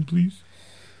Mandalorian, please?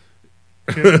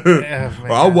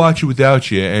 Well, I'll watch it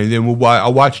without you, and then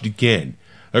I'll watch it again.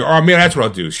 Like, or maybe that's what I'll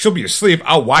do. She'll be asleep.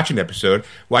 I'll watch an episode,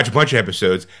 watch a bunch of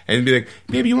episodes, and be like,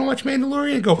 "Baby, you want to watch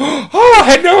Mandalorian?" And go, "Oh, I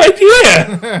had no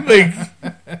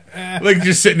idea." like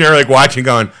just sitting there, like watching,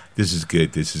 going, "This is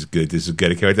good. This is good. This is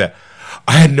good." I can't wait that.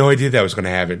 I had no idea that was going to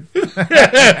happen.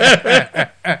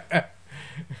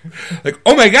 Like,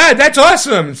 oh my god, that's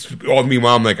awesome! All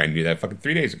meanwhile, I'm like, I knew that fucking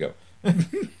 3 days ago.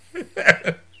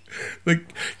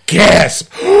 Like,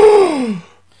 gasp.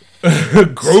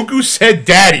 Grogu said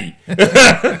daddy.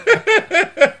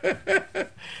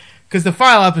 Because the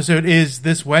final episode is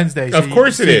this Wednesday. So of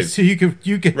course it is. So you can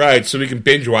right, so we can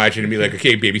binge watch it and be like,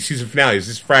 okay, baby, season finale is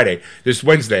this Friday, this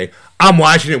Wednesday. I'm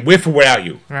watching it with or without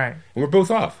you. Right. And we're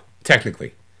both off,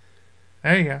 technically.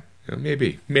 There you go.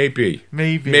 Maybe.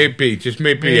 Just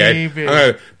maybe. I'm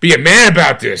going to be a man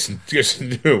about this. And just,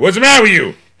 what's the matter with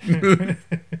you?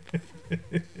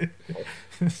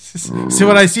 So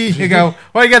when I see you go,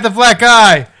 why you got the black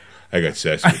eye? I got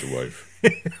sassy with the wife.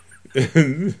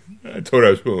 I told her I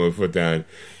was putting my foot down,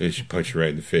 and she punched me right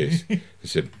in the face. I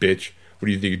said, bitch, what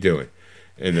do you think you're doing?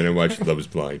 And then I watched Love Is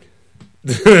Blind.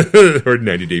 Or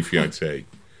 90 Day Fiancé.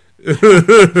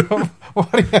 Why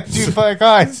do you have two black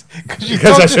eyes?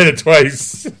 Because I said it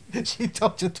twice. She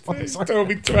told you twice. She told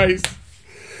me twice.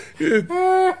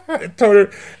 I told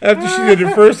her after she did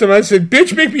it first time, I said,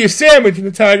 bitch, make me a sandwich, and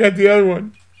that's how I got the other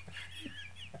one.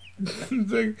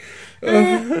 It's like,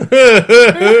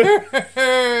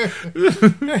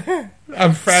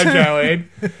 I'm fragile, Ed.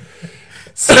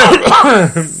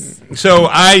 So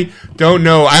I don't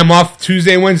know. I'm off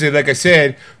Tuesday and Wednesday, like I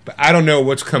said, but I don't know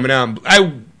what's coming out.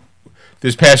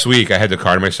 This past week, I had the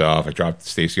car to myself. I dropped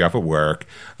Stacy off at work.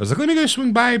 I was like, let me go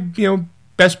swing by,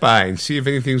 Best Buy and see if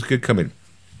anything's good coming.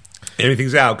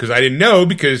 Everything's out because I didn't know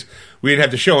because we didn't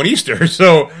have the show on Easter.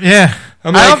 So Yeah.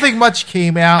 I'm I like, don't think much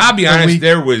came out. I'll be honest,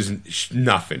 there was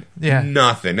nothing. Yeah.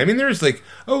 Nothing. I mean, there's like,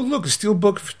 oh, look, a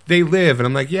steelbook They Live. And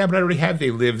I'm like, yeah, but I already have They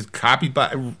Live copied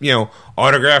by,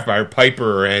 autographed by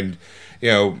Piper and,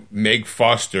 Meg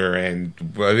Foster and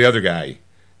the other guy.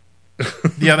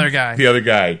 The other guy. The other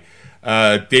guy.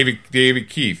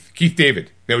 Keith David.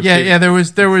 Yeah, there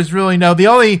was really no. The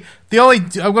only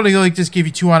I'm going to just give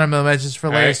you 2 honorable mentions for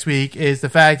last week is the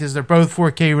fact is they're both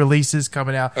 4K releases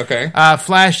coming out. Okay.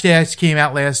 Flashdance came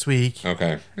out last week.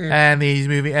 Okay. And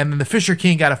then the Fisher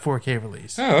King got a 4K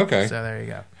release. Oh, okay. So there you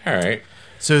go. All right.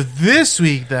 So this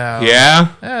week though,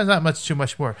 there's not too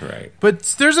much more. Right. But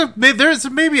there's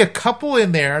maybe a couple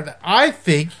in there that I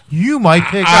think you might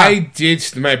pick up. I did.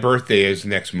 My birthday is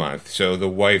next month, so the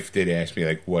wife did ask me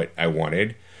like what I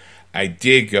wanted. I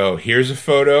did go, here's a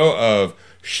photo of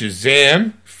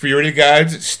Shazam, Fury of the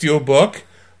Gods, Steelbook.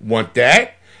 Want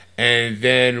that? And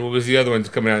then, what was the other one's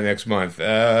coming out next month?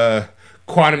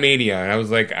 Quantumania. And I was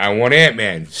like, I want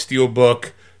Ant-Man,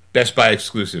 Steelbook, Best Buy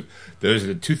exclusive. Those are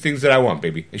the 2 things that I want,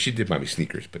 baby. And she did buy me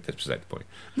sneakers, but that's beside the point.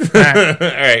 All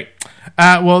right.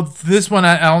 Well, this one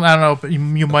I don't know, but you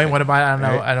might want to buy it. I don't know.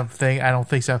 Right. I don't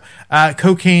think so.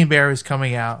 Cocaine Bear is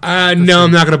coming out. No,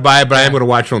 I'm not going to buy it, but I am going to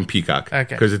watch it on Peacock.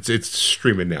 Okay. Because it's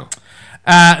streaming now.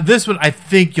 This one I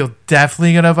think you're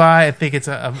definitely going to buy. I think it's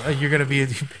you're going to be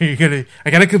I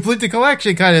got to complete the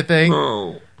collection kind of thing.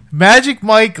 Oh. Magic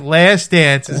Mike Last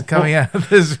Dance is coming out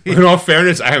this week. In all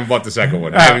fairness, I haven't bought the second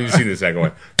one. I haven't even seen the second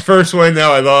one. First one,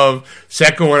 though, I love.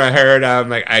 Second one, I heard.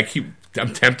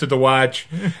 I'm tempted to watch,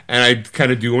 and I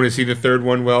kind of do want to see the third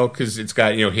one. Well, because it's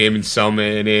got him and Selma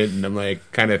in it, and I'm like,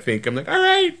 all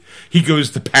right. He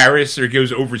goes to Paris or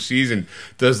goes overseas and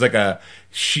does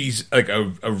she's like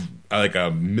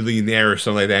a millionaire or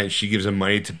something like that, and she gives him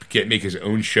money to make his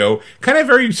own show. Kind of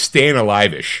very Staying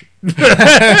Alive-ish. All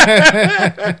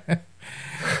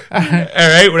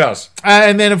right, what else?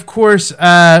 And then, of course,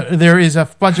 there is a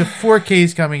bunch of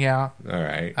 4Ks coming out. All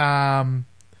right.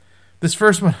 This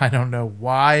first one, I don't know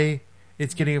why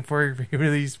it's getting a 4K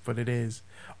release, but it is.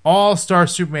 All-Star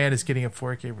Superman is getting a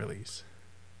 4K release.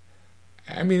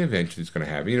 I mean, eventually it's going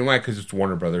to happen. You know why? Because it's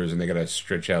Warner Brothers, and they got to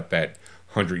stretch out that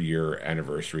 100-year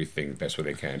anniversary thing the best way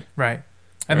they can. Right.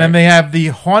 And then they have The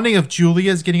Haunting of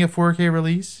Julia is getting a 4K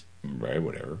release. Right,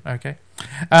 whatever. Okay.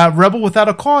 Rebel Without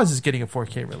a Cause is getting a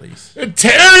 4K release.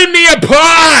 Tearing me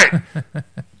apart!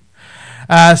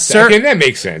 Again, that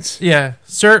makes sense. Yeah.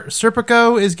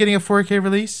 Serpico is getting a 4K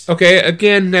release. Okay,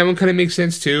 again, that one kind of makes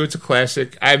sense, too. It's a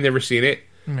classic. I've never seen it.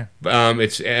 Yeah.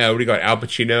 It's what do you got? Al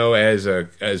Pacino as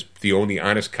the only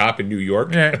honest cop in New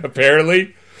York,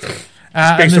 apparently.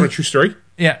 It's based on a true story.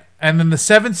 Yeah, and then The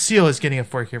Seventh Seal is getting a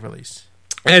 4K release.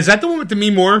 And is that the one with Demi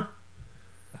Moore,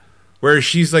 where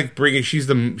she's like she's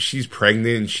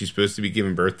pregnant and she's supposed to be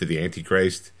giving birth to the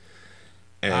Antichrist?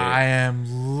 And I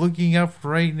am looking up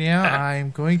right now. I'm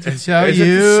going to tell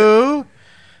you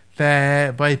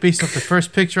that based off the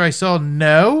first picture I saw,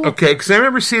 no. Okay, because I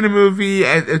remember seeing a movie.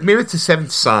 Maybe it's The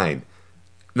Seventh Sign,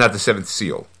 not The Seventh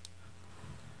Seal.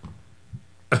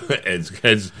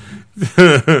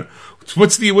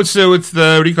 What's the what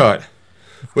do you call it?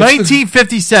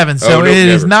 1957. So it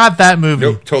is not that movie.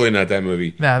 Nope, totally not that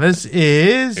movie. Now this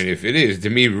is. And if it is, to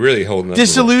me, really holding up.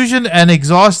 Disillusioned and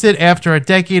exhausted after a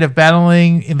decade of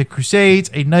battling in the Crusades,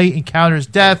 a knight encounters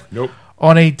death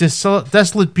on a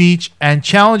desolate beach and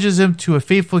challenges him to a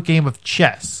fateful game of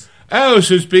chess. Oh,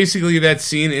 so it's basically that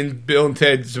scene in Bill and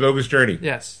Ted's Bogus Journey.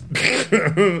 Yes.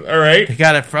 All right. They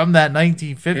got it from that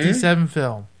 1957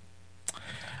 film.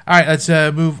 All right, let's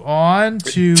move on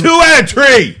to 2 out of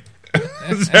 3.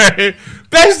 Sorry.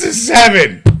 Best of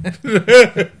 7.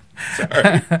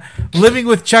 Sorry. Living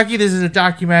with Chucky. This is a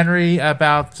documentary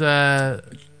about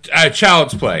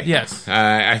Child's Play. Yes.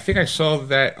 I think I saw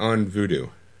that on Vudu.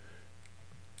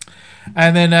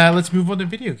 And then let's move on to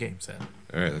video games then.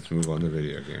 All right, let's move on to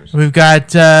video games. We've got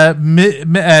Disney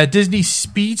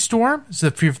Speedstorm. So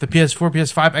for the PS4,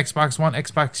 PS5, Xbox One,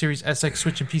 Xbox Series SX,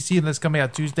 Switch, and PC, and that's coming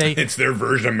out Tuesday. It's their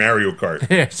version of Mario Kart.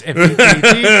 Yes,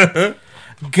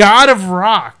 God of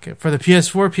Rock for the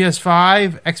PS4,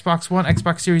 PS5, Xbox One,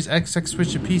 Xbox Series X,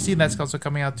 Switch, and PC, and that's also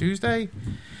coming out Tuesday.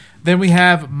 Then we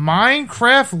have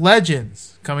Minecraft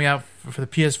Legends coming out for the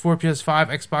PS4, PS5,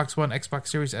 Xbox One, Xbox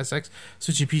Series SX,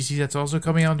 Switch, and PC. That's also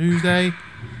coming out Tuesday.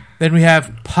 Then we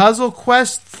have Puzzle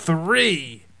Quest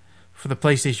 3 for the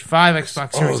PlayStation 5,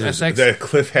 Xbox Series SX. That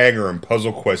cliffhanger in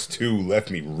Puzzle Quest 2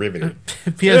 left me riveted.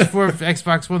 PS4,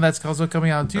 Xbox One, that's also coming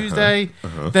out on Tuesday.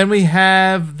 Then we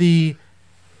have the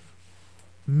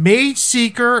Mage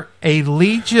Seeker, a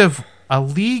Legion a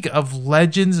League of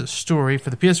Legends story for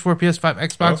the PS4, PS5,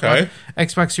 Xbox One,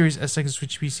 Xbox Series S, and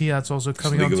Switch PC. That's also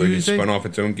coming on Tuesday. Spun off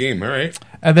its own game. All right.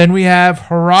 And then we have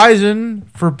Horizon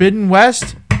Forbidden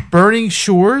West, Burning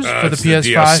Shores for the PS5.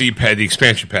 The DLC pad, the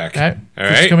expansion pack. All right. All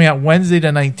right. It's coming out Wednesday the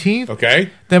 19th. Okay.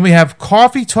 Then we have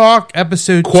Coffee Talk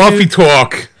Episode 2. Coffee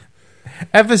Talk.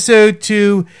 Episode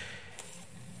 2,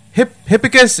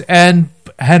 Hippicus and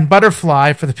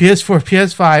Butterfly for the PS4,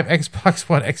 PS5, Xbox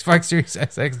One, Xbox Series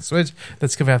X, and Switch.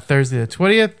 That's coming out Thursday the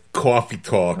 20th. Coffee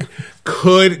Talk.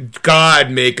 Could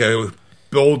God make a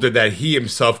boulder that he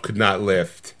himself could not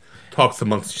lift? Talks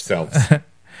amongst yourselves.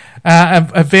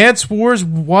 Advance Wars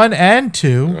 1 and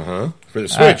 2. For the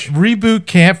Switch. Reboot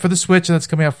Camp for the Switch, and that's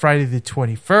coming out Friday the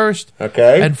 21st.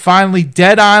 Okay. And finally,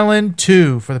 Dead Island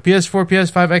 2 for the PS4,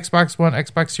 PS5, Xbox One,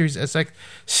 Xbox Series SX,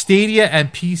 Stadia,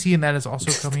 and PC, and that is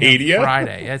also coming out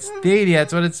Friday. That's Stadia,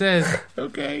 that's what it says.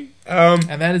 Okay.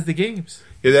 And that is the games.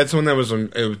 Yeah, that's one that was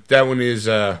on. That one is,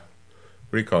 what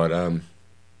do you call it?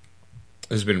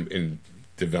 Has been in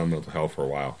developmental hell for a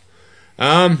while.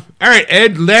 All right,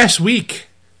 Ed, last week.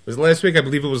 Was it last week? I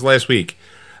believe it was last week.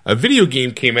 A video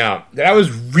game came out that I was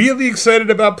really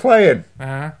excited about playing.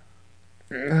 Uh-huh.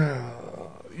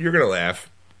 You're going to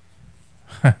laugh.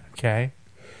 Okay.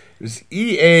 It was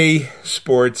EA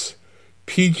Sports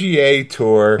PGA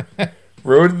Tour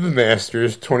Road to the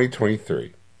Masters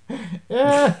 2023.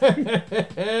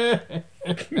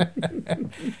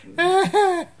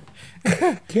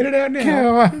 Get it out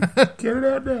now. Get it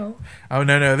out now. Oh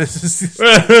no! This is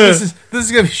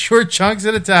gonna be short chunks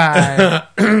at a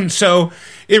time. So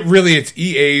it's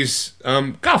EA's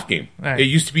golf game. Right. It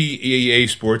used to be EA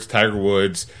Sports, Tiger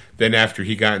Woods. Then after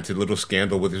he got into a little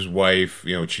scandal with his wife,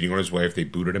 cheating on his wife, they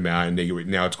booted him out, and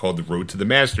now it's called the Road to the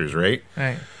Masters, right?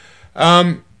 Right.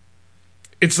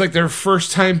 It's like their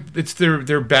first time.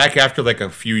 They're back after like a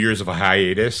few years of a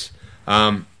hiatus.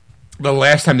 The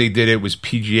last time they did it was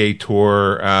PGA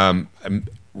Tour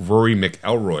Rory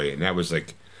McIlroy, and that was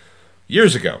like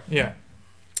years ago. Yeah.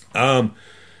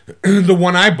 The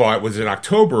one I bought was in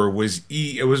October. Wasn't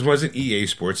EA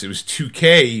Sports. It was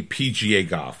 2K PGA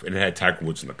Golf, and it had Tiger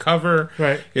Woods on the cover.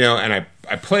 Right. And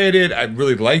I played it. I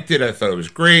really liked it. I thought it was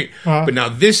great. Uh-huh. But now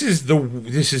this is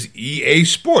EA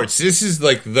Sports. This is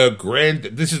like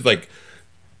This is like.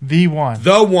 The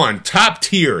one, top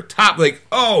tier,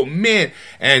 oh man,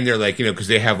 and they're like, because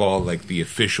they have all like the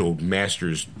official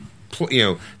Masters,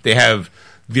 they have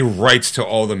the rights to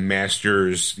all the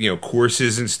Masters,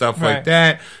 courses and stuff like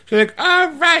that. So they're like,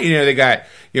 all right, they got,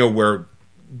 where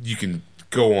you can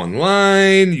go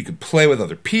online, you can play with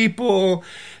other people.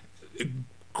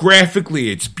 Graphically,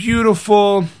 it's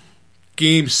beautiful.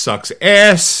 Game sucks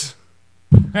ass.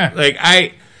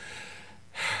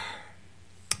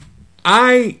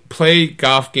 I play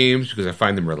golf games because I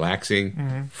find them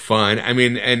relaxing, fun. I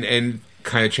mean, and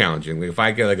kind of challenging. Like if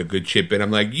I get like a good chip in, I'm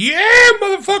like, yeah,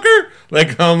 motherfucker!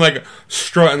 Like I'm like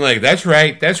strutting, like that's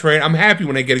right. I'm happy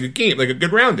when I get a good game, like a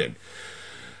good round in.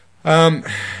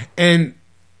 And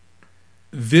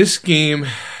this game,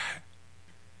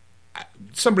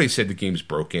 somebody said the game's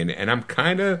broken, and I'm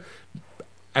kind of,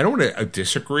 I don't want to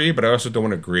disagree, but I also don't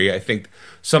want to agree. I think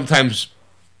sometimes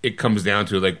it comes down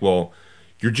to like, well,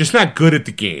 you're just not good at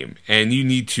the game, and you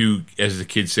need to, as the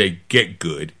kids say, get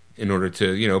good in order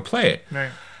to, play it.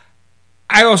 Right.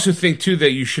 I also think, too,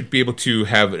 that you should be able to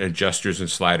have adjusters and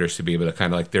sliders to be able to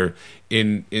kind of like they're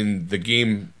in the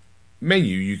game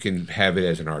menu, you can have it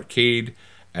as an arcade,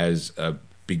 as a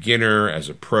beginner, as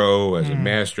a pro, as a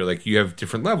master. Like you have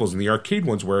different levels. And the arcade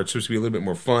ones where it's supposed to be a little bit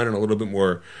more fun and a little bit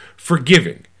more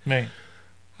forgiving. Right.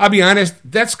 I'll be honest,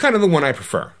 that's kind of the one I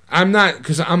prefer. I'm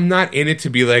not in it to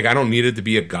be like, I don't need it to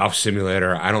be a golf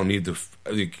simulator. I don't need to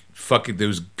fucking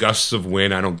those gusts of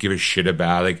wind. I don't give a shit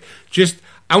about. Like, just,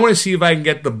 I want to see if I can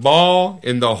get the ball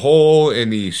in the hole in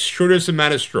the shortest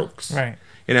amount of strokes. Right.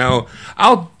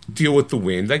 I'll deal with the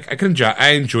wind. Like, I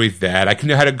enjoy that. I can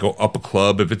know how to go up a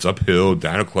club if it's uphill,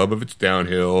 down a club if it's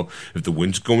downhill. If the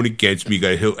wind's going against me, you got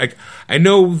to hill. Like, I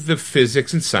know the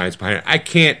physics and science behind it. I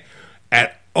can't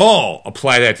at all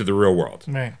apply that to the real world.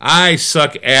 Right. I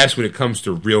suck ass when it comes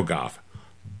to real golf.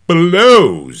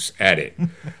 Blows at it.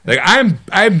 Like I'm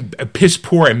piss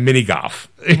poor at mini golf.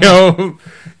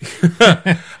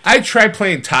 I tried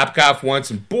playing Top Golf once,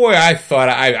 and boy, I thought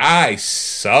I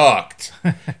sucked.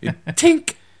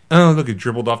 Tink. Oh, look, it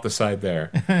dribbled off the side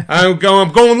there. I'm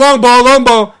going long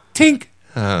ball. Tink.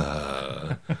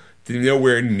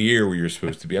 Nowhere near where you're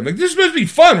supposed to be. I'm like, this is supposed to be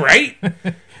fun, right?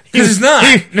 Because it's not.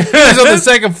 He was on the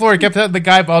second floor. He kept having the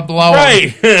guy below him.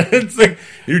 Right. It's like,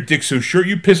 your dick's so short,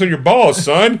 you piss on your balls,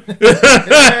 son.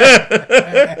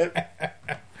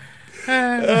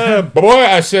 Boy,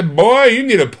 I said, boy, you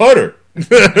need a putter.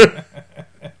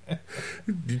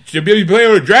 You'll be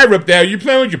playing with a driver up there. You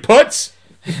playing with your putts?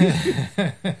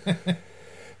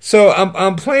 So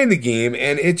I'm playing the game,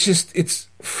 and it's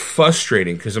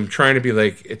frustrating because I'm trying to be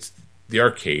like, it's the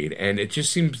arcade, and it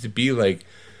just seems to be like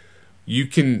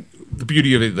the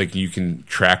beauty of it, like you can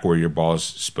track where your ball is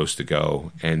supposed to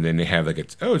go, and then they have like,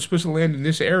 it's supposed to land in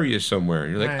this area somewhere,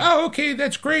 and you're like, oh, okay,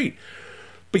 that's great.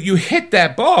 But you hit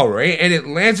that ball, right, and it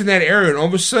lands in that area, and all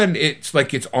of a sudden it's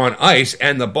like it's on ice,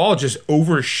 and the ball just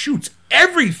overshoots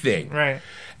everything. Right.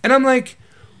 And I'm like,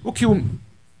 okay, well,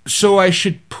 so I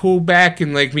should pull back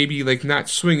and like maybe like not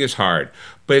swing as hard.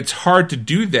 But it's hard to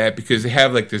do that because they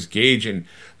have like this gauge, and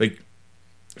like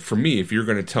for me, if you're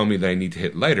going to tell me that I need to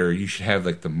hit lighter, you should have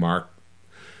like the mark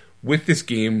with this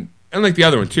game. And like the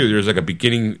other one too, there's like a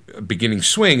beginning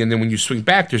swing, and then when you swing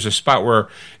back, there's a spot where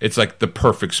it's like the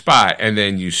perfect spot, and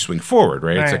then you swing forward,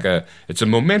 right? It's like it's a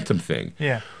momentum thing.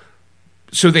 Yeah.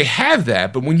 So they have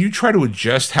that, but when you try to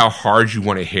adjust how hard you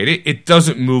want to hit it, it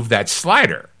doesn't move that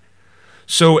slider.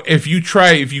 So if you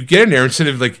get in there, instead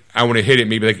of like, I want to hit it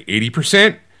maybe like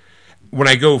 80%, when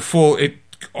I go full, it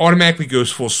automatically goes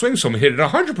full swing, so I'm going to hit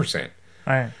it 100%.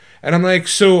 Right. And I'm like,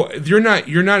 so you're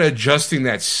not adjusting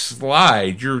that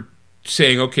slide. You're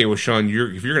saying, okay, well, Sean, if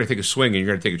you're going to take a swing and you're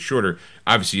going to take it shorter,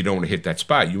 obviously you don't want to hit that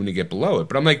spot. You want to get below it.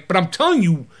 But I'm like, but I'm telling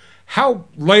you how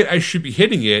light I should be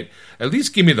hitting it. At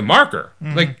least give me the marker.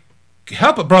 Mm-hmm. Like,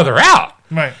 help a brother out.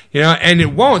 Right. You know, and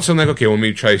it won't. So I'm like, okay, well,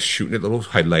 maybe try shooting it a little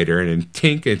highlighter, and then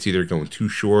tink, and it's either going too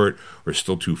short or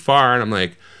still too far. And I'm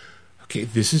like, okay,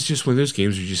 this is just one of those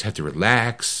games where you just have to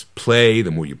relax, play.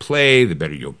 The more you play, the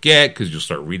better you'll get, because you'll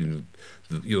start reading,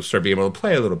 you'll start being able to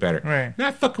play a little better. Right.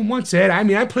 Not fucking once, Ed. I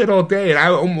mean, I played all day, and I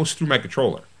almost threw my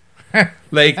controller.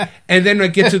 Like, and then I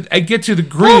get to the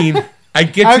green.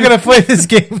 I'm gonna play this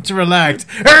game to relax.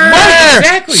 Right,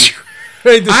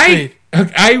 exactly.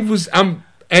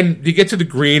 And you get to the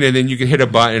green, and then you can hit a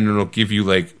button, and it'll give you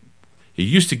like, it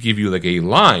used to give you like a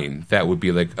line that would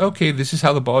be like, okay, this is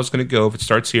how the ball is going to go if it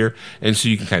starts here, and so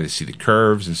you can kind of see the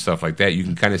curves and stuff like that. You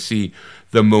can kind of see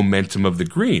the momentum of the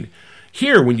green.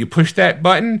 Here, when you push that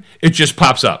button, it just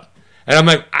pops up, and I'm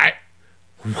like,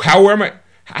 how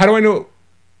do I know?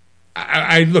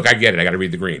 I look, I get it. I got to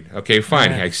read the green. Okay,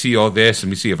 fine. I see all this. Let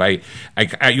me see if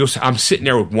I'm sitting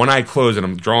there with one eye closed, and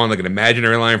I'm drawing like an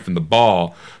imaginary line from the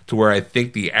ball to where I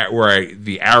think the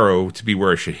arrow to be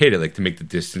where I should hit it, like to make the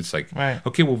distance. Like,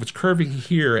 okay, well, if it's curving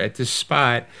here at this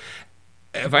spot,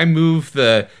 if I move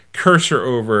the cursor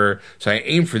over, so I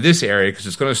aim for this area because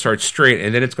it's going to start straight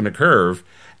and then it's going to curve.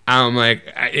 I'm like,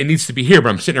 it needs to be here, but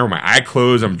I'm sitting there with my eye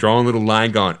closed. I'm drawing a little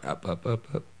line going up, up,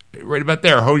 up, up. Right about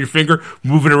there. Hold your finger,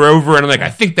 moving her over, and I'm like, I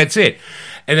think that's it.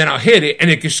 And then I'll hit it, and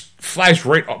it just flies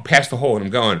right past the hole, and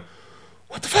I'm going,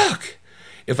 what the fuck?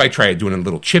 If I try doing a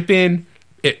little chip in,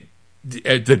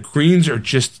 the greens are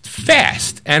just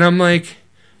fast, and I'm like,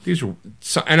 I'm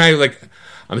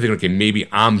thinking, okay, maybe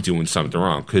I'm doing something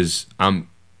wrong because I'm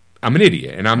an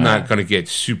idiot, and I'm not going to get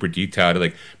super detailed.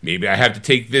 Like, maybe I have to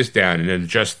take this down and then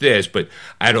adjust this, but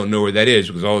I don't know where that is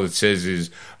because all it says is,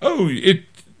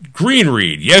 green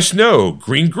read, yes, no.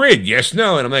 Green grid, yes,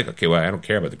 no. And I'm like, okay, well, I don't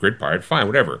care about the grid part. Fine,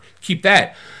 whatever. Keep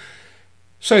that.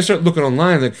 So I start looking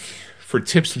online like for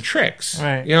tips and tricks.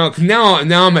 Right. You know, now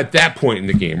I'm at that point in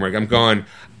the game where I'm going,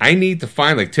 I need to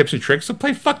find like tips and tricks to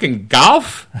play fucking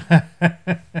golf.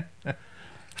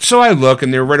 So I look,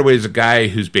 and there right away is a guy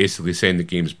who's basically saying the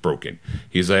game's broken.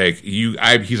 He's like,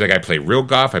 I play real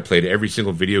golf. I played every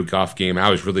single video golf game. I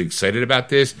was really excited about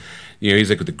this. You know, he's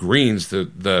like, with the greens,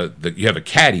 you have a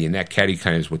caddy, and that caddy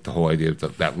kind of is what the whole idea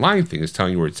of that line thing is,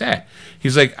 telling you where it's at.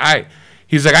 He's like, I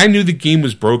knew the game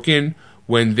was broken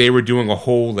when they were doing a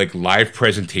whole like live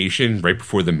presentation right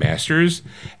before the Masters,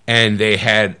 and they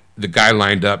had the guy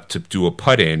lined up to do a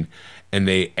putt in, and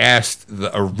they asked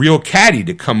a real caddy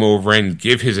to come over and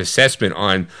give his assessment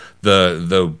on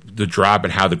the drop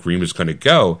and how the green was going to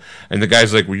go. And the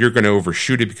guy's like, well, you're going to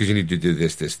overshoot it because you need to do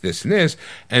this, this, this, and this.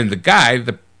 And the guy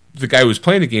who was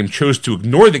playing the game chose to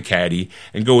ignore the caddy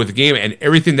and go with the game, and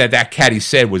everything that caddy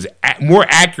said was more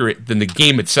accurate than the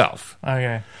game itself.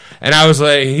 Okay. And I was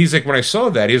like, he's like, when I saw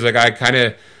that, he's like, I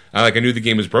knew the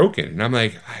game was broken. And I'm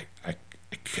like, I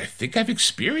think I've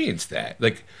experienced that.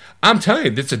 Like, I'm telling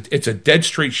you, it's a dead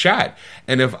straight shot.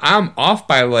 And if I'm off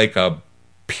by like a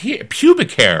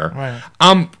pubic hair,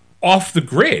 I'm off the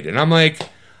grid. And I'm like,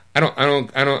 I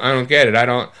don't get it.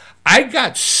 I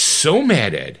got so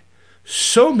mad, Ed.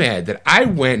 So mad that I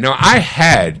went. Now I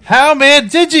had. How mad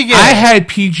did you get? I had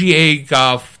PGA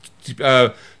Golf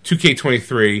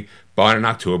 2K23 bought in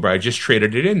October. I just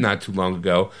traded it in not too long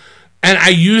ago. And I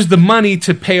used the money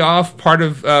to pay off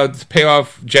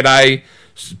Jedi.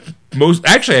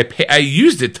 I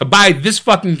used it to buy this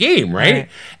fucking game, right?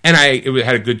 And it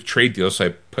had a good trade deal, so I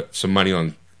put some money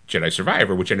on Jedi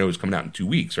Survivor, which I know is coming out in 2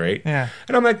 weeks, right? Yeah.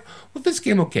 And I'm like, well, this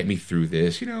game will get me through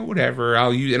this, whatever.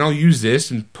 I'll use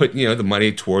this and put the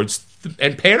money towards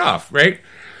and pay it off, right?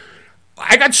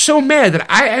 I got so mad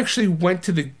that I actually went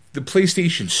to the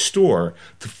PlayStation Store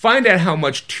to find out how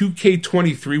much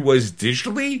 2K23 was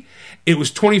digitally. It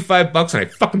was $25, and I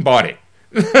fucking bought it.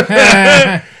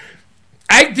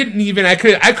 I could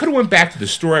have went back to the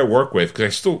store I work with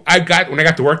because when I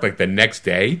got to work like the next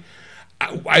day,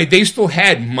 they still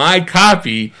had my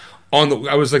copy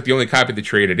I was like the only copy that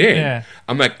traded in. Yeah.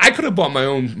 I'm like, I could have bought my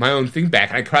own thing back,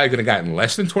 and I probably could have gotten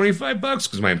less than $25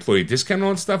 because my employee discount and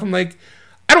all that stuff. I'm like,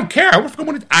 I don't care.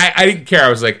 I didn't care. I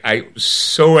was like, I was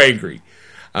so angry.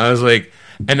 I was like,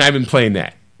 and I've been playing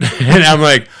that, and I'm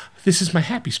like, this is my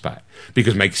happy spot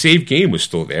because my save game was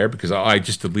still there because I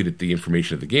just deleted the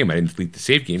information of the game. I didn't delete the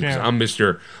save game because I'm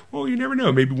Mr. Well, you never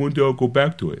know. Maybe one day I'll go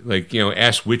back to it. Like,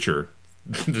 ask Witcher,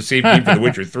 the save game for The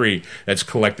Witcher 3 that's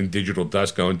collecting digital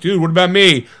dust going, dude, what about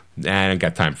me? Nah, I don't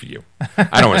got time for you.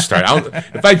 I don't want to start.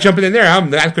 If I jump in there, I'm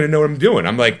not going to know what I'm doing.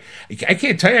 I'm like, I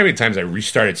can't tell you how many times I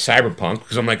restarted Cyberpunk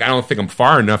because I'm like, I don't think I'm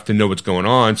far enough to know what's going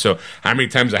on. So how many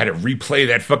times I had to replay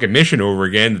that fucking mission over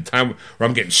again, the time where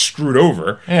I'm getting screwed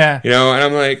over. Yeah. And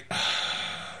I'm like,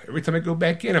 every time I go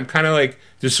back in, I'm kind of like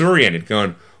disoriented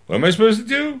going, what am I supposed to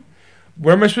do?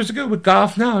 Where am I supposed to go with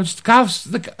golf? No, golf's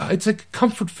it's like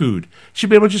comfort food. Should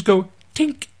be able to just go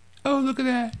tink. Oh, look at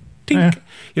that. Tink.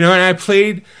 And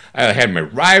I had my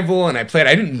rival, and I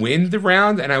didn't win the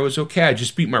round, and I was okay. I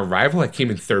just beat my rival. I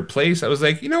came in third place. I was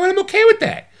like, you know what? I'm okay with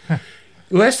that.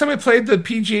 Last time I played the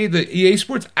PGA, the EA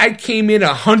Sports, I came in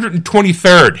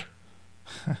 123rd.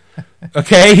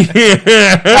 Okay?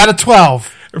 Out of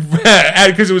 12.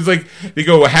 Because it was like, they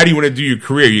go, well, how do you want to do your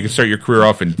career? You can start your career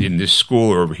off in this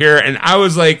school or over here. And I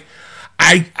was like,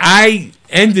 I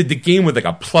ended the game with like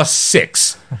a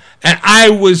 +6. And I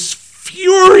was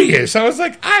furious. I was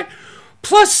like,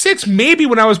 +6 maybe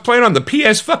when I was playing on the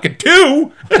PS fucking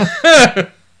 2.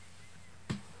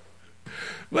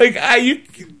 Like,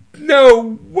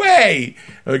 no way.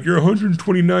 Like, you're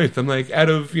 129th. I'm like, out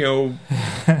of,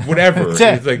 whatever.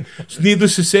 It's like,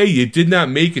 needless to say, you did not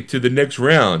make it to the next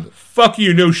round. Fuck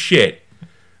you, no shit.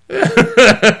 You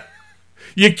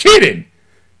kidding?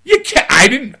 I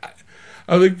didn't.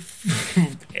 I was like,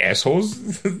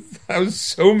 assholes. I was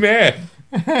so mad.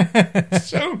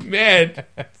 So mad.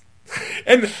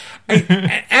 And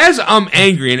as I'm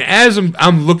angry and as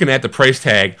I'm looking at the price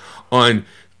tag on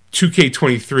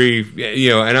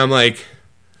 2K23, and I'm like,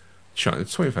 Sean,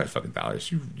 it's $25 fucking dollars.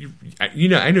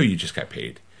 I know you just got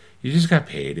paid. You just got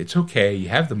paid. It's okay. You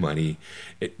have the money.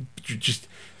 I just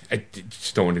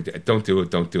don't want to. Don't do it.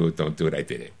 Don't do it. Don't do it. I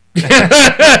did it.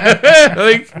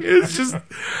 Like, it's just,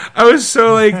 I was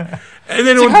so like, and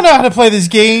then I know how to play these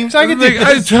games. I can do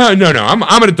this. No. I'm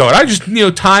an adult. I just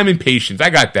time and patience. I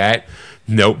got that.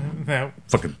 Nope. No.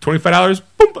 Fucking $25.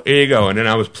 Boom. Here you go. And then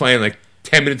I was playing like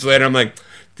 10 minutes later. I'm like,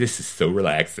 this is so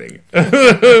relaxing.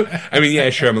 I mean, yeah,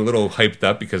 sure. I'm a little hyped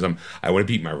up because I want to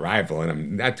beat my rival,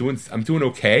 and I'm doing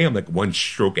okay. I'm like one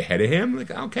stroke ahead of him. I'm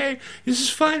like, okay, this is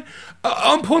fine.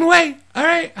 I'm pulling away. All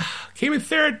right, came in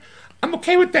third. I'm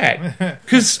okay with that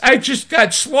because I just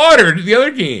got slaughtered the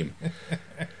other game.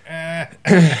 I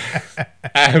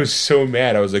was so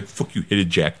mad. I was like, fuck you, hit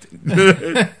eject.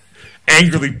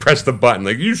 Angrily pressed the button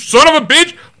like, you son of a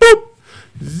bitch. Boop.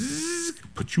 Zzz,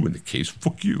 put you in the case.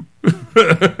 Fuck you.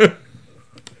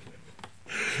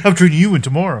 I'm turning you in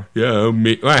tomorrow. Yeah,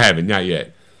 I haven't. Not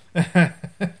yet.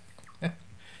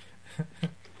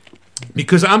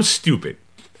 Because I'm stupid.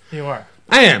 You are.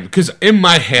 I am, because in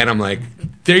my head, I'm like,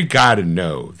 they gotta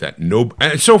know that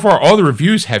and so far, all the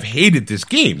reviews have hated this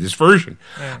game, this version.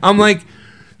 Yeah. I'm like,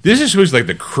 this is supposed to be like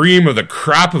the cream of the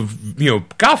crop of,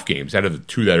 golf games out of the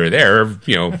two that are there.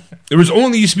 There was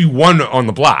only used to be one on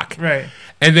the block. Right.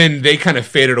 And then they kind of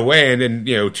faded away, and then,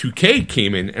 2K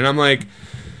came in, and I'm like,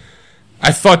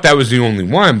 I thought that was the only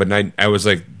one, but I was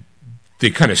like, they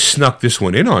kind of snuck this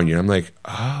one in on you. I'm like,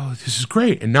 oh, this is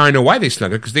great. And now I know why they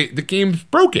snuck it, because the game's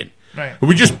broken. Right.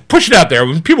 We just push it out there.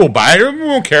 When people buy it, we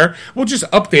won't care. We'll just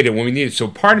update it when we need it. So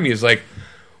part of me is like,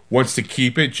 wants to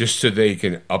keep it just so they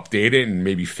can update it and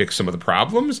maybe fix some of the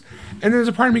problems. And there's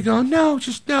a part of me going, no,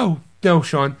 just no,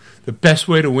 Sean. The best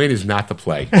way to win is not to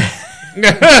play.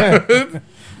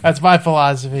 That's my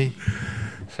philosophy.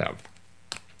 So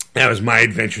that was my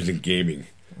adventures in gaming.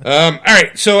 All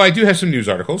right, so I do have some news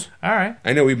articles. All right.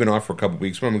 I know we've been off for a couple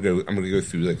weeks, but I'm gonna go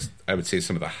through, like, I would say,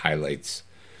 some of the highlights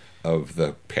of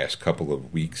the past couple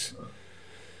of weeks.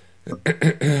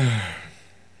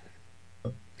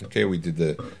 Okay, we did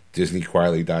the Disney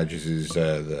quietly dodges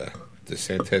the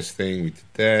DeSantis thing. We did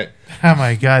that. Oh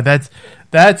my God, that's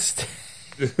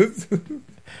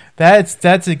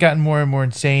gotten more and more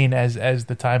insane as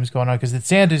the time's going on, because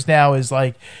DeSantis now is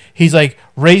like, he's like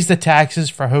raised the taxes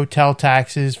for hotel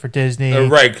taxes for Disney,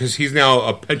 right? Because he's now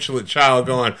a petulant child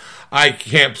going, I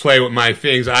can't play with my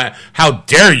things. How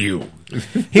dare you?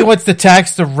 He wants to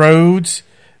tax the roads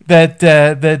that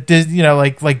Disney,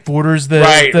 like borders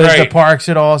the parks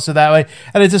and all, so that way.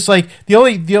 And it's just like the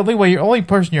only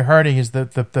person you're hurting is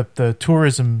the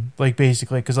tourism, like,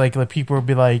 basically, because like the people will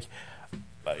be like,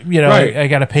 right. I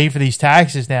got to pay for these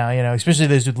taxes now, especially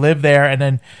those who live there, and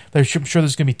then I'm sure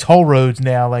there's going to be toll roads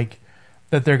now, like,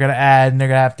 that they're going to add, and they're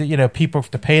going to have to, people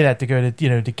have to pay that to go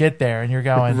to, to get there, and you're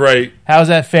going, right? How's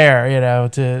that fair? You're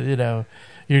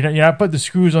not putting the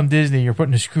screws on Disney, you're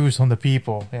putting the screws on the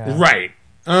people, right?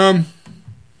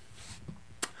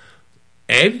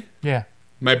 Ed? Yeah.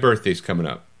 My birthday's coming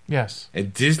up. Yes.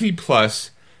 And Disney Plus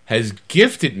has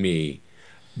gifted me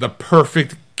the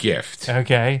perfect gift.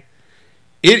 Okay.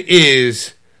 It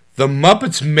is The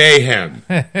Muppets Mayhem.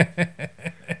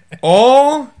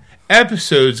 All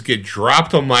episodes get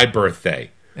dropped on my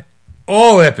birthday.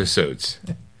 All episodes.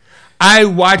 I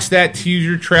watched that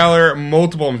teaser trailer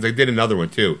multiple times. They did another one,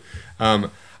 too.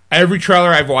 Every trailer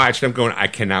I've watched, I'm going, I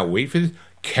cannot wait for this.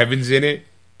 Kevin's in it.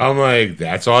 I'm like,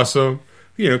 that's awesome.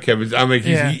 Kevin's. I'm like,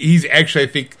 he's actually, I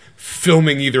think,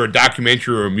 filming either a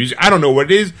documentary or a music. I don't know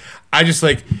what it is. I just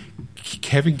like,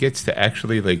 Kevin gets to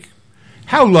actually, like,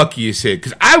 how lucky is it?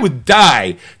 Because I would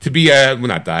die to be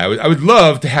not die. I would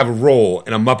love to have a role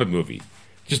in a Muppet movie.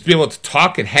 Just to be able to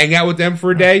talk and hang out with them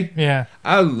for a day. Yeah.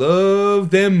 I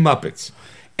love them Muppets.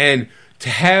 And to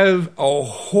have a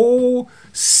whole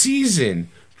season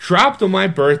dropped on my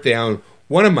birthday on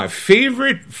one of my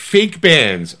favorite fake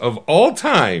bands of all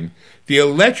time, the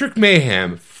Electric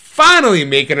Mayhem, finally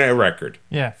making a record.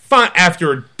 Yeah.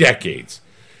 After decades.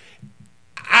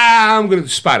 I'm going to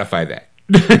Spotify that.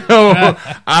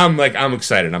 I'm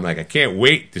excited. I'm like, I can't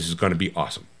wait. This is going to be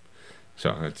awesome.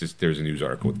 So there's a news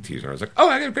article with the teaser. I was like,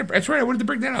 oh, that's right. I wanted to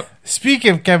bring that up.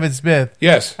 Speaking of Kevin Smith,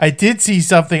 yes, I did see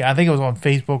something. I think it was on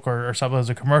Facebook or something. It was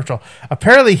a commercial.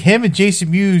 Apparently, him and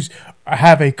Jason Mewes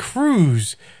have a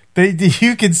cruise that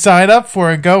you can sign up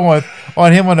for and go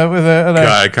on him on a God,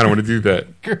 I kind of want to do that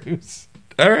cruise.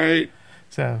 All right.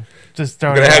 So just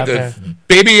throwing it out there.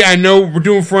 Baby, I know what we're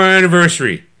doing for our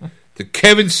anniversary. The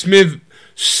Kevin Smith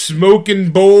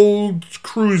Smoking Bowl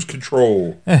Cruise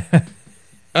Control.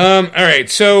 All right,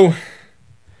 so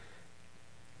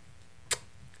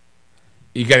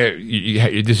you gotta.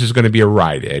 This is going to be a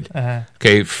ride, Ed. Uh-huh.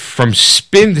 Okay, from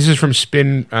Spin. This is from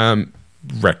Spin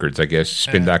Records, I guess.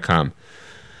 Spin.com.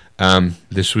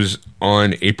 This was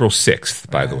on April 6th,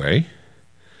 by the way.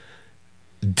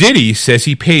 Diddy says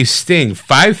he pays Sting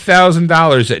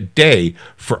 $5,000 a day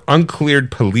for uncleared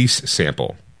police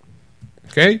sample.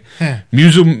 Okay?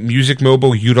 Music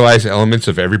Mobile utilized elements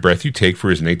of Every Breath You Take for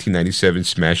his 1997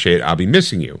 smash hit, I'll Be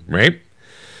Missing You, right?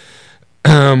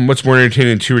 What's more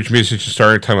entertaining than two rich musicians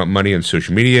starting talking about money on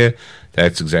social media?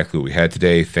 That's exactly what we had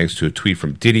today, thanks to a tweet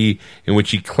from Diddy, in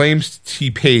which he claims he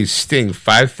pays Sting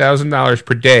 $5,000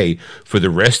 per day for the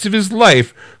rest of his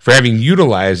life for having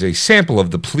utilized a sample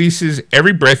of the Police's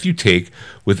Every Breath You Take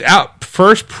without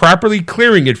first properly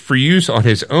clearing it for use on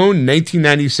his own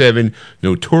 1997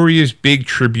 notorious big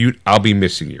tribute, I'll Be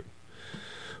Missing You.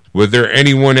 Whether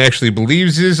anyone actually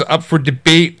believes this is up for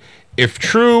debate. If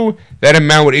true, that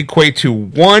amount would equate to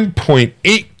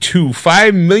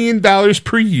 $1.825 million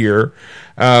per year,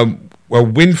 a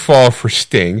windfall for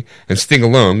Sting, and Sting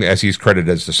alone, as he's credited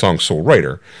as the song's sole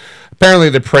writer. Apparently,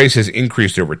 the price has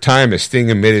increased over time, as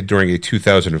Sting admitted during a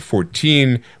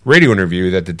 2014 radio interview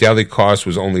that the daily cost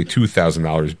was only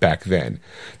 $2,000 back then.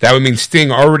 That would mean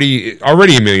Sting, already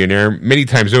a millionaire many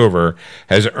times over,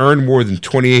 has earned more than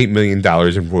 $28 million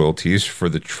in royalties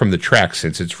from the track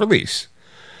since its release.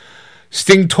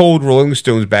 Sting told Rolling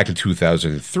Stones back in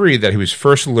 2003 that he was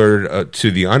first alerted to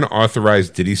the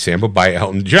unauthorized Diddy sample by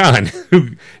Elton John,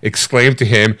 who exclaimed to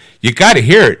him, "You got to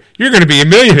hear it. You're going to be a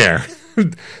millionaire."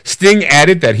 Sting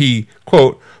added that he,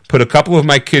 quote, "put a couple of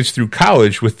my kids through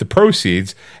college with the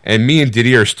proceeds, and me and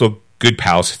Diddy are still good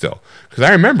pals still." Because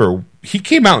I remember he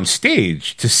came out on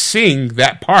stage to sing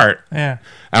that part. Yeah.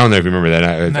 I don't know if you remember that.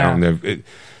 I don't know.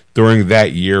 During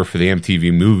that year for the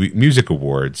MTV Music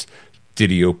Awards,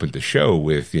 Diddy opened the show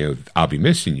with, I'll Be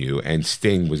Missing You, and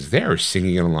Sting was there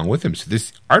singing it along with him. So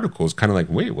this article is kind of like,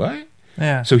 wait, what?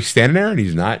 Yeah. So he's standing there and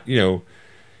he's not,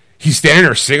 he's standing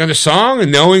there singing the song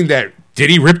and knowing that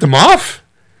Diddy ripped him off?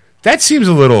 That seems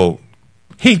a little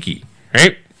hinky,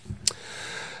 right?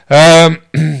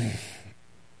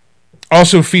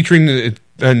 Also featuring the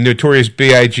Notorious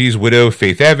B.I.G.'s widow,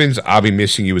 Faith Evans, I'll Be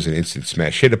Missing You was an instant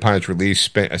smash hit upon its release,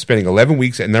 spending 11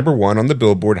 weeks at number 1 on the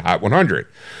Billboard Hot 100.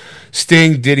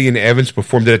 Sting, Diddy, and Evans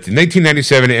performed it at the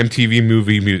 1997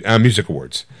 MTV Music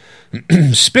Awards.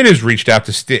 Spinners reached out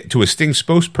to a Sting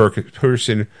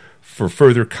spokesperson for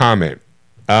further comment.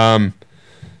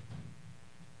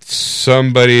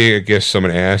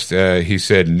 Someone asked, he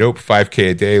said, nope, 5K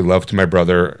a day, love to my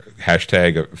brother,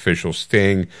 hashtag official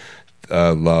Sting,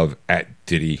 love at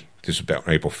Diddy. This was about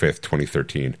April 5th,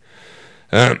 2013.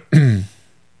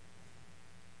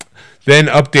 Then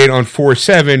update on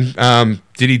 4/7,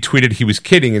 Diddy tweeted he was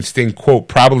kidding and Sting, quote,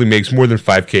 probably makes more than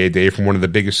 5K a day from one of the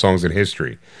biggest songs in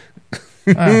history.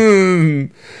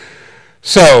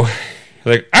 So,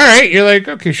 like, all right, you're like,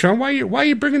 okay, Sean, why are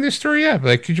you bringing this story up?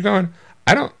 Like, could you go on?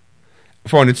 I don't.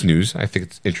 For one, it's news. I think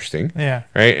it's interesting. Yeah.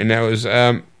 Right, and that was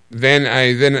then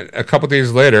a couple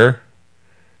days later,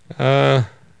 there's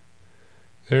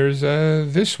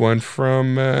this one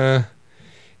from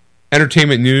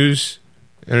Entertainment News,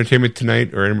 Entertainment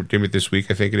Tonight, or Entertainment This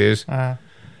Week, I think it is.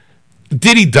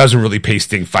 Diddy doesn't really pay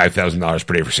Sting $5,000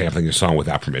 per day for sampling a song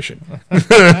without permission.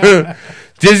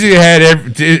 Diddy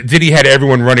had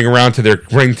everyone running to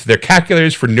their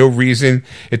calculators for no reason.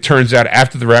 It turns out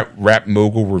after the rap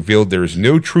mogul revealed there is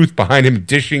no truth behind him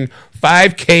dishing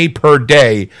 $5K per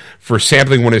day for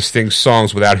sampling one of Sting's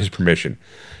songs without his permission.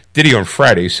 Diddy on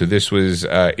Friday, so this was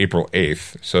April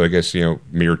 8th, so I guess,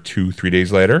 mere 2-3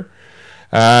 days later,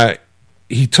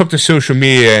 he took to social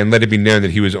media and let it be known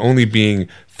that he was only being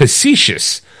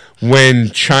facetious when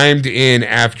chimed in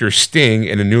after Sting,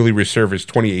 in a newly resurfaced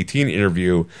 2018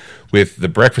 interview with The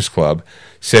Breakfast Club,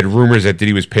 said rumors that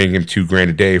Diddy was paying him $2,000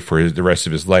 a day for the rest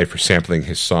of his life for sampling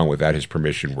his song without his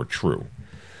permission were true.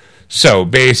 So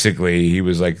basically, he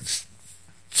was like,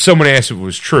 someone asked if it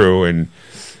was true, and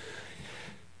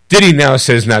Diddy now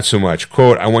says not so much.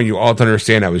 Quote, I want you all to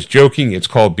understand I was joking. It's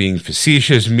called being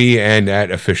facetious. Me and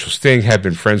that official Sting have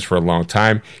been friends for a long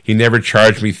time. He never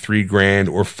charged me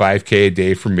 $3,000 or $5K a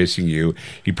day for missing you.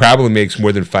 He probably makes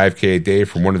more than $5K a day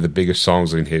from one of the biggest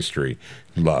songs in history.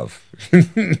 Love.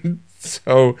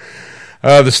 So,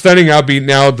 the stunning albeit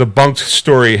now debunked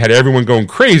story had everyone going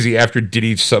crazy after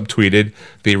Diddy subtweeted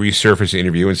the resurfaced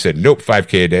interview and said, nope,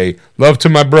 5K a day. Love to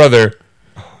my brother.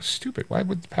 Oh, stupid. Why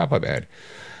would the pop-up ad?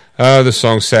 The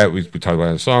song set, we talked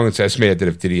about the song, it's estimated that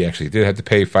if Diddy actually did have to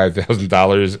pay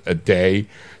 $5,000 a day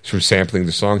from sampling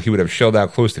the song, he would have shelled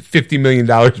out close to $50 million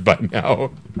by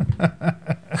now.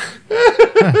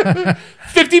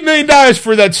 $50 million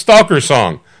for that Stalker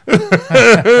song.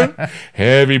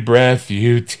 Every breath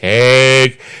you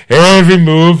take, every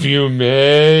move you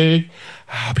make,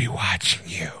 I'll be watching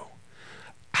you.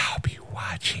 I'll be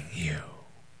watching you.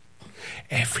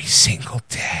 Every single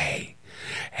day.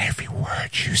 Every word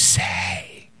you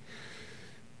say,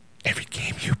 every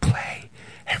game you play,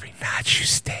 every notch you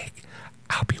stake,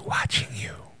 I'll be watching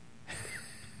you.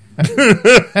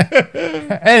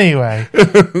 Anyway.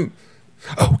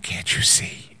 Oh, can't you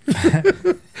see?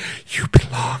 You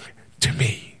belong to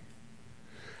me.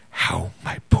 How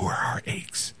my poor heart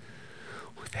aches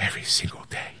with every single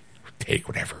day. Take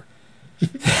whatever.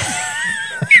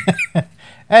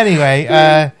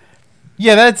 Anyway,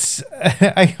 yeah, that's.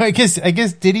 I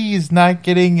guess Diddy is not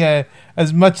getting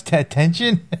as much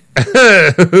attention.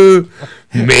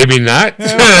 Maybe not.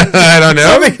 I don't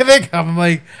know.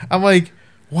 I'm like,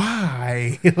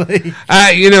 why?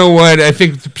 You know what? I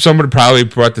think someone probably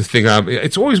brought this thing up.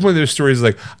 It's always one of those stories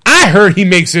like, I heard he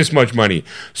makes this much money,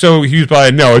 so he was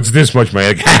probably no, it's this much money.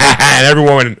 Like, and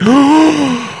everyone went,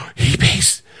 oh,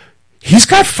 he's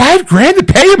got $5,000 to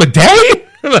pay him a day.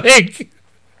 Like.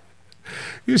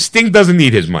 Sting doesn't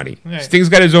need his money. Right. Sting's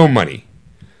got his own money.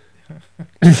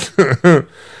 All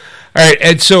right,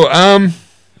 and so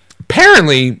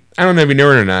apparently, I don't know if you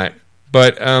know it or not,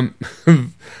 but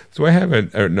so I have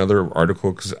another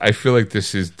article because I feel like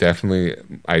this is definitely.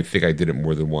 I think I did it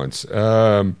more than once.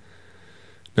 No,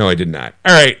 I did not.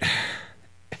 All right,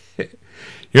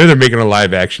 they're making a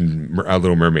live action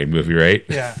Little Mermaid movie, right?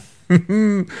 Yeah.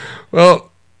 Well,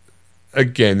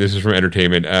 again, this is from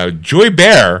Entertainment. Joy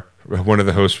Bear, one of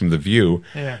the hosts from The View,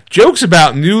 jokes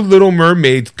about new Little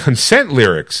Mermaid consent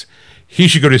lyrics. He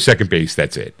should go to second base.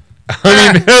 That's it.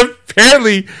 I mean,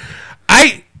 apparently,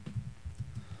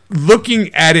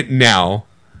 looking at it now,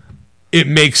 it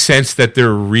makes sense that they're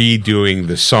redoing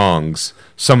the songs,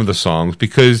 some of the songs,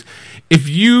 because if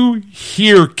you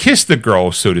hear Kiss the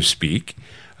Girl, so to speak,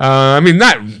 I mean,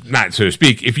 not so to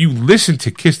speak, if you listen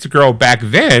to Kiss the Girl back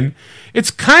then,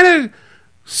 it's kind of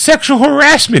sexual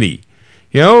harassment-y.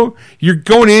 You know, you're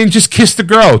going in, just kiss the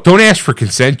girl. Don't ask for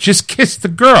consent. Just kiss the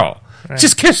girl. Right.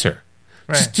 Just kiss her.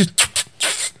 Right. Just,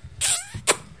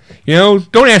 you know,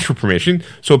 don't ask for permission.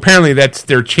 So apparently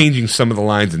they're changing some of the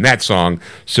lines in that song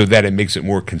so that it makes it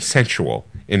more consensual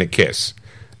in a kiss.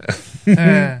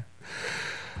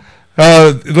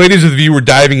 Ladies of the View were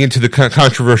diving into the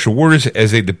controversial waters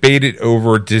as they debated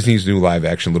over Disney's new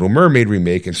live-action Little Mermaid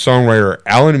remake and songwriter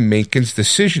Alan Menken's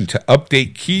decision to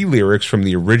update key lyrics from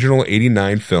the original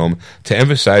 '89 film to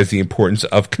emphasize the importance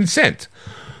of consent.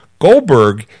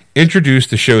 Goldberg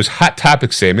introduced the show's Hot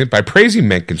Topic segment by praising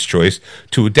Menken's choice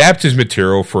to adapt his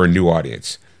material for a new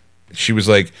audience. She was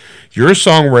like, "You're a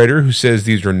songwriter who says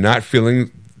these are not feelings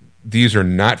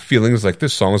like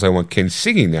this song I want Ken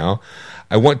singing now.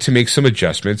 I want to make some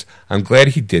adjustments. I'm glad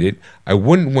he did it. I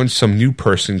wouldn't want some new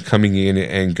person coming in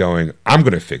and going, I'm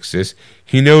going to fix this.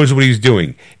 He knows what he's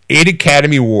doing. 8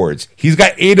 Academy Awards. He's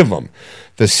got 8 of them."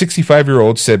 The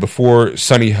 65-year-old said before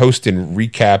Sonny Hostin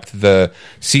recapped the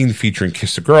scene featuring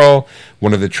Kiss a Girl,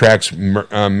 one of the tracks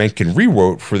Menken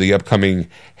rewrote for the upcoming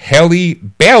Halle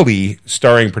Bailey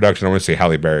starring production. I want to say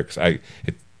Halle Berry because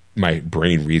my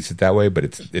brain reads it that way, but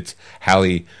it's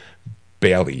Halle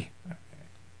Bailey.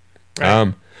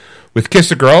 Right. With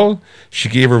Kiss a Girl, she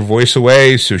gave her voice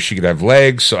away so she could have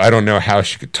legs, so I don't know how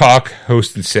she could talk,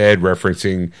 Hostin said,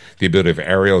 referencing the ability of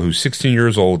Ariel, who's 16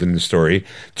 years old in the story,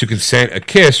 to consent a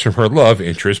kiss from her love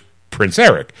interest, Prince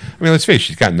Eric. I mean, let's face it,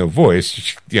 she's got no voice.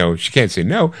 She can't say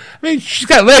no. I mean, she's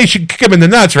got legs, she can kick him in the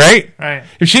nuts, right? Right.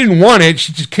 If she didn't want it,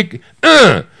 she'd just kick,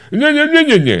 kick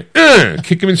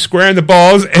him in square in the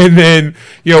balls, and then,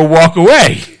 walk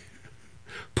away.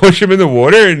 Push him in the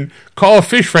water and call a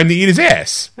fish friend to eat his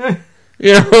ass. That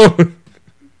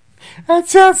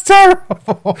sounds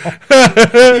terrible.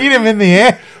 Eat him in the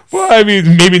ass. Well, I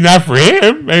mean, maybe not for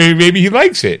him. I mean, maybe he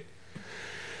likes it.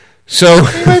 So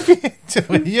he might be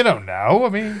into it. You don't know. I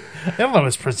mean, I don't know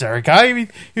this Prince Eric guy. I mean,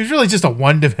 he was really just a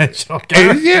one-dimensional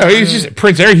guy. Yeah, he's just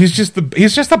Prince Eric. He's just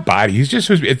a body. He's just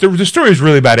the story is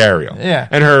really about Ariel. Yeah,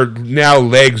 and her now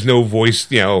legs, no voice.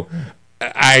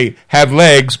 I have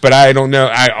legs, but I don't know.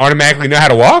 I automatically know how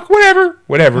to walk.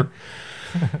 Whatever.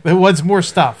 It wants more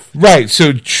stuff. Right.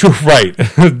 So Joey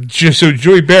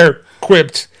Bear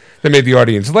quipped that made the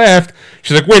audience laugh.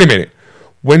 She's like, "Wait a minute.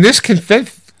 When this consent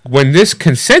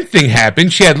thing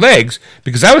happened, she had legs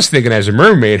because I was thinking as a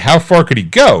mermaid, how far could he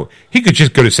go? He could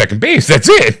just go to second base. That's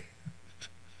it.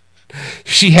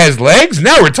 She has legs.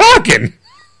 Now we're talking."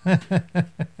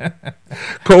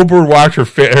 Goldberg watched her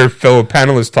fellow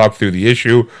panelists talk through the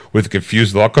issue with a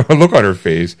confused look on her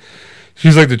face.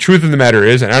 She's like, "The truth of the matter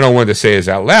is, and I don't want to say this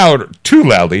out loud, too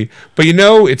loudly, but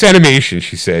it's animation,"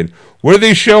 she said. "What are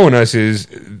they showing us is,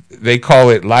 they call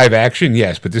it live action,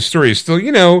 yes, but this story is still,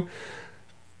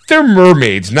 they're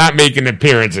mermaids not making an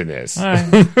appearance in this."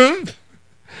 Right.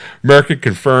 Merkin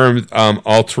confirmed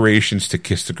alterations to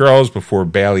Kiss the Girls before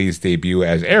Bailey's debut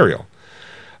as Ariel.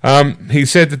 He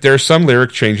said that there are some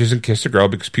lyric changes in Kiss the Girl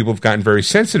because people have gotten very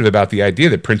sensitive about the idea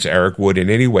that Prince Eric would in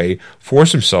any way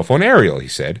force himself on Ariel, he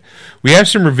said. "We have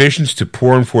some revisions to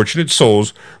Poor Unfortunate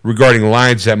Souls regarding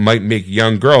lines that might make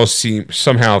young girls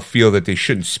somehow feel that they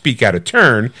shouldn't speak out of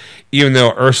turn, even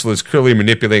though Ursula is clearly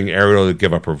manipulating Ariel to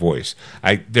give up her voice."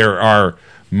 There are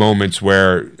moments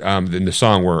where, in the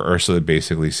song where Ursula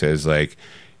basically says, like,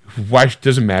 "Why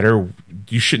doesn't matter?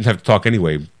 You shouldn't have to talk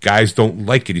anyway. Guys don't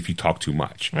like it if you talk too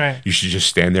much. Right. You should just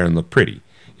stand there and look pretty."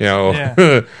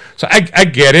 Yeah. So I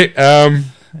get it.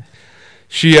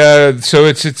 She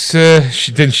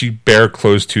Bear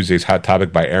closed Tuesday's Hot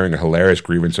Topic by airing a hilarious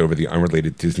grievance over the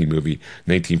unrelated Disney movie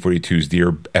 1942's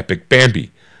Dear Epic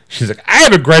Bambi. She's like, "I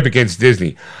have a gripe against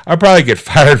Disney. I'll probably get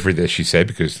fired for this," she said,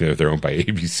 because they're owned by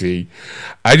ABC.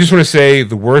 "I just want to say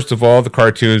the worst of all the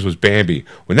cartoons was Bambi.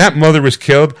 When that mother was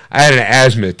killed, I had an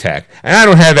asthma attack. And I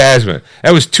don't have asthma.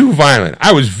 That was too violent.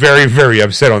 I was very, very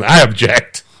upset on that. I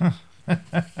object."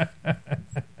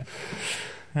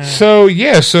 So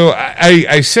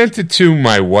I sent it to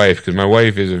my wife, because my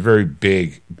wife is a very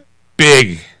big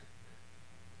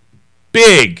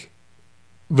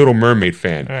Little Mermaid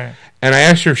fan. Right. And I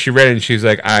asked her if she read it, and she's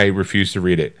like, "I refuse to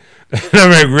read it." And I'm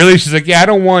like, "Really?" She's like, "Yeah,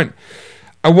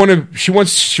 she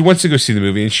wants to go see the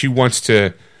movie, and she wants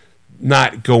to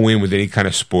not go in with any kind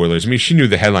of spoilers." I mean, she knew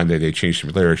the headline that they changed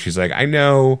some lyrics. She's like, "I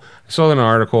know, I saw an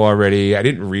article already. I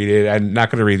didn't read it. I'm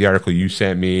not going to read the article you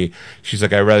sent me." She's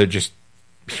like, "I'd rather just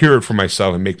hear it for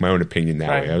myself and make my own opinion that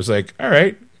way." I was like, "All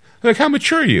right." I'm like, "How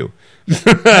mature are you?"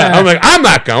 I'm like, "I'm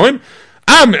not going.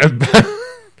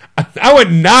 I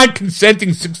went non-consenting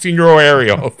 16-year-old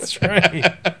Ariel." That's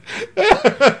right.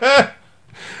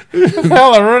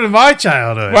 Hell, I ruined my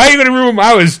childhood. Why are you going to ruin?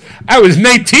 I was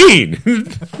 19.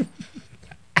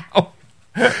 Ow.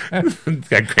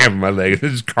 Got cramp in my leg.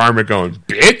 This is karma going,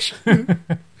 bitch.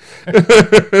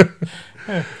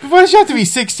 Why does you have to be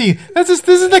 16? This is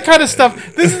the kind of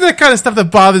stuff. This is the kind of stuff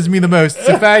that bothers me the most.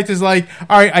 The fact is, like,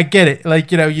 all right, I get it.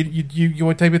 Like, you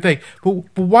want type of thing, but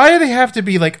why do they have to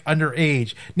be like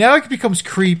underage? Now it becomes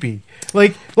creepy.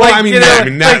 Like, I mean,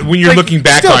 when you're looking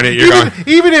back on it, you're going,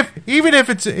 even if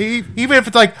it's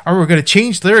like, oh, we're going to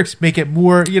change lyrics, make it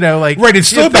more, like, right. It's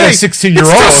still about a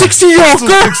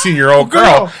 16-year-old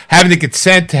girl having the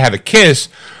consent to have a kiss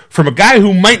from a guy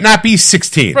who might not be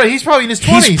 16. Right, he's probably in his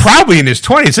 20s. He's probably in his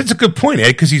 20s. That's a good point,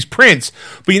 Ed, because he's Prince.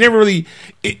 But you never really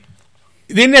found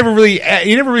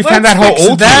out how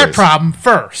old that he is. problem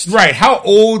first. Right. How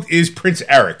old is Prince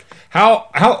Eric? How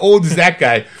old is that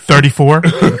guy? 34.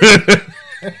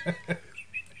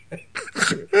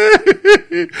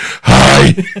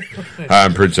 Hi,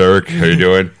 I'm Prince Eric. How you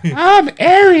doing? I'm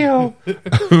Ariel.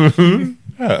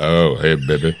 Oh, hey,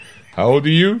 baby. How old are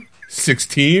you?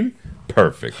 16.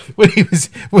 Perfect. When he was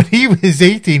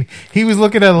 18, he was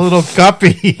looking at a little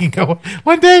guppy and going,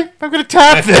 one day I'm going to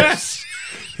tap this.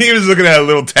 He was looking at a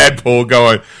little tadpole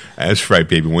going, that's right,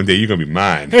 baby. One day you're going to be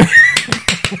mine.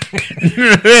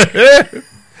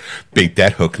 Bait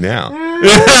that hook now.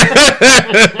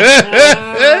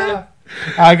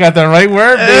 I got the right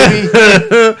word, baby.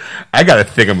 I got a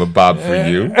thingamabob for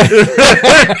you.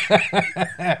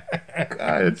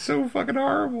 God, it's so fucking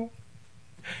horrible.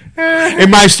 In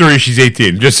my story, she's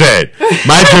 18. Just say it.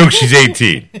 My joke, she's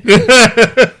 18.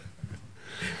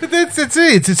 But that's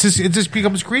it. It just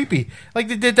becomes creepy. Like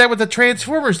they did that with the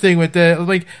Transformers thing. With the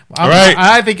Right.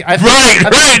 I think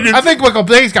Michael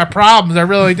Bay's got problems. I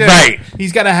really do. Right.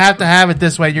 He's got to have it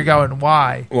this way. You're going,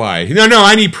 why? Why? No.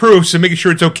 I need proof. So making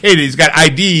sure it's okay that he's got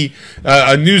ID,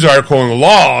 a news article in the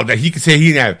law that he can say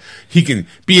he can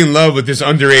be in love with this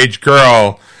underage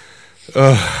girl.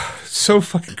 So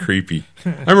fucking creepy. I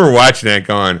remember watching that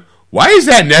going, why is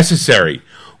that necessary?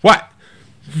 Why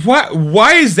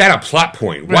is that a plot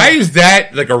point? Right. Why is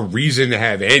that like a reason to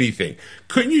have anything?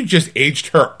 Couldn't you just aged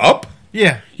her up?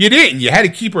 Yeah. You didn't. You had to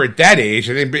keep her at that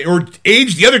age or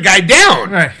age the other guy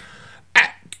down. Right.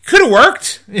 Could have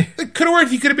worked. Yeah. It could have worked.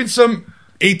 He could have been some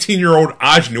 18-year-old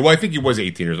Ajnu. Well, I think he was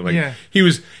 18 or something. Yeah. He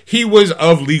was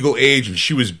of legal age, and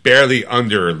she was barely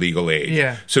under legal age.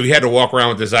 Yeah. So he had to walk around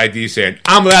with this ID saying,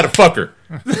 I'm allowed to fuck her.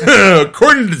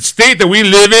 According to the state that we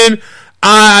live in,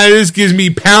 this gives me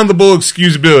poundable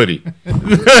excusability.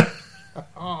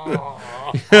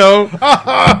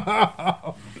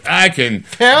 I can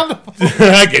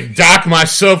dock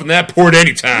myself in that port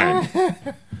anytime.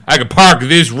 I can park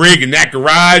this rig in that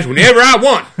garage whenever I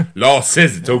want. Law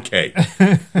says it's okay.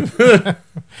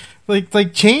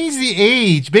 Like change the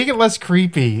age, make it less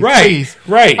creepy. Right, please.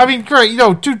 right. I mean, great.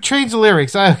 Change the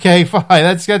lyrics. Okay, fine.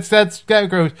 That's that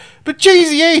gross. But change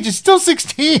the age. It's still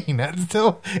 16.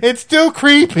 It's still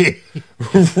creepy.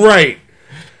 Right.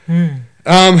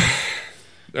 All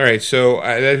right. So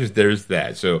there's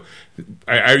that. So,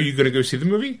 are you going to go see the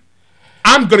movie?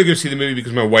 I'm going to go see the movie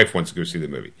because my wife wants to go see the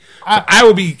movie. So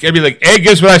I'd be like, hey,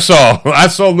 guess what I saw? I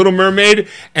saw Little Mermaid,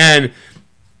 and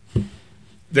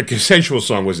the consensual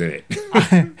song was in it.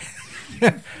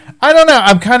 I don't know.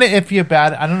 I'm kind of iffy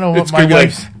about it. I don't know what my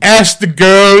wife's... Like, ask the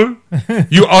girl.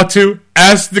 You ought to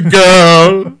ask the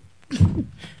girl.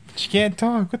 She can't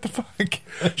talk. What the fuck?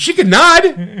 She can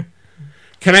nod.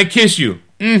 Can I kiss you?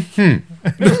 Mm-hmm.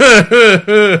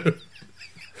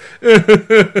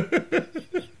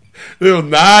 Little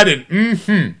nod and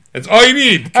mm-hmm. That's all you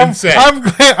need. Consent. I'm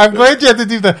glad you have to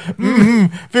do the mm-hmm,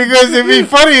 because it'd be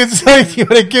funny. It's like you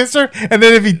want to kiss her, and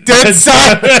then it'd be dead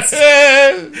silence.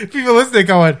 People listening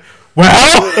going,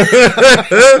 well,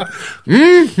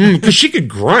 mm-hmm. Because she could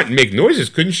grunt and make noises,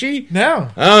 couldn't she? No.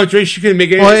 Oh, she couldn't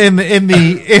make any. Well, in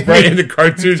the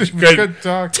cartoon, she could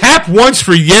talk. Tap once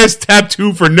for yes, tap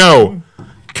two for no.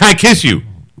 Can I kiss you?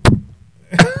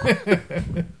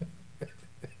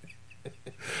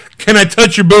 Can I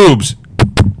touch your boobs?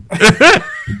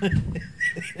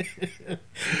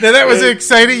 Now that was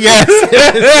exciting. Yes,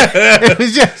 it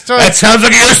was just. That sounds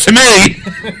like a yes to me.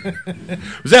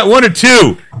 Was that one or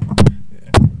two?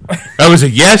 That was a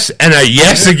yes and a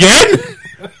yes again.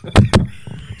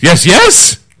 Yes,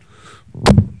 yes.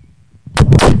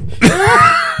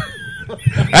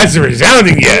 That's a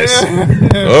resounding yes.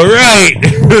 All right.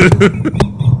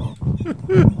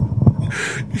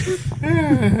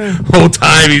 Whole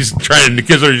time he's trying to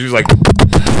kiss her, she's like,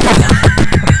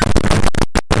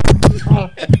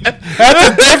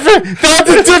 That's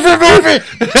a different movie.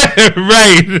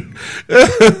 Right.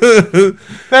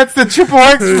 That's the Triple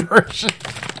X version.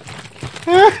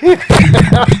 The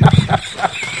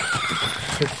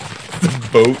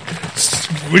boat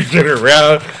swishing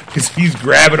around because he's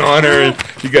grabbing on her. And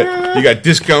you got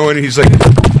this going. And he's like,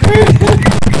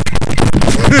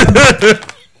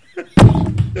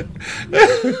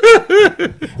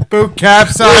 boat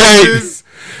capsizes.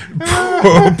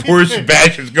 Poor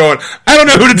Sebastian's going, I don't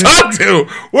know who to talk to.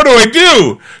 What do I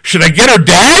do? Should I get her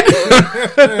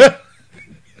dad?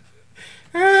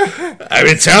 I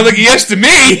mean, it sounds like a yes to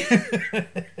me.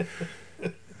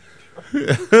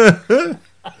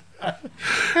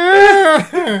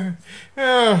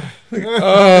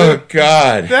 Oh,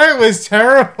 God. That was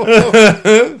terrible.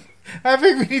 I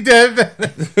think we need to have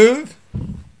that.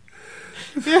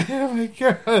 Oh, my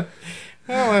God. Oh,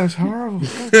 that was horrible.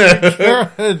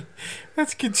 Oh, my God.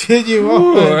 Let's continue on.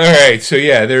 Ooh, all right. So,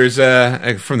 yeah, there's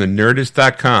from the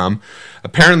Nerdist.com.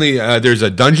 Apparently, there's a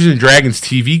Dungeons and Dragons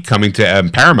TV coming to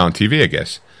Paramount TV, I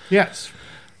guess. Yes.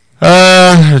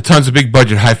 Tons of big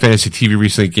budget high fantasy TV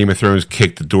recently. Game of Thrones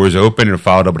kicked the doors open and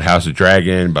followed up with House of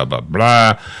Dragon, blah, blah,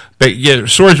 blah. But yeah,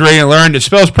 Swords Ready to Learn, it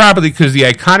spells properly because the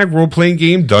iconic role-playing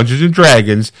game Dungeons and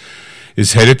Dragons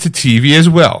is headed to TV as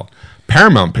well.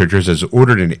 Paramount Pictures has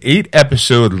ordered an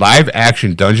 8-episode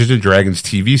live-action Dungeons and Dragons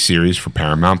TV series for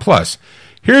Paramount+.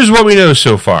 Here's what we know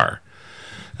so far.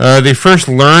 They first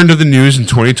learned of the news in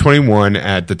 2021.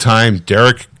 At the time,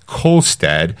 Derek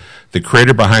Kolstad, the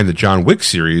creator behind the John Wick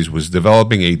series, was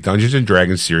developing a Dungeons &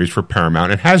 Dragons series for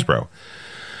Paramount and Hasbro.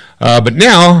 But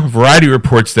now, Variety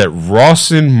reports that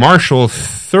Rawson Marshall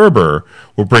Thurber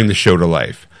will bring the show to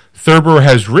life. Thurber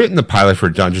has written the pilot for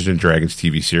Dungeons & Dragons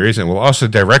TV series and will also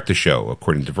direct the show,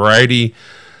 according to Variety.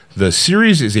 The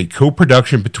series is a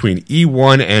co-production between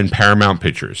E1 and Paramount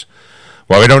Pictures.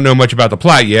 While we don't know much about the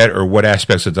plot yet or what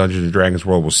aspects of Dungeons & Dragons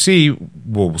world we'll see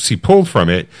pulled from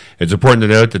it, it's important to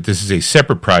note that this is a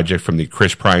separate project from the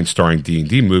Chris Pine starring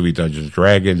D&D movie Dungeons &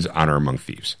 Dragons Honor Among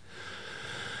Thieves.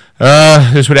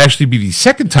 This would actually be the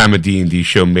second time a D&D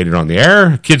show made it on the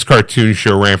air. A kids' cartoon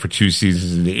show ran for 2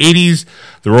 seasons in the 80s.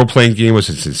 The role-playing game was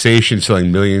a sensation,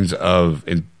 selling millions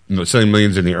in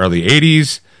the early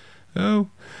 80s.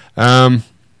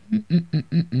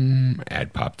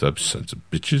 Ad popped up, sons of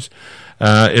bitches.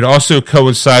 It also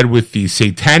coincided with the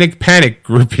Satanic Panic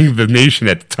grouping the nation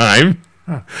at the time.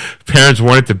 Parents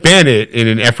wanted to ban it in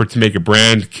an effort to make a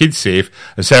brand kid-safe.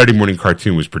 A Saturday morning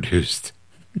cartoon was produced.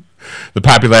 The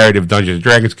popularity of Dungeons &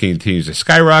 Dragons continues to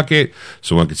skyrocket,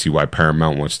 so one can see why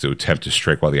Paramount wants to attempt to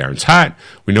strike while the iron's hot.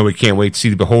 We know we can't wait to see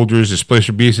the Beholders, the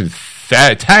Splisher Beast, and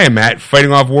Tiamat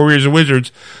fighting off warriors and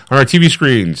wizards on our TV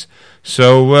screens.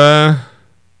 So,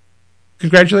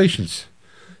 congratulations.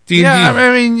 D&D. Yeah,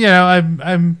 I mean, you know,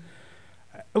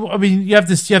 I mean, you have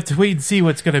to wait and see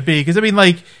what's going to be, because I mean,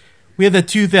 like, we had the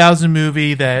 2000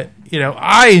 movie that, you know,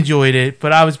 I enjoyed it,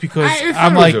 but I was because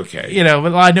I'm like, okay. You know,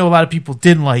 but I know a lot of people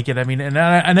didn't like it. I mean, and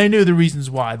I knew the reasons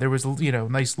why. There was, you know, a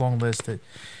nice long list that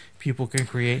people can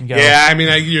create and go. Yeah, I mean,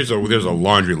 there's a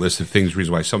laundry list of reasons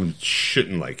why someone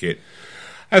shouldn't like it.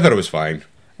 I thought it was fine.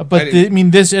 But I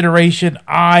mean, this iteration,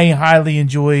 I highly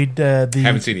enjoyed.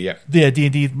 Haven't seen it yet. The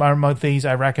D&D Among Things,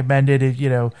 I recommended it. You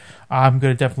know, I'm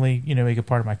going to definitely, you know, make it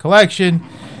part of my collection.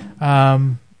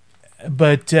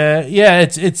 But yeah,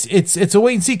 it's a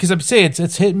wait and see, because I'm saying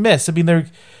it's hit and miss. I mean,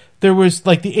 there was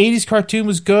like the 80s cartoon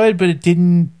was good, but it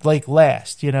didn't like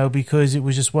last, you know, because it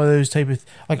was just one of those type of,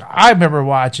 like, I remember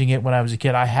watching it when I was a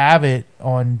kid. I have it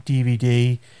on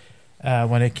DVD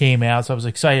when it came out, so I was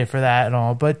excited for that and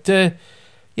all. But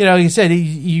you know, like you said,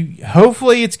 you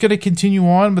hopefully it's going to continue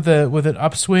on with an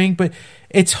upswing, but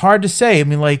it's hard to say. I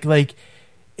mean, like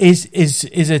is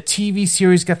a TV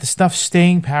series got the stuff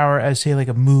staying power as, say, like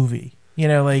a movie? You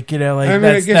know, I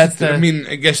mean,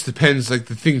 I guess it depends. Like,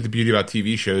 the beauty about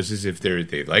TV shows is if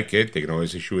they like it, they can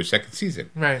always issue a second season.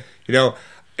 Right. You know,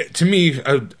 to me,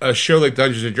 a show like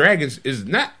Dungeons and Dragons is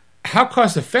not, how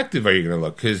cost effective are you going to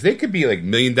look? Because they could be like $1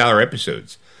 million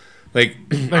episodes. Like,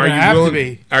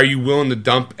 are you willing to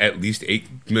dump at least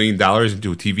 $8 million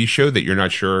into a TV show that you're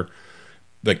not sure?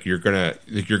 Like, you're gonna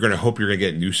hope you're gonna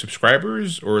get new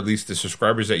subscribers, or at least the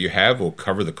subscribers that you have will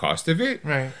cover the cost of it.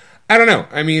 Right. I don't know.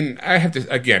 I mean, I have to,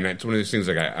 again, it's one of those things,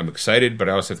 like, I'm excited, but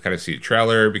I also have to kind of see a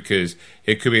trailer, because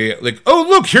it could be like, oh,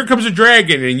 look, here comes a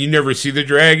dragon, and you never see the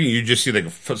dragon. You just see, like,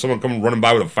 someone coming running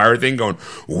by with a fire thing going,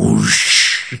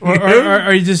 whoosh.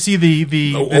 Or you just see the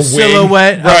wing.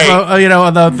 silhouette, right. of, you know,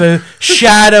 the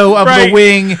shadow of right. the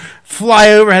wing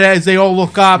fly overhead as they all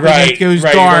look up, right. and it goes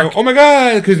right. dark. Going, oh my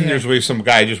God, because there's always some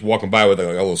guy just walking by with a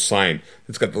little sign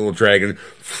that's got the little dragon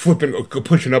flipping,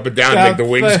 pushing up and down to make the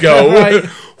wings go. Right.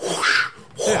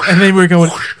 And then we're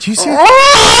going, do you see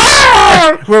that?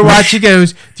 Where Watcher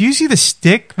goes, do you see the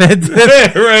stick that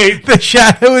Right. the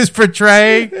shadow is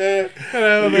portraying?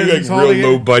 Like real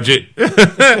low budget.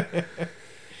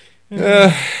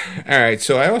 All right,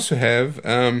 so I also have.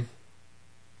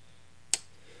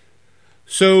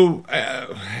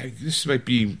 This might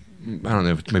be. I don't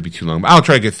know if it might be too long, but I'll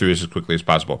try to get through this as quickly as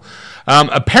possible.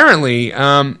 Apparently,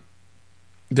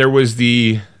 there was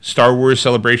the Star Wars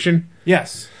celebration.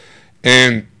 Yes.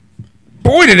 And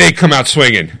boy, did they come out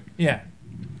swinging. Yeah.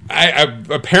 I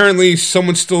apparently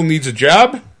someone still needs a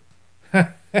job.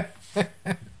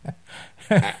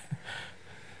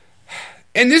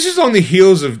 And this is on the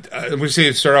heels of,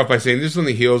 start off by saying this is on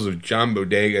the heels of John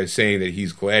Bodega saying that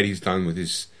he's glad he's done with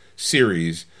his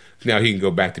series. Now he can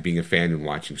go back to being a fan and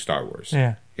watching Star Wars.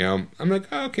 Yeah. You know, I'm like,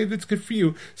 oh, okay, that's good for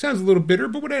you. Sounds a little bitter,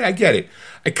 but I get it.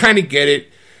 I kind of get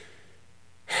it.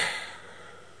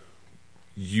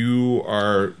 You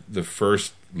are the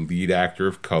first lead actor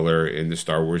of color in the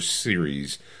Star Wars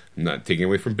series. I'm not taking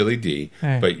away from Billy D,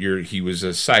 but he was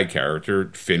a side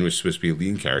character. Finn was supposed to be a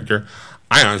lead character.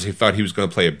 I honestly thought he was going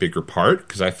to play a bigger part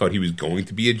because I thought he was going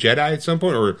to be a Jedi at some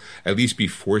point, or at least be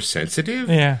Force sensitive.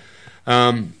 Yeah.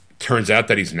 Turns out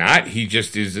that he's not. He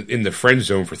just is in the friend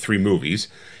zone for 3 movies.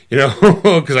 You know,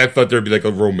 because I thought there'd be like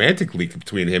a romantic leak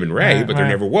between him and Rey, but there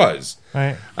never was.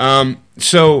 Right.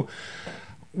 So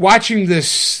watching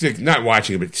this, not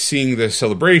watching it, but seeing the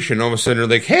celebration, all of a sudden they're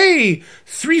like, hey,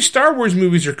 3 Star Wars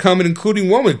movies are coming, including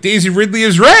one with Daisy Ridley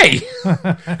as Rey.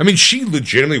 I mean, she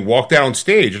legitimately walked out on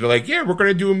stage. And they're like, yeah, we're going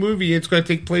to do a movie. It's going to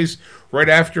take place right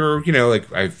after, you know,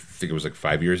 like, I think it was like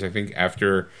 5 years,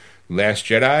 after Last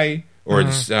Jedi. Or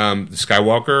the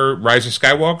Skywalker, Rise of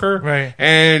Skywalker. Right.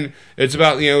 And it's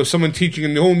about, you know, someone teaching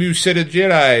a whole new set of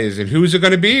Jedis. And who's it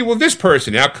going to be? Well, this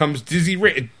person. Out comes Daisy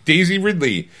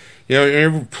Ridley. You know,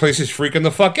 every place is freaking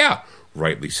the fuck out.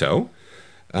 Rightly so.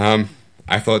 I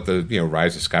thought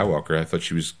Rise of Skywalker, I thought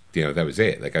she was, you know, that was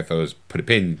it. Like, I thought it was put a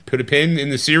pin in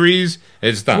the series, and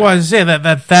it's done. Well, I was saying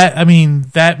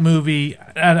that movie,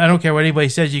 I don't care what anybody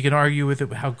says, you can argue with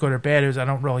it, how good or bad it is, I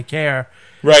don't really care.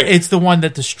 Right. It's the one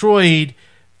that destroyed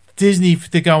Disney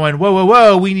to going,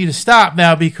 whoa, we need to stop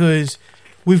now because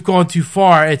we've gone too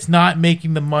far. It's not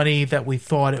making the money that we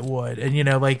thought it would. And, you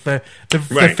know, like the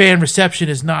fan reception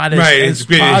is not as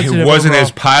positive. It wasn't overall.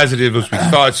 as positive as we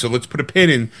thought, so let's put a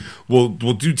pin in. We'll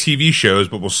do TV shows,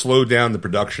 but we'll slow down the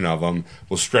production of them.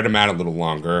 We'll spread them out a little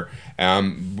longer.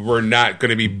 We're not going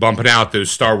to be bumping out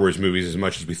those Star Wars movies as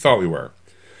much as we thought we were.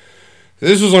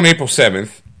 This was on April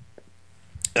 7th.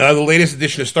 The latest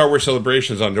edition of Star Wars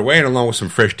Celebration is underway, and along with some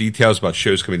fresh details about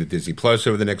shows coming to Disney Plus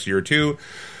over the next year or two,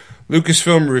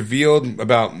 Lucasfilm revealed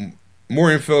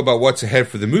more info about what's ahead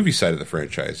for the movie side of the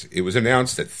franchise. It was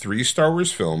announced that 3 Star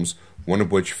Wars films, one of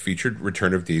which featured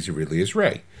return of Daisy Ridley as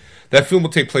Rey. That film will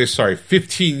take place,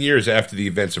 15 years after the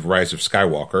events of Rise of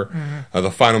Skywalker,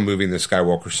 the final movie in the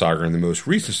Skywalker saga and the most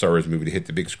recent Star Wars movie to hit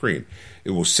the big screen.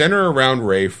 It will center around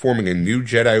Rey forming a new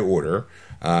Jedi Order.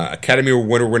 Academy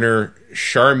Award winner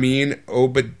Charmin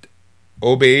Obaid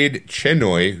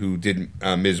Chenoy, who did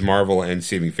Ms. Marvel and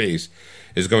Saving Face,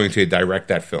 is going to direct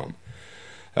that film.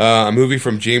 A movie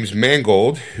from James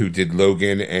Mangold, who did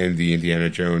Logan and the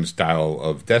Indiana Jones Dial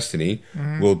of Destiny,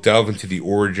 will delve into the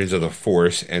origins of the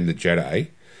Force and the Jedi.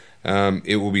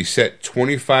 It will be set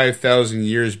 25,000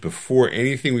 years before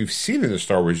anything we've seen in the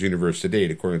Star Wars universe to date,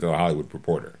 according to the Hollywood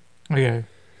Reporter. Okay.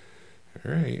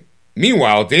 All right.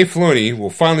 Meanwhile, Dave Filoni will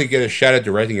finally get a shot at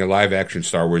directing a live-action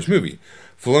Star Wars movie.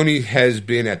 Filoni has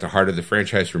been at the heart of the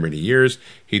franchise for many years.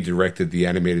 He directed the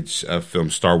animated film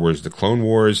Star Wars The Clone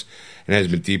Wars and has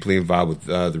been deeply involved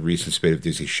with the recent spate of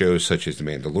Disney shows such as The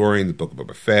Mandalorian, The Book of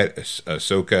Boba Fett,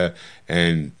 Ahsoka,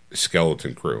 and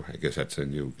Skeleton Crew. I guess that's a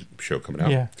new show coming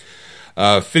out.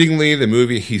 Yeah. Fittingly, the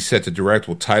movie he's set to direct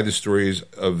will tie the stories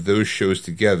of those shows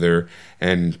together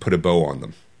and put a bow on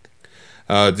them.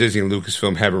 Disney and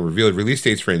Lucasfilm haven't revealed release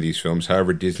dates for any of these films.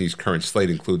 However, Disney's current slate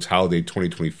includes holiday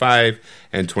 2025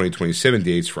 and 2027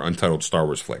 dates for untitled Star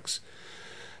Wars flicks.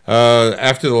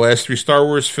 After the last 3 Star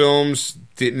Wars films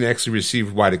didn't actually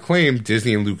receive wide acclaim,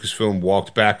 Disney and Lucasfilm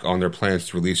walked back on their plans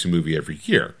to release a movie every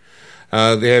year.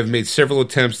 They have made several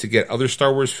attempts to get other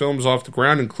Star Wars films off the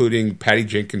ground, including Patty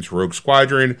Jenkins' Rogue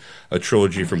Squadron, a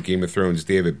trilogy from Game of Thrones'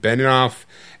 David Benioff,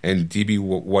 and D.B.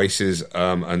 Weiss's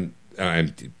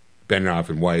Benioff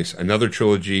and Weiss, another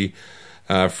trilogy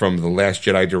from The Last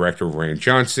Jedi director Rian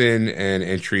Johnson, and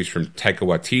entries from Taika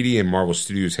Waititi and Marvel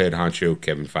Studios head honcho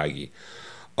Kevin Feige.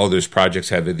 All those projects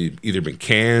have either been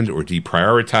canned or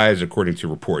deprioritized, according to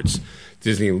reports.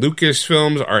 Disney and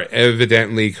Lucasfilms are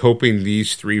evidently hoping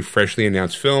these 3 freshly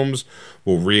announced films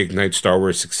will reignite Star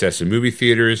Wars success in movie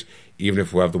theaters, even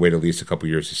if we'll have to wait at least a couple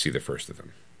years to see the first of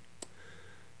them.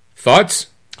 Thoughts?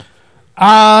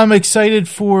 I'm excited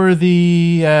for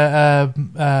the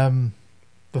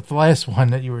last one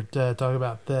that you were talking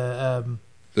about, The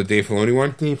Dave Filoni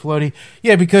one? Dave Filoni.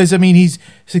 Yeah, because, I mean, he's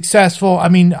successful. I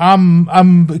mean,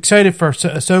 I'm excited for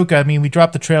Ahsoka. I mean, we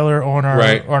dropped the trailer on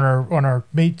our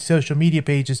social media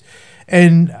pages,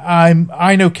 and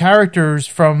I know characters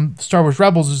from Star Wars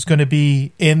Rebels is going to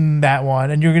be in that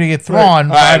one, and you're going to get Thrawn.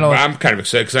 Right. I'm kind of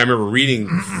excited because I remember reading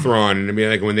Thrawn, and I mean,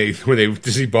 like when they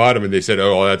Disney bought him, and they said,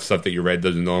 "Oh, all that stuff that you read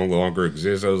doesn't no longer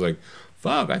exist." I was like,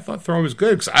 "Fuck!" I thought Thrawn was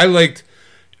good because I liked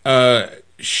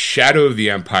Shadow of the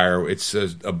Empire. It's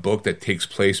a book that takes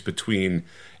place between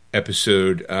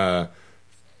episode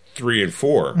 3 and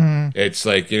 4. It's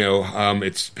like,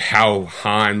 it's how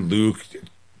Han, Luke,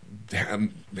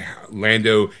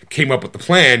 Lando came up with the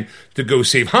plan to go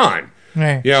save Han.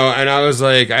 Right. And I was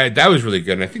like, that was really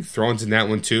good. And I think Thrawn's in that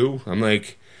one too. I'm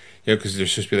like, because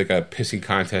there's supposed to be like a pissing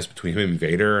contest between him and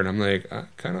Vader, and I'm like,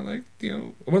 kind of like,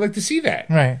 I would like to see that.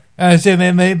 Right. And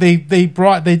then they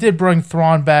did bring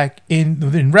Thrawn back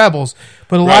in Rebels,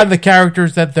 but a lot of the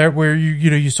characters where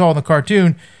you saw in the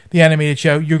cartoon, the animated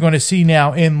show, you're going to see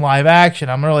now in live action.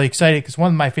 I'm really excited because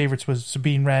one of my favorites was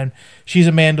Sabine Wren. She's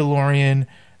a Mandalorian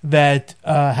that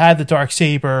had the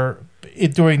Darksaber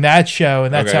during that show,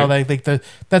 and that's how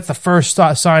that's the first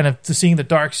sign of seeing the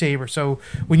Darksaber. So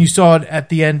when you saw it at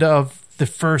the end of the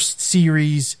first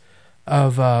series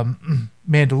of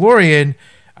Mandalorian,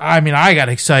 I mean, I got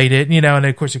excited, and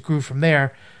of course it grew from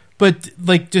there. But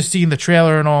like just seeing the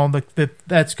trailer and all,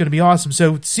 that's going to be awesome.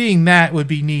 So seeing that would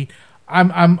be neat.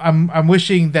 I'm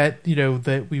wishing that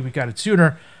that we got it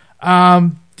sooner.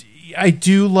 I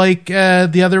do like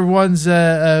the other ones.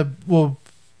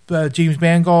 James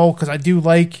Mangold, because I do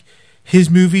like his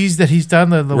movies that he's done,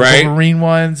 the Wolverine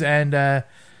ones, and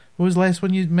what was the last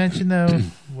one you mentioned though?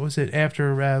 What was it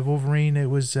after Wolverine? It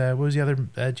was what was the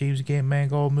other James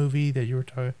Mangold movie that you were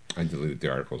talking? I deleted the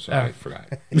article, so I forgot.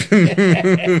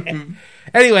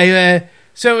 Anyway,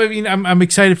 so I mean, I'm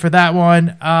excited for that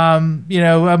one. I'm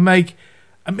like,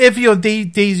 I'm iffy on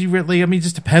Daisy Ridley. I mean, it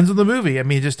just depends on the movie. I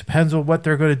mean, it just depends on what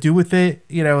they're going to do with it.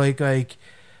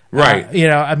 Right.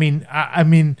 I mean, I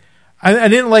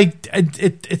didn't like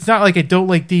it. It's not like I don't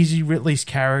like Daisy Ridley's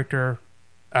character.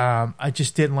 I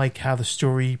just didn't like how the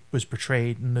story was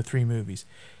portrayed in the 3 movies.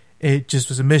 It just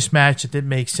was a mismatch. It didn't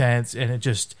make sense, and it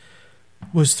just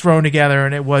was thrown together.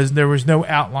 And there was no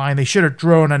outline. They should have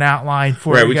drawn an outline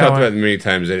for it. Right. We talked about it many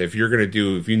times that if you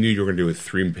knew you were going to do a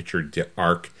 3-picture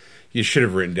arc, you should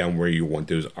have written down where you want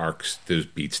those arcs, those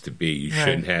beats to be. You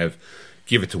shouldn't have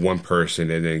give it to one person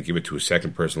and then give it to a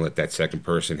second person. Let that second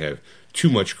person have too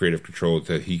much creative control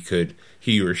that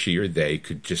he or she or they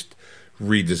could just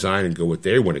redesign and go what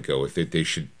they want to go with it. They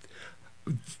should.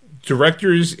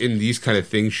 Directors in these kind of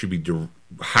things should be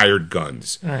hired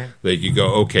guns. Right. Like you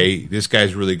go, okay, this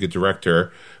guy's a really good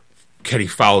director. Can he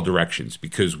follow directions?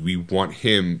 Because we want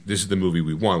him. This is the movie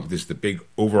we want. This is the big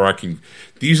overarching.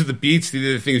 These are the beats. These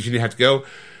are the things you have to go.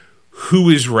 Who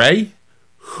is Rey?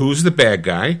 Who's the bad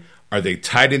guy? Are they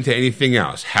tied into anything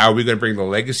else? How are we going to bring the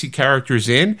legacy characters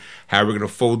in? How are we going to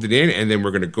fold it in? And then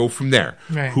we're going to go from there.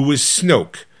 Right. Who is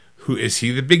Snoke? Who is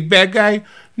he? The big bad guy?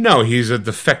 No, he's a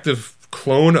defective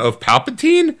clone of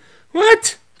Palpatine.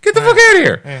 What? Get the fuck out of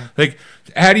here! Yeah. Like,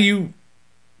 how do you?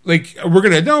 Like, we're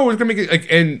gonna make it like.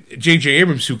 And J.J.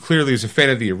 Abrams, who clearly is a fan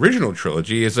of the original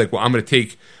trilogy, is like, well, I'm going to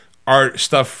take art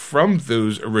stuff from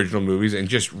those original movies and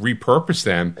just repurpose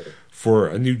them for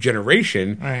a new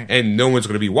generation, and no one's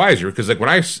going to be wiser. Because like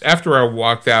after I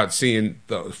walked out seeing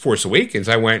The Force Awakens,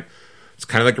 I went, it's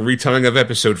kind of like a retelling of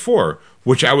Episode 4,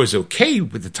 which I was okay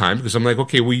with the time because I'm like,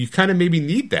 okay, well, you kind of maybe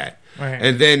need that. Right.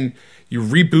 And then you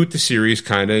reboot the series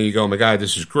kind of, and you go, oh my God,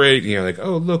 this is great. And you're like,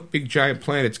 oh, look, big giant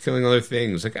planets killing other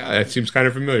things. Like, that seems kind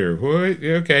of familiar. What?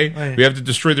 Yeah, okay. Right. We have to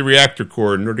destroy the reactor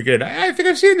core in order to get it. I think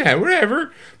I've seen that,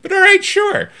 whatever. But all right,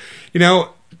 sure.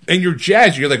 And you're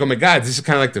jazzed. You're like, oh my God, this is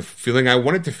kind of like the feeling I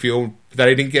wanted to feel that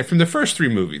I didn't get from the first 3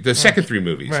 movies, the second 3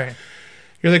 movies. Right.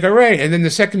 You're like, all right. And then the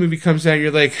second movie comes out,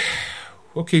 you're like,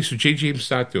 okay, so J.J.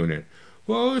 Abrams not doing it.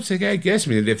 Well, it's like, I guess,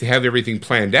 if they have everything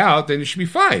planned out, then it should be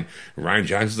fine. And Rian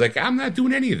Johnson's like, I'm not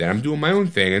doing any of that. I'm doing my own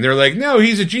thing. And they're like, no,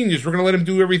 he's a genius. We're going to let him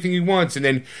do everything he wants. And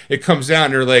then it comes out,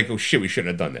 and they're like, oh, shit, we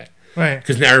shouldn't have done that. Right.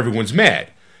 Because now everyone's mad,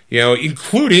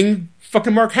 including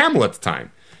fucking Mark Hamill at the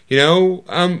time.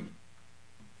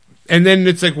 And then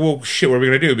it's like, well, shit, what are we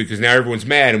going to do? Because now everyone's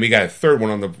mad, and we got a third one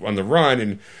on the run.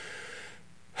 And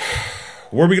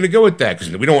where are we going to go with that?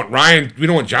 Because we don't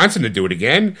want Johnson to do it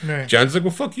again. Right. Johnson's like,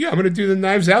 well, fuck you. I'm going to do the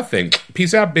Knives Out thing.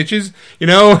 Peace out, bitches.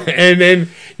 And then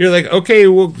you're like, okay,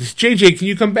 well, JJ, can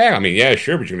you come back? I mean, yeah,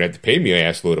 sure, but you're going to have to pay me an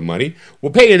ass load of money.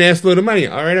 We'll pay you an ass load of money.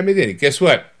 All right, I'm in it. Guess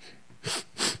what?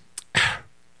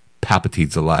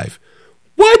 Palpatine's alive.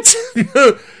 What?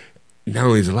 Not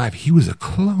only is he alive, he was a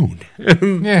clone.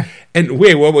 Yeah. And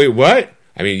wait, what?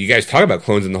 I mean, you guys talk about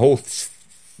clones in the whole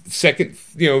second,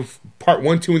 part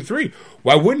 1, 2, and 3.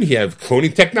 Why wouldn't he have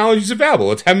cloning technologies available?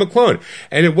 Let's have him a clone.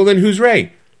 And then who's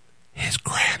Rey? His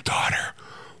granddaughter.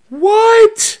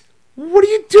 What? What are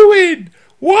you doing?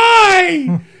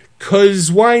 Why?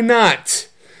 Because why not?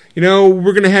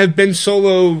 We're going to have Ben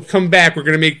Solo come back. We're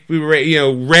going to make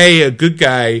Rey a good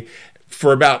guy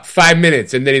for about 5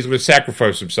 minutes, and then he's going to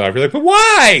sacrifice himself. You're like, but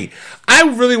why? I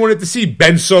really wanted to see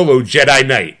Ben Solo Jedi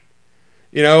Knight.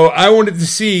 I wanted to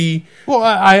see. Well,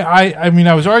 I mean,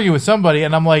 I was arguing with somebody,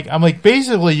 and I'm like,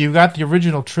 basically, you got the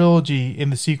original trilogy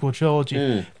in the sequel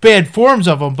trilogy, bad forms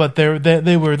of them, but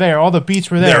they were there. All the beats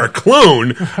were there. They're a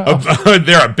clone.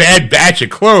 They're a bad batch of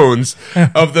clones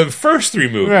of the first 3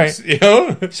 movies. Right.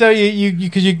 So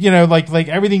because like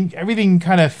everything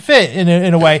kind of fit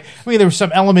in a way. I mean, there were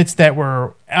some elements that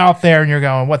were out there, and you're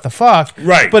going, what the fuck?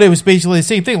 Right. But it was basically the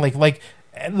same thing. Like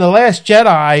The Last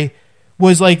Jedi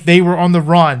was like they were on the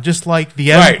run, just like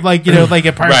the end, right. like like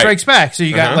Empire Strikes Back. So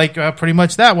you got pretty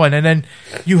much that one, and then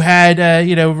you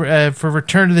had for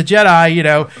Return to the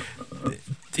Jedi,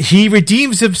 he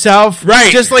redeems himself,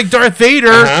 right? Just like Darth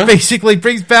Vader, basically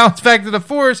brings balance back to the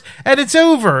Force, and it's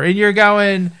over. And you're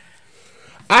going.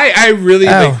 I really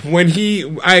like when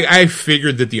I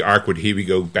figured that the arc would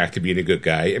go back to being a good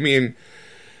guy. I mean.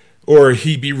 Or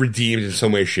he'd be redeemed in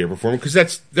some way, shape, or form, because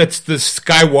that's the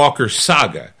Skywalker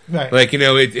saga. Right. Like,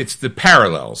 it's the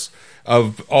parallels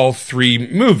of all 3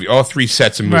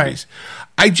 sets of movies.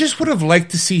 Right. I just would have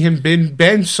liked to see him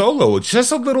Ben Solo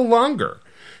just a little longer.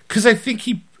 Because I think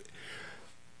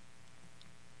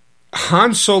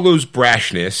Han Solo's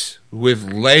brashness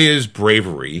with Leia's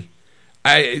bravery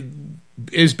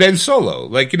is Ben Solo.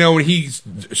 Like, when he's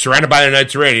surrounded by the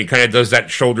Knights of Ren, he kind of does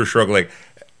that shoulder shrug like,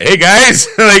 hey guys,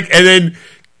 and then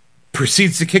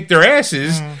proceeds to kick their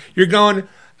asses. You're going,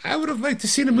 I would have liked to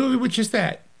see a movie with just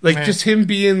that. Like, just him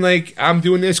being like, I'm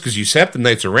doing this because you set up the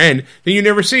Knights of Ren, then you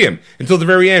never see him until the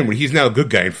very end when he's now a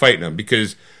good guy and fighting them.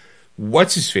 Because,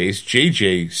 what's his face?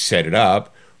 JJ set it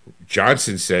up.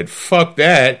 Johnson said, fuck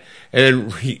that. And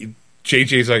then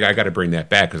JJ's like, I got to bring that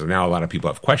back because now a lot of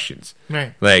people have questions.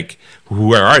 Right. Like,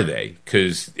 where are they?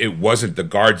 Because it wasn't the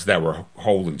guards that were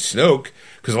holding Snoke.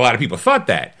 Because a lot of people thought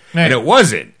that. Right. And it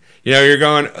wasn't. You're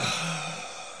going,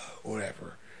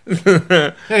 whatever.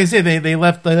 Like I say, they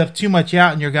left too much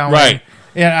out, and you're going, right.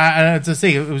 Yeah, to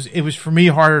say it was for me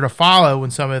harder to follow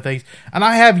in some of the things, and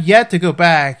I have yet to go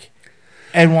back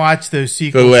and watch those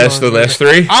sequels. The last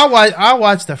 3. I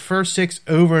watched the first 6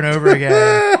 over and over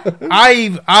again.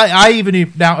 I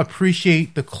even now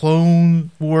appreciate the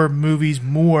Clone War movies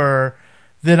more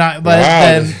than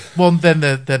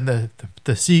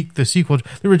the sequel.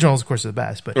 The original is, of course, the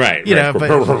best, but right.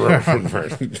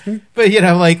 But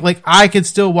like I could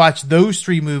still watch those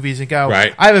 3 movies and go,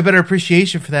 right. I have a better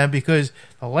appreciation for them because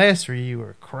the last 3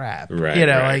 were crap,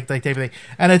 right? Like everything,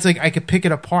 and it's like I could pick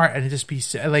it apart and it just be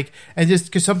like, and just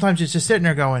because sometimes it's just sitting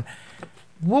there going,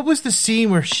 what was the scene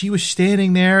where she was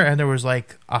standing there and there was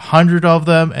like 100 of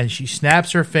them and she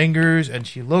snaps her fingers and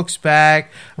she looks back?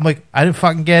 I'm like, I didn't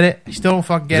fucking get it. I still don't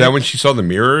fucking get it. Is that when she saw the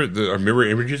mirror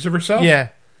images of herself? Yeah.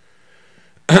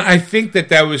 I think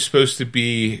that was supposed to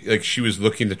be like she was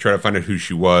looking to try to find out who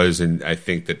she was, and I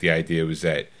think that the idea was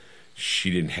that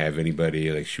she didn't have anybody,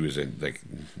 like she was like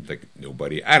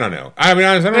nobody. I don't know. I mean,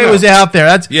 honestly, I don't know. It was out there.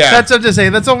 That's what I'm just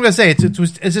saying. That's all I'm gonna say. It's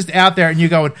just out there, and you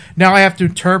going, now I have to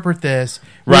interpret this.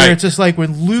 Right. It's just like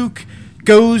when Luke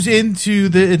goes into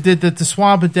the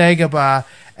swamp of Dagobah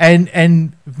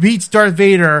and meets Darth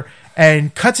Vader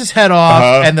and cuts his head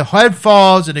off, and the head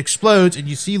falls and explodes, and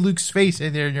you see Luke's face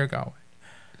in there, and you're going,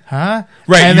 huh?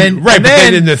 Right, but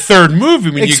then in the third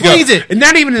movie, when explains you go, and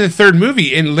not even in the third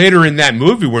movie, and later in that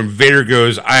movie when Vader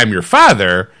goes, "I am your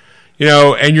father,"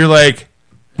 and you're like,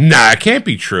 nah, it can't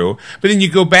be true. But then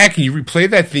you go back and you replay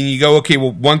that thing, you go, okay,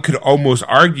 well, one could almost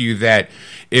argue that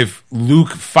if Luke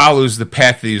follows the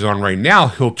path that he's on right now,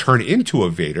 he'll turn into a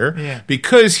Vader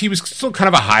because he was still kind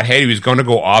of a hothead. He was going to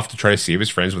go off to try to save his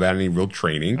friends without any real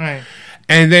training. Right.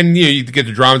 And then you get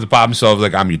the drama to pop himself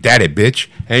like, I'm your daddy, bitch.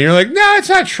 And you're like, no, it's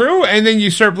not true. And then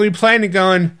you start replaying and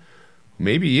going,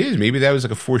 maybe he is. Maybe that was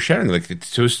like a foreshadowing. Like it's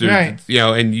supposed to,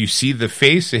 and you see the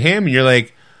face of him and you're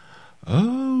like,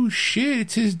 oh, shit,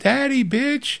 it's his daddy,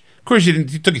 bitch. Of course,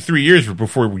 it took you 3 years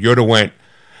before Yoda went,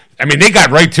 I mean, they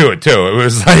got right to it too. It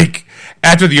was like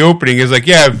after the opening, it's like,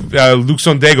 yeah, Luke's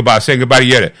on Dagobah saying goodbye to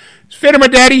Yoda. Is Vader my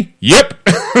daddy? Yep.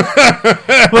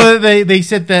 Well, they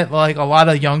said that like a lot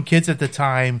of young kids at the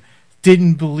time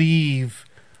didn't believe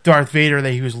Darth Vader,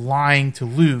 that he was lying to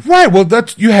Luke. Right. Well,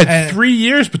 you had 3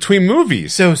 years between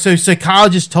movies. So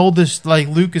psychologists told us, like,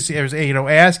 Lucas was,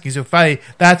 asking. So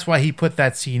that's why he put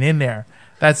that scene in there.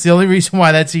 That's the only reason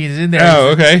why that scene is in there. Oh,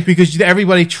 okay. Because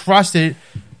everybody trusted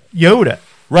Yoda.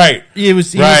 Right. He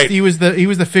was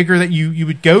the figure that you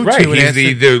would go right. to. He's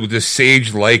the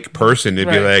sage-like person to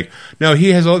be like, no, he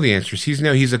has all the answers. He's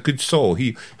a good soul.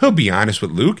 He'll be honest with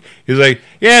Luke. He's like,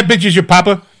 yeah, bitch is your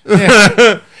papa.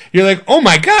 Yeah. You're like, oh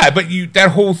my god! But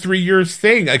that whole 3 years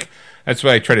thing, like that's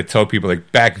why I try to tell people,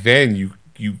 like back then you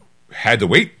had to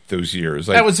wait those years.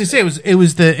 Like, that was to say, it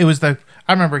was the.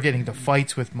 I remember getting the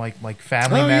fights with my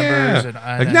family members and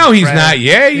like, no, he's not.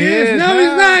 Yeah, he is. No,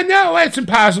 he's not. No, that's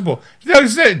impossible. No,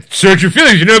 search your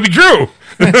feelings. You know it'd be true.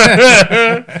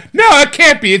 No, it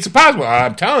can't be. It's impossible.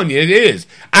 I'm telling you, it is.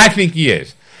 I think he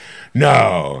is.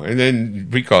 No, and then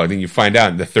then you find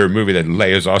out in the third movie that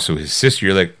Leia's also his sister.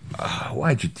 You're like, oh,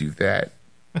 why'd you do that?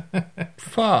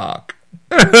 Fuck.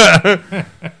 I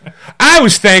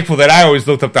was thankful that I always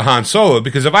looked up to Han Solo,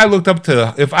 because if I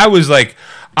was like,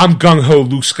 I'm gung ho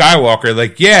Luke Skywalker,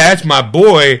 like, yeah, that's my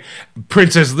boy,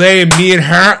 Princess Leia, me and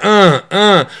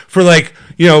her, for like,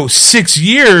 6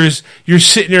 years, you're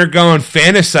sitting there going,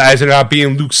 fantasizing about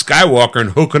being Luke Skywalker and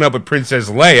hooking up with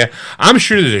Princess Leia. I'm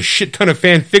sure there's a shit ton of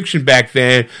fan fiction back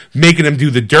then making them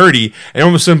do the dirty, and all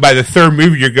of a sudden by the third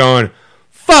movie you're going,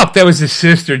 fuck, that was his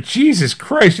sister. Jesus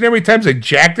Christ. You know how many times I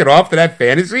jacked it off to that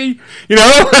fantasy?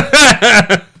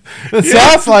 It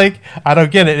sounds like, I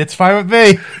don't get it. It's fine with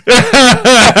me.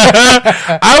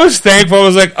 I was thankful. I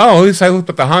was like, oh, at least I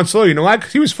looked up the Han Solo. You know why?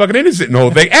 Because he was fucking innocent in the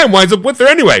whole thing and winds up with her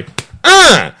anyway.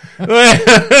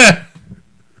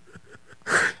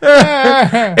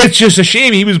 It's just a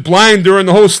shame he was blind during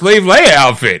the whole Slave Leia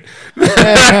outfit.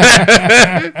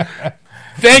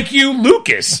 Thank you,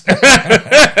 Lucas.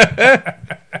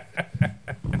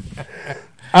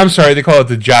 I'm sorry, they call it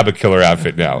the Jabba Killer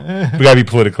outfit now. We gotta be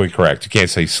politically correct. You can't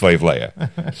say Slave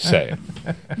Leia. Say it.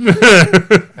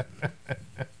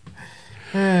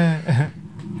 All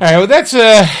right, well, that's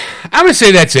I'm gonna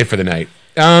say that's it for the night.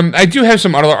 I do have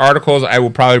some other articles I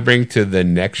will probably bring to the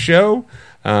next show,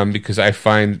 because I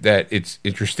find that it's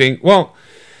interesting. Well,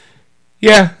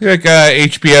 yeah, like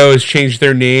HBO has changed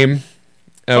their name.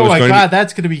 Oh my god,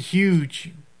 that's going to be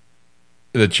huge.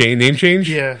 The name change?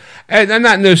 Yeah. And I'm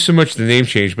not know so much the name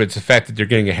change, but it's the fact that they're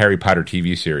getting a Harry Potter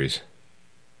TV series.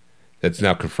 That's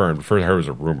now confirmed. First, I heard it was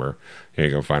a rumor. Here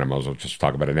you go, fine. I might as well just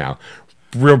talk about it now.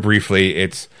 Real briefly,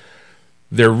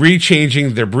 they're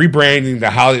rebranding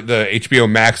the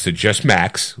HBO Max to just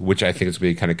Max, which I think is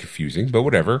going to be kind of confusing, but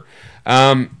whatever.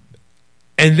 And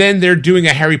then they're doing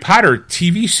a Harry Potter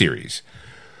TV series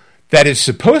that is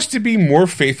supposed to be more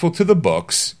faithful to the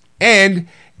books, and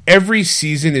every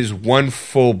season is one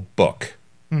full book.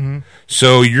 Mm-hmm.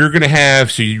 So you're going to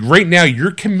have, right now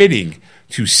you're committing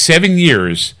to 7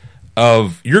 years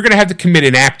you're going to have to commit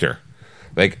an actor.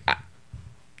 Like,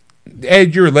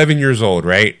 Ed, you're 11 years old,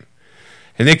 right?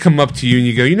 And they come up to you and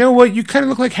you go, you know what, you kind of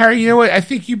look like Harry, you know what, I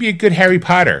think you'd be a good Harry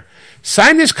Potter.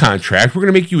 Sign this contract, we're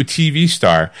going to make you a TV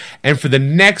star, and for the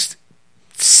next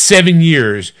 7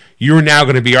 years, you're now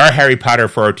going to be our Harry Potter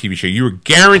for our TV show. You were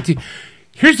guaranteed.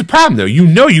 Here's the problem, though. You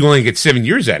only get 7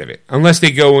 years out of it, unless they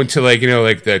go into like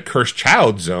the Cursed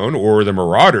Child Zone or the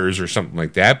Marauders or something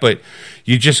like that. But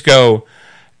you just go,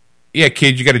 yeah,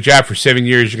 kid, you got a job for 7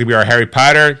 years. You're going to be our Harry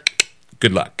Potter.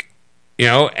 Good luck,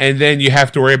 And then you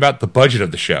have to worry about the budget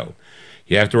of the show.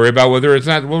 You have to worry about whether it's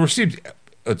not well received.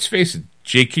 Let's face it,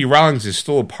 J.K. Rowling is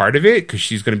still a part of it because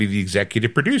she's going to be the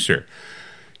executive producer.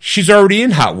 She's already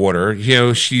in hot water.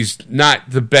 She's not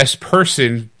the best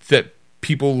person that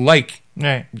people like.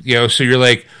 Right. So you're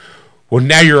like, well,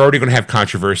 now you're already going to have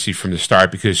controversy from the start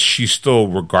because she's still,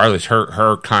 regardless,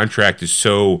 her contract is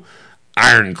so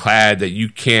ironclad that you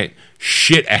can't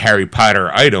shit a Harry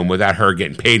Potter item without her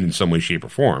getting paid in some way, shape, or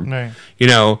form. Right.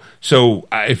 So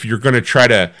if you're going to try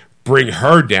to bring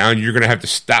her down, you're going to have to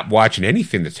stop watching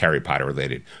anything that's Harry Potter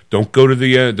related. Don't go to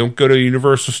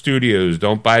Universal Studios.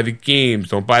 Don't buy the games.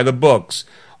 Don't buy the books,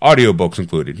 audiobooks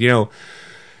included.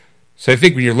 So I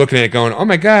think when you're looking at it, going, "Oh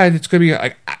my God, it's going to be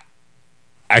like,"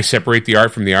 I separate the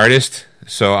art from the artist.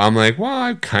 So I'm like,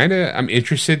 well, I'm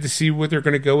interested to see what they're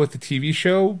going to go with the TV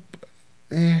show.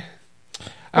 I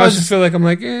also feel like I'm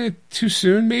like, too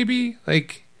soon, maybe.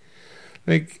 Like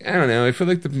I don't know. I feel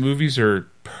like the movies are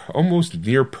almost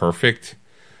near perfect.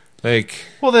 Like,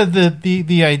 well,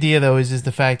 the idea though is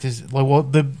the fact is like, well,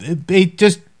 they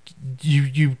just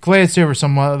you glanced over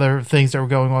some other things that were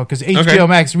going on because HBO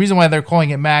Max. The reason why they're calling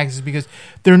it Max is because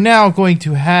they're now going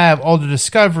to have all the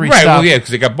Discovery stuff. Right. Well, yeah, because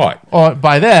they got bought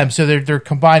by them, so they're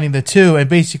combining the two, and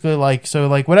basically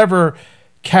whatever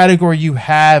category you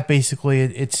have, basically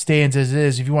it stands as it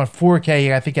is. If you want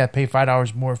 4K, I think you have to pay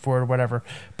 $5 more for it or whatever.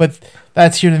 But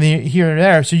that's here and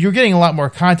there. So you're getting a lot more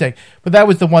content. But that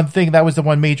was the one thing. That was the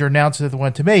one major announcement they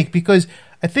wanted to make because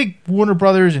I think Warner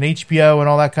Brothers and HBO and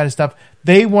all that kind of stuff,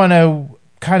 they want to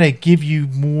kind of give you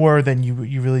more than you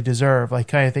really deserve, like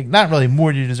kind of thing. Not really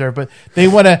more than you deserve, but they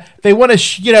want to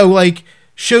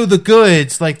show the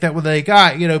goods like that what they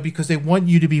got, because they want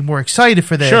you to be more excited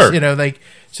for this. Sure.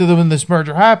 So that when this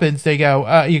merger happens, they go,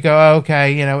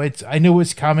 okay, it's I knew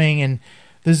it's coming and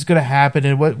this is going to happen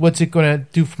and what's it going to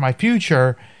do for my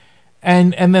future.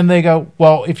 And then they go,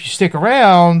 well, if you stick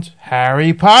around,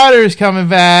 Harry Potter's coming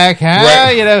back, huh?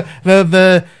 Right.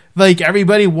 The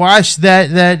everybody watched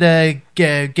that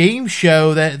game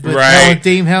show that with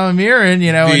Dame Helen Mirren,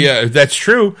 that's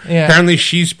true. Yeah. Apparently,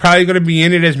 she's probably going to be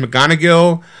in it as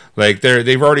McGonagall. Like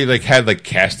they've already had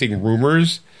casting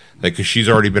rumors, because she's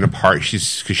already been a part.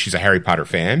 Because she's a Harry Potter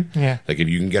fan. Yeah. Like if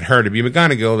you can get her to be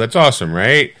McGonagall, that's awesome,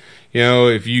 right?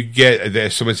 If you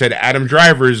get someone said Adam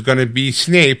Driver is going to be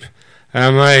Snape.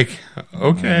 I'm like,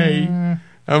 okay.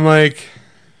 I'm like,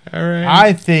 all right.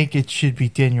 I think it should be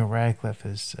Daniel Radcliffe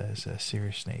as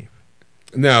Sirius Snape.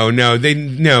 No,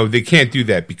 they can't do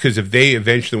that because if they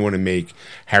eventually want to make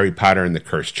Harry Potter and the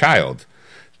Cursed Child,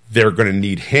 they're going to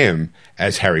need him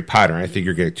as Harry Potter. And I think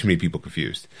you're getting too many people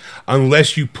confused.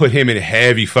 Unless you put him in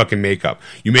heavy fucking makeup,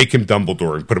 you make him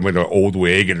Dumbledore and put him in an old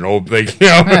wig and an old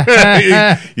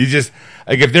you just.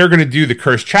 Like, if they're going to do the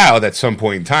Cursed Child at some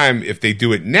point in time, if they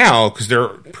do it now, because they're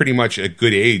pretty much a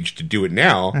good age to do it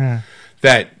now,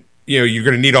 that, you're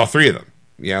going to need all three of them,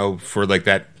 for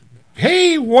that,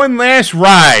 hey, one last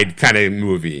ride kind of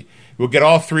movie. We'll get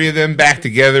all three of them back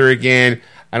together again.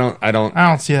 I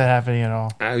don't see that happening at all.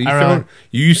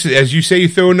 You say you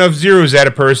throw enough zeros at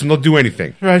a person, they'll do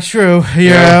anything. Right, true.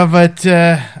 Yeah, but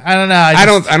I don't know.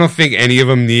 I don't think any of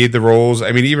them need the roles.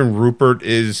 I mean, even Rupert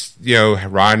is,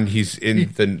 Ron. He's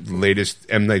in the latest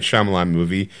M. Night Shyamalan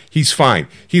movie. He's fine.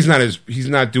 He's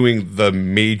not doing the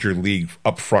major league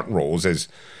upfront roles as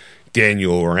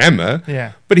Daniel or Emma.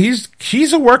 Yeah, but he's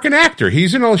a working actor.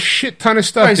 He's in a shit ton of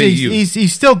stuff. Right, so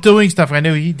he's still doing stuff. I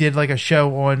know he did a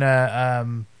show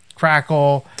on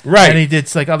Crackle, right? And he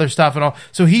did other stuff and all.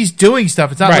 So he's doing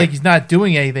stuff. It's not like he's not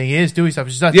doing anything. He is doing stuff.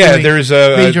 He's not doing there's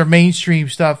major mainstream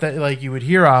stuff that you would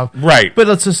hear of, right? But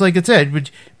it's just like it said. But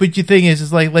the thing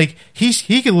is like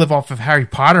he can live off of Harry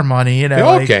Potter money,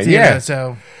 Okay,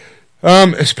 so.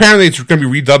 Apparently, it's going to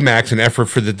be redubbed Max, an effort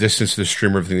for the distance to the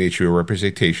streamer of the HBO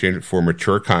representation for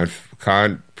mature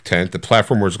content. The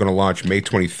platform was going to launch May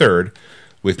 23rd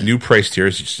with new price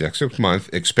tiers next month,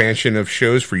 expansion of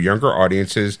shows for younger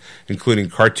audiences, including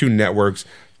Cartoon Network's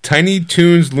Tiny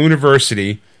Toons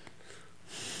Looniversity,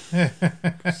 and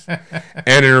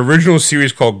an original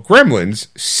series called Gremlins: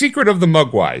 Secret of the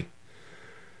Mogwai.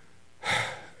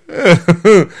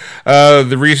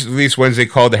 The release Wednesday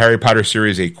called the Harry Potter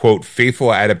series a, quote,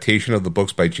 faithful adaptation of the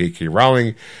books by J.K.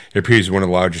 Rowling. It appears one of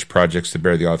the largest projects to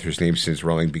bear the author's name since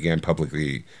Rowling began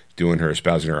publicly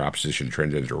espousing her opposition to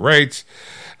transgender rights.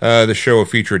 The show will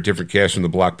feature a different cast from the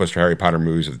blockbuster Harry Potter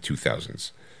movies of the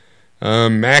 2000s.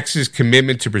 Max's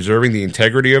commitment to preserving the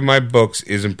integrity of my books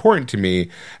is important to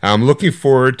me. I'm looking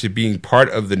forward to being part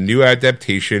of the new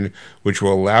adaptation, which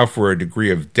will allow for a degree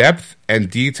of depth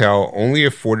and detail only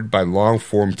afforded by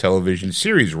long-form television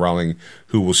series, Rowling,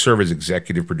 who will serve as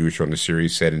executive producer on the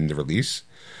series, said in the release.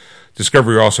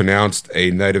 Discovery also announced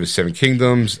A Knight of the Seven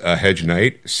Kingdoms, a Hedge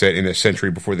Knight, set in a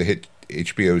century before the hit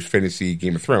HBO's fantasy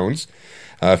Game of Thrones.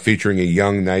 Featuring a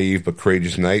young, naive, but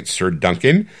courageous knight, Sir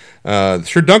Duncan.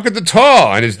 Sir Duncan the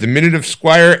Tall and his diminutive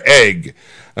Squire Egg.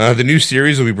 The new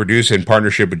series will be produced in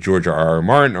partnership with George R.R.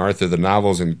 Martin, author of the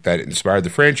novels that inspired the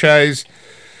franchise.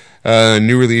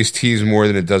 New release teased more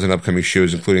than a dozen upcoming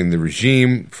shows, including The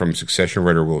Regime from Succession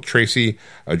writer Will Tracy,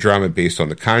 a drama based on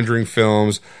the Conjuring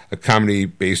films, a comedy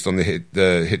based on the hit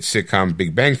sitcom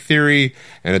Big Bang Theory,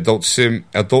 and Adult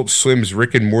Swim's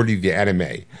Rick and Morty the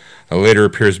Anime. Later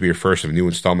appears to be a first of a new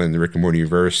installment in the Rick and Morty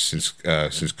universe since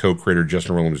co-creator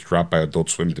Justin Roiland was dropped by Adult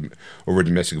Swim over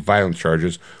domestic violence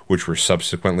charges, which were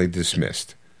subsequently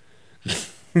dismissed.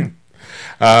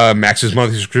 Max's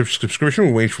monthly subscription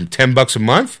will range from $10 a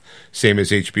month, same as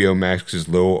HBO Max's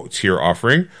low-tier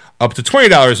offering, up to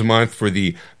 $20 a month for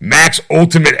the Max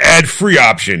Ultimate ad-free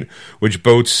option, which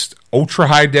boasts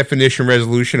ultra-high-definition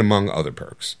resolution, among other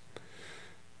perks.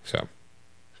 So,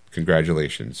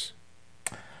 congratulations.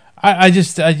 I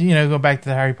just go back to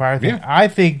the Harry Potter thing. Yeah. I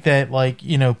think that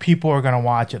people are gonna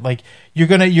watch it. Like you're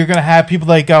gonna have people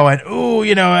going, oh,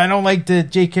 I don't like the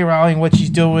J.K. Rowling, what she's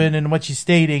doing and what she's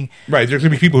stating. Right. There's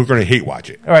gonna be people who are gonna hate watch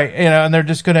it. Right. And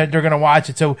they're gonna watch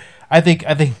it. So I think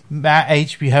Matt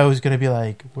HBO is gonna be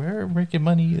like, we're making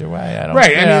money either way. I don't.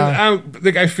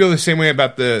 Right. I feel the same way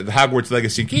about the Hogwarts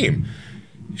Legacy game.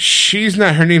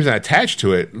 Her name's not attached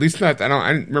to it. At least not. I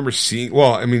don't remember seeing.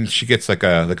 Well, I mean, she gets like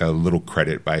a little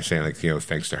credit by saying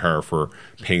thanks to her for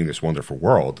painting this wonderful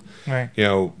world. Right.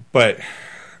 But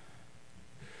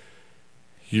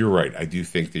you're right. I do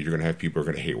think that you're going to have people who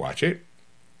are going to hate watch it.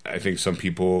 I think some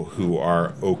people who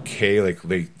are okay,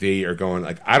 they are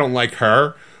going I don't like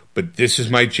her, but this is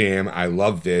my jam. I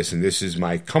love this, and this is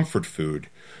my comfort food.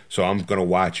 So I'm going to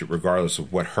watch it regardless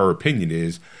of what her opinion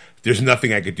is. There's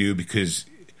nothing I could do because.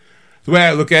 The way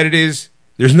I look at it is,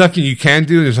 there's nothing you can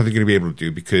do, there's nothing you're going to be able to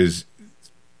do, because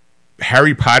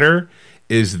Harry Potter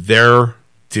is their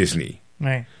Disney.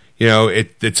 Right.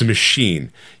 It's a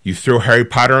machine. You throw Harry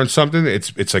Potter on something,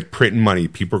 it's like printing money.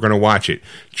 People are going to watch it.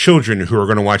 Children who are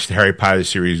going to watch the Harry Potter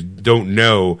series don't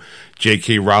know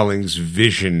J.K. Rowling's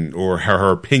vision or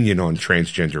her opinion on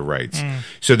transgender rights.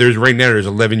 So there's an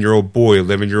 11-year-old boy,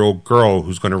 11-year-old girl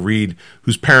who's going to read,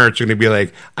 whose parents are going to be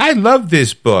like, I love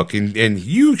this book, and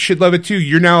you should love it too.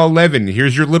 You're now 11.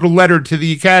 Here's your little letter to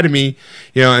the Academy.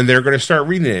 And they're going to start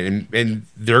reading it, and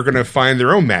they're going to find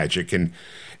their own magic, and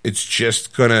it's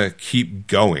just going to keep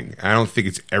going. I don't think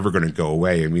it's ever going to go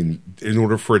away. I mean, in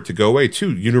order for it to go away,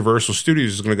 too, Universal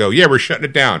Studios is going to go, yeah, we're shutting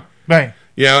it down. Right.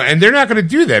 And they're not going to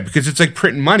do that because it's like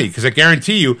printing money. Because I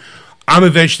guarantee you, I'm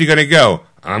eventually going to go.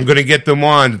 I'm going to get them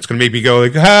on. It's going to make me go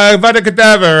like, Vada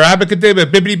Kedavra, Abacadabra,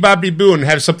 Bibbidi Bobbidi Boo, and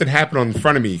have something happen on in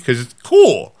front of me because it's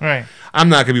cool. Right. I'm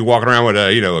not going to be walking around with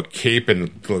a cape and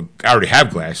I already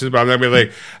have glasses, but I'm not going to be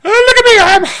like, oh, look at me,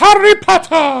 I'm Harry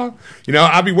Potter.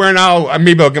 I'll be wearing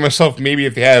maybe I'll get myself, maybe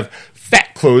if they have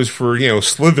fat clothes for,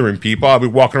 Slytherin people, I'll be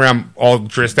walking around all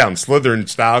dressed out in Slytherin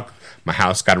style. My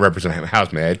house, got to represent my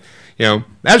house, man.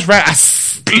 That's right, I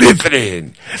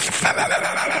Slytherin.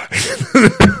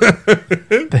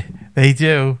 They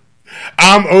do.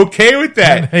 I'm okay with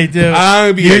that. They do.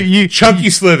 I'm gonna be chunky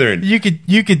Slytherin. You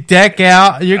could deck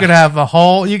out. You're gonna have the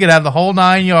whole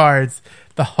 9 yards.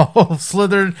 The whole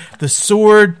Slytherin, the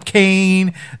sword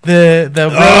cane, the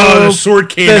robe, the sword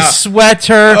cane, the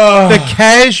sweater, the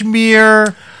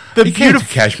cashmere, the beautiful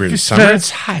cashmere in the summer. It's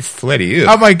hot, it's sweaty.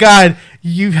 Oh my god.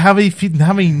 How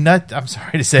many nut? I'm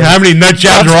sorry to say. How many nut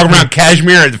jobs are walking around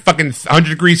cashmere at the fucking 100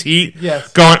 degrees heat?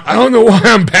 Yes. Going, I don't know why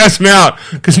I'm passing out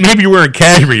because maybe you're wearing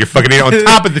cashmere. You're fucking on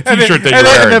top of the t-shirt that you're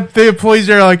wearing. And the employees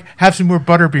are like, have some more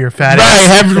butterbeer, fatty. Right,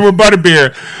 have some more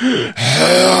butterbeer.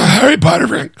 Harry Potter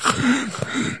drink.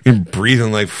 You're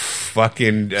breathing like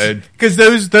fucking. Because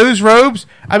those robes,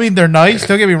 I mean, they're nice.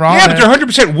 Don't get me wrong. Yeah, but they're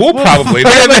 100% wool probably.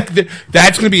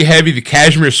 That's going to be heavy. The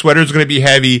cashmere sweater is going to be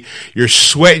heavy. You're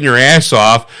sweating your ass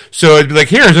off. So it'd be like,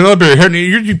 here's another beer.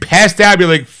 You passed out, be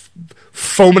like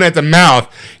foaming at the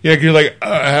mouth. You're like,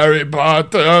 Harry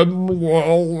Potter.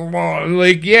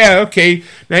 Like, yeah, okay.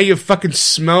 Now you fucking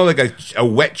smell like a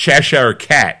wet Cheshire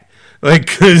cat. Like,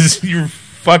 because you're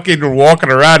fucking walking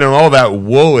around in all that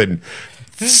wool and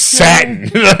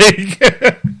satin. You're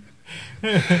like,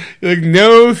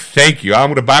 no, thank you. I'm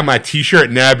going to buy my t-shirt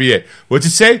and that'll be it. What's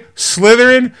it say?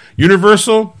 Slytherin?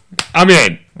 Universal? I'm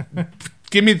in.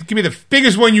 Give me the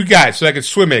biggest one you got so I can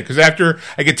swim in it. Because after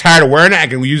I get tired of wearing it, I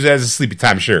can use it as a sleepy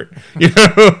time shirt.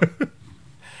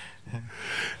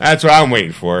 That's what I'm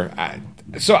waiting for.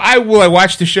 Will I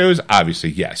watch the shows? Obviously,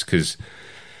 yes. Because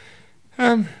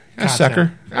I'm a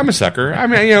sucker. I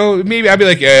mean, maybe I'd be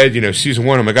like, season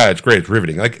 1, oh my God, it's great. It's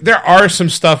riveting. Like, there are some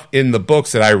stuff in the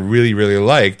books that I really, really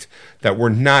liked that were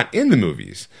not in the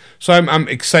movies. So I'm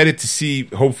excited to see,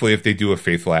 hopefully, if they do a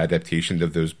faithful adaptation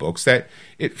of those books, that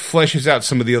it fleshes out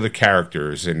some of the other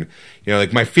characters. And,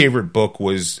 like my favorite book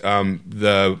was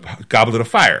the Goblet of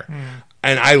Fire.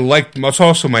 And I liked, it's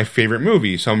also my favorite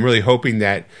movie. So I'm really hoping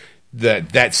that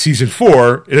season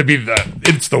 4,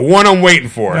 it's the one I'm waiting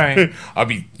for. Right. I'll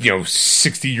be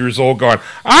 60 years old going,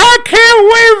 I can't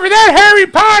wait for that Harry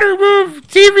Potter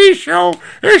TV show.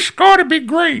 It's going to be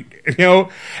great.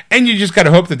 And you just got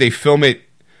to hope that they film it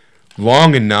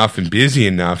long enough and busy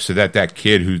enough so that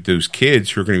those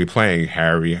kids who are going to be playing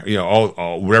Harry,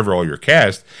 whatever all your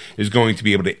cast is going to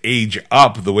be able to age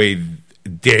up the way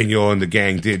Daniel and the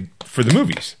gang did for the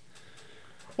movies.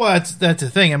 Well, that's the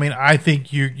thing. I mean, I think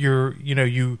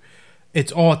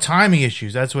it's all timing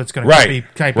issues. That's what's going to be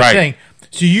type of thing.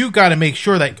 So you got to make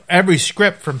sure that every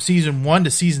script from season 1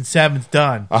 to season 7 is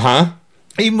done. Uh-huh.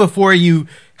 Even before you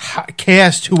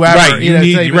cast whoever. Right, you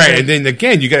need right, and then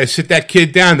again, you got to sit that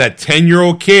kid down, that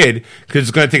 10-year-old kid, because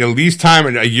it's going to take at least time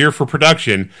and a year for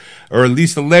production, or at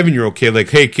least 11-year-old kid. Like,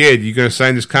 hey, kid, you're going to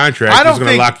sign this contract. He's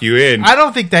going to lock you in. I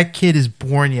don't think that kid is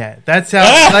born yet. That's how.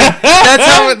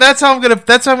 That's how I'm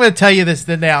gonna tell you this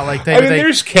now. Like,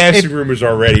 there's casting rumors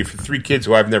already for 3 kids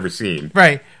who I've never seen.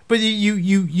 Right, but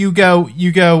you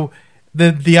go.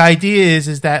 The idea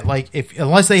is that like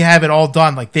unless they have it all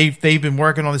done, like they've been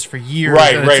working on this for years.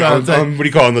 Right. What do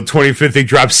you call it? On the 25th they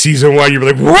drop season 1.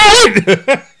 You're like,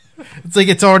 what? It's like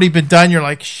it's already been done. You're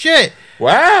like, shit.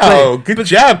 Wow, good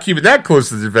job keeping that close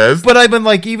to the vest. But I've been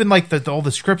like, even like all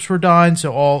the scripts were done,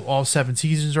 so all 7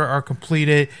 seasons are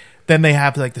completed. Then they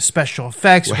have like the special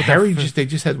effects. Well, Harry they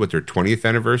just had their 20th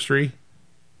anniversary.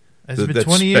 Has it been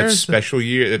 20 years? That special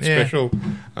year. That special.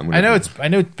 I know it's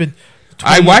been.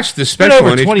 I watched the special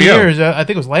over on 20 HBO. years. I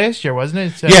think it was last year, wasn't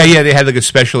it? So, yeah. They had like a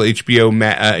special HBO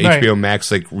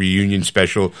Max like reunion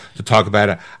special to talk about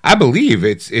it. I believe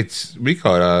it's what do you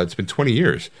call it? It's been 20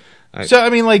 years. So I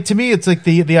mean, like to me, it's like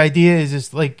the idea is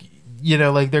just like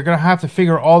like they're gonna have to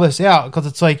figure all this out because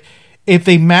it's like if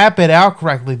they map it out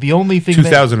correctly, the only thing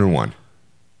 2001.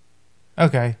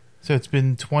 Okay. So it's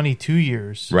been 22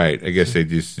 years. Right. I guess they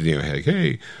just like,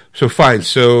 hey, so fine.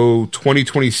 So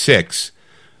 2026.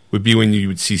 Would be when you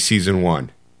would see season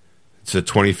 1. It's the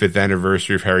 25th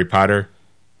anniversary of Harry Potter.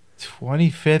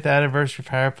 25th anniversary of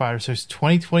Harry Potter. So it's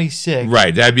 2026.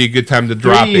 Right. That'd be a good time to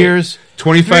drop 3 years.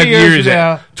 25 years.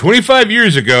 25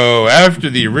 years ago, after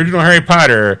the original Harry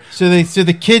Potter. So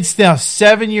the kid's now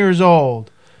 7 years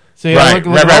old. So you right.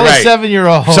 All the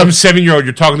 7-year-olds. Some 7-year-old,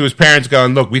 you're talking to his parents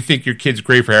going, look, we think your kid's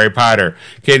great for Harry Potter.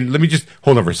 Okay, let me just,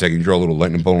 hold on for a second, draw a little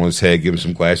lightning bolt on his head, give him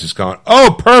some glasses, going,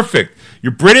 oh, perfect.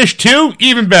 You're British too?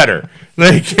 Even better.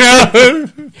 Like,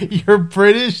 You're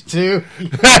British too?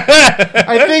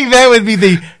 I think that would be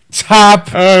the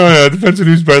top. I don't know. It depends on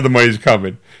who's better, the money's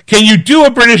coming. Can you do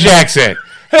a British accent?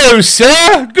 Hello,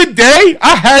 sir. Good day.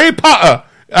 I'm Harry Potter.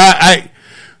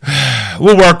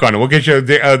 We'll work on it. We'll get you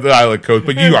the island coach,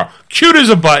 but you are cute as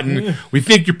a button. We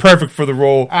think you're perfect for the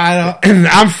role.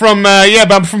 I'm from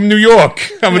I'm from New York.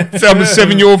 I'm a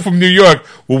 7-year-old from New York.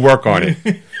 We'll work on it.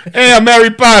 Hey, I'm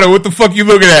Harry Potter. What the fuck you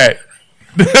looking at?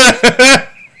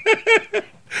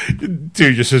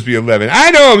 Dude, you're supposed to be 11.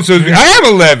 I know I'm supposed to be. I am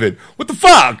 11. What the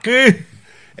fuck?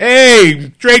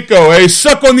 Hey, Draco. Hey,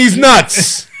 suck on these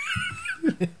nuts.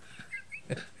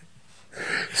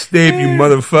 Snape, you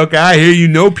motherfucker! I hear you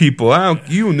know people.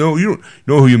 You don't know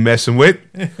who you're messing with.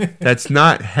 That's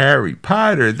not Harry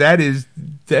Potter. That's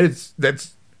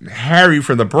Harry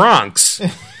from the Bronx.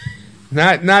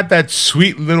 Not that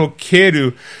sweet little kid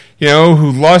who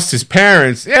lost his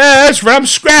parents. Yeah, that's right. I'm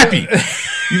Scrappy.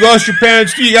 You lost your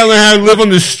parents too. You gotta learn how to live on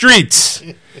the streets.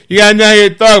 You gotta know how to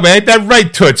talk about. Ain't that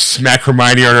right, Toots? Smack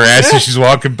Hermione on her ass as she's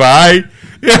walking by.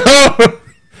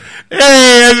 Hey,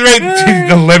 that's right.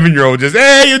 The 11-year-old just,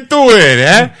 hey, you doing,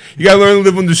 huh? You gotta learn to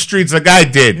live on the streets like I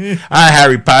did.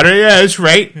 Harry Potter, yeah, that's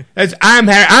right. I'm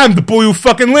Harry. I'm the boy who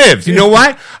fucking lives. You know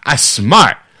why? I'm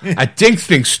smart. I think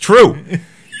things true.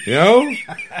 You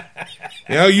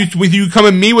come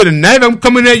at me with a knife, I'm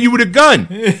coming at you with a gun.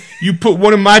 You put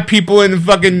one of my people in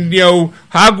fucking,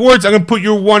 Hogwarts, I'm gonna put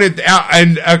your one in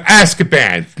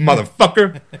Azkaban,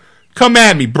 motherfucker. Come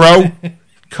at me, bro.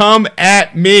 Come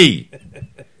at me.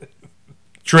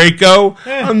 Draco,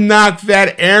 I'll knock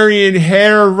that Aryan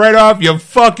hair right off your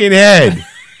fucking head.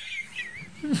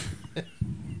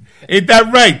 Ain't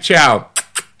that right, Chow?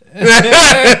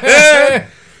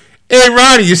 Hey,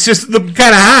 Ronnie, your sister look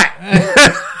kind of hot.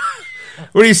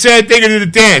 What do you say? Take her to the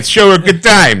dance. Show her a good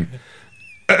time.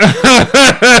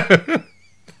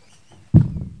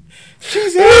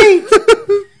 She's 8.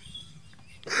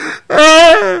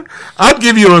 I'll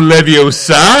give you a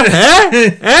Leviosa.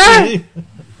 Huh?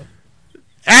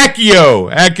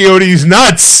 Accio these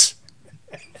nuts.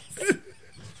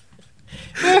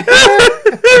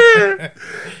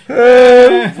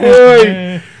 Oh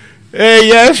boy! Hey,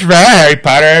 yeah, that's right, Harry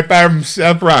Potter from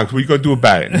Bronx. What are you gonna do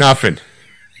about it? Nothing.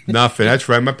 That's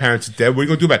right. My parents are dead. What are you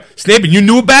gonna do about it? Snape, you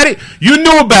knew about it. You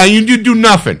knew about it. You do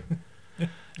nothing.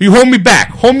 You hold me back,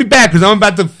 because I'm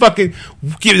about to fucking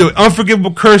give you an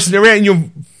unforgivable curse in your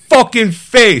fucking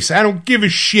face. I don't give a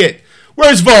shit.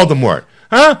 Where's Voldemort?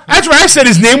 Huh? That's right. I said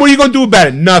his name. What are you gonna do about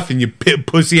it? Nothing. You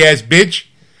pussy ass bitch.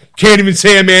 Can't even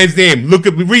say a man's name.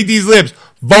 Read these lips.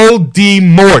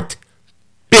 Voldemort,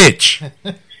 bitch.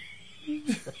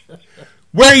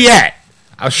 Where you at?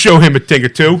 I'll show him a thing or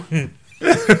two.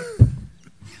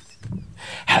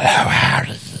 Hello,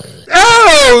 Harry.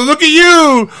 Oh, look at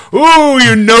you. Ooh,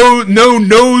 you no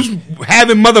nose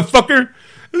having motherfucker.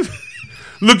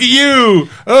 Look at you.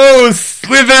 Oh,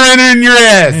 slithering in your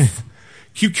ass.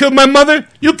 You killed my mother.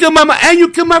 You killed my mother. And you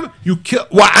killed my...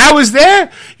 While I was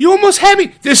there, you almost had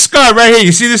me. This scar right here.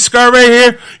 You see this scar right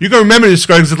here? You're going to remember this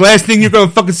scar because the last thing you're going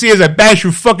to fucking see is I bash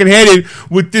your fucking head in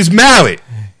with this mallet.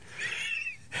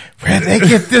 Where'd they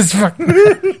get this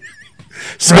fucking...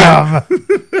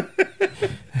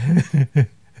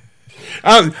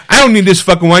 I don't need this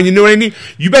fucking wine. You know what I need?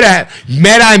 You better have...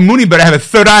 Mad Eye Mooney better have a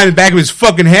third eye in the back of his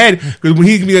fucking head because when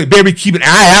he can be like, baby, keep an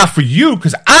eye out for you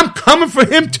because I'm coming for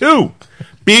him too.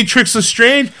 Beatrix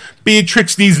Lestrange,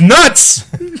 Beatrix these nuts.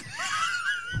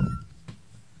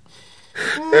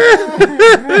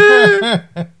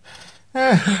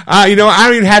 I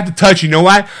don't even have to touch. You know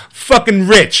why? Fucking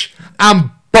rich.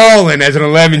 I'm balling as an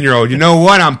 11-year-old. You know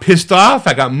what? I'm pissed off.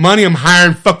 I got money. I'm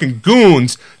hiring fucking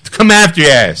goons to come after your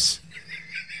ass.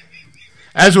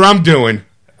 That's what I'm doing.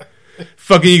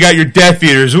 Fucking, you got your Death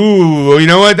Eaters. Ooh, you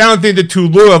know what? I don't think they're too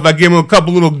loyal if I give them a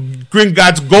couple little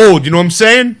Gringotts gold. You know what I'm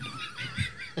saying?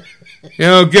 You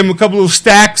know, give them a couple little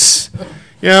stacks.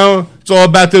 You know, it's all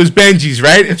about those Benjis,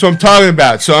 right? That's what I'm talking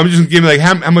about. So I'm just going to give you, like,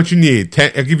 how much you need?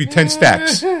 I'll give you 10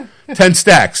 stacks. 10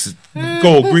 stacks.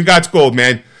 Gold. Gringotts gold,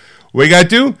 man. What you got to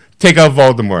do? Take out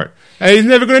Voldemort. And he's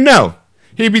never going to know.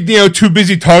 He'd be, too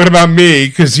busy talking about me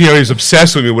because, he's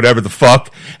obsessed with me, whatever the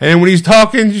fuck. And then when he's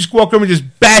talking, you just walk over and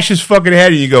just bash his fucking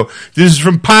head and you go, this is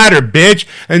from Potter, bitch.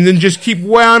 And then just keep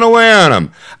wailing away on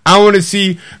him. I want to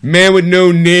see man with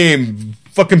no name,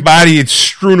 fucking body, it's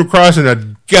strewn across in a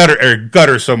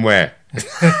gutter somewhere.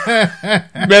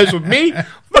 Mess with me?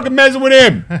 Fucking messing with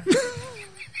him.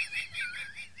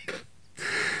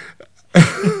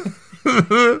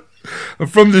 I'm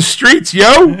from the streets,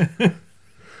 yo.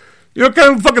 You know what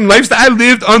kind of fucking lifestyle? I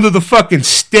lived under the fucking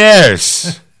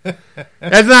stairs.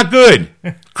 That's not good.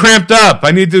 Cramped up.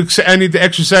 I need to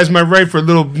exercise my right for a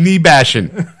little knee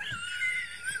bashing.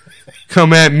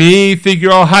 Come at me, think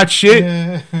you're all hot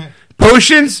shit.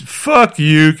 Potions? Fuck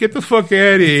you. Get the fuck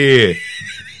out of here.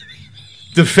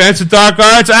 Defense of dark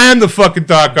arts? I am the fucking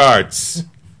dark arts.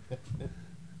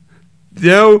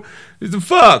 What the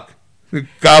fuck? The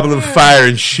goblet of fire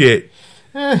and shit.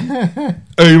 Did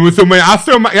I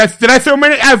throw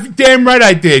my... Damn right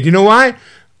I did. You know why?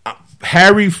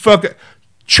 Harry fucking...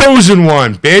 Chosen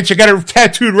one, bitch. I got it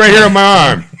tattooed right here on my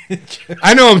arm.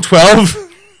 I know I'm 12.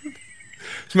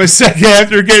 It's my second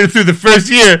after getting through the first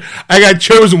year. I got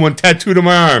chosen one tattooed on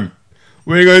my arm.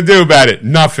 What are you going to do about it?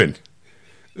 Nothing.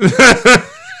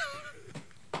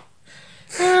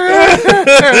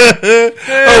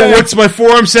 Oh, what's my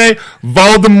forearm say?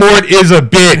 Voldemort is a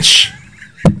bitch.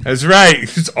 That's right.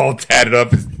 It's all tatted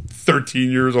up. He's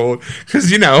 13 years old. Because,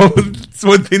 it's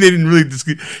one thing they didn't really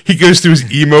discuss. He goes through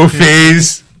his emo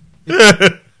phase.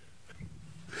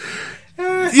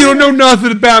 You don't know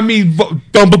nothing about me,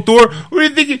 Dumbledore. What are you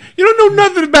thinking? You don't know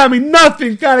nothing about me.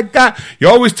 Nothing. You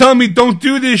always tell me don't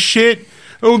do this shit.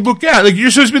 Oh, look out. Like,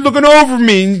 you're supposed to be looking over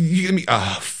me.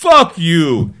 Fuck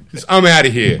you. I'm out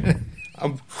of here.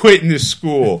 I'm quitting this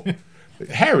school.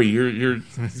 Harry, you're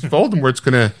Voldemort's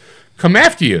going to come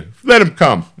after you. Let him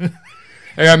come.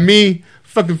 I got me,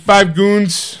 fucking 5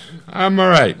 goons. I'm all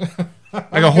right.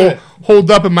 I got holed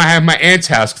up at my aunt's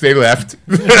house because they left.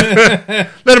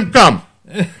 Let them come.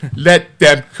 Let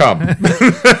them come.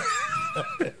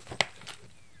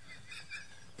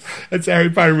 That's a Harry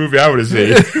Potter movie I want to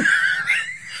see.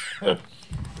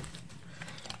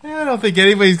 I don't think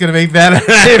anybody's going to make that.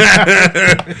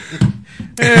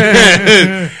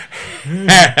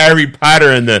 Harry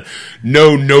Potter and the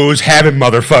no-nose having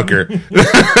motherfucker.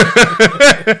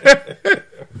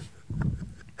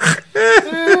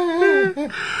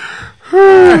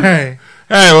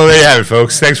 All right, well, there you have it,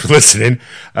 folks. Thanks for listening.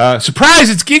 Surprise,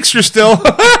 it's Geeksters still.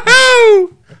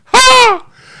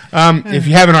 If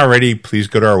you haven't already, please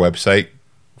go to our website,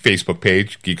 Facebook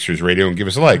page, Geeksters Radio, and give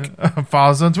us a like.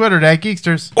 Follow us on Twitter,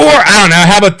 @Geeksters. Or, I don't know,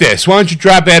 how about this? Why don't you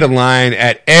drop Ed a line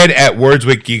at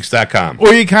ed@wordswithgeeks.com.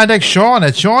 Or you contact Sean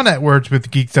at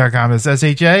wordswithgeeks.com. It's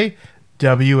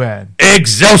SHAWN.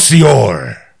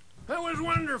 Excelsior! That was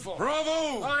wonderful.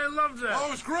 Bravo! I loved that. Oh,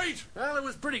 it was great. Well, it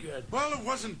was pretty good. Well, it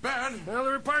wasn't bad. Well,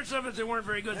 there were parts of it that weren't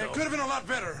very good, though. It could have been a lot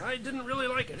better. I didn't really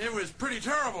like it. It was pretty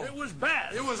terrible. It was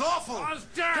bad. It was awful. It was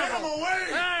terrible. Get him away!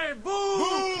 Hey,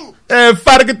 boo! Boo!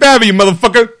 Fada Gaddafi, you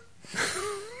motherfucker!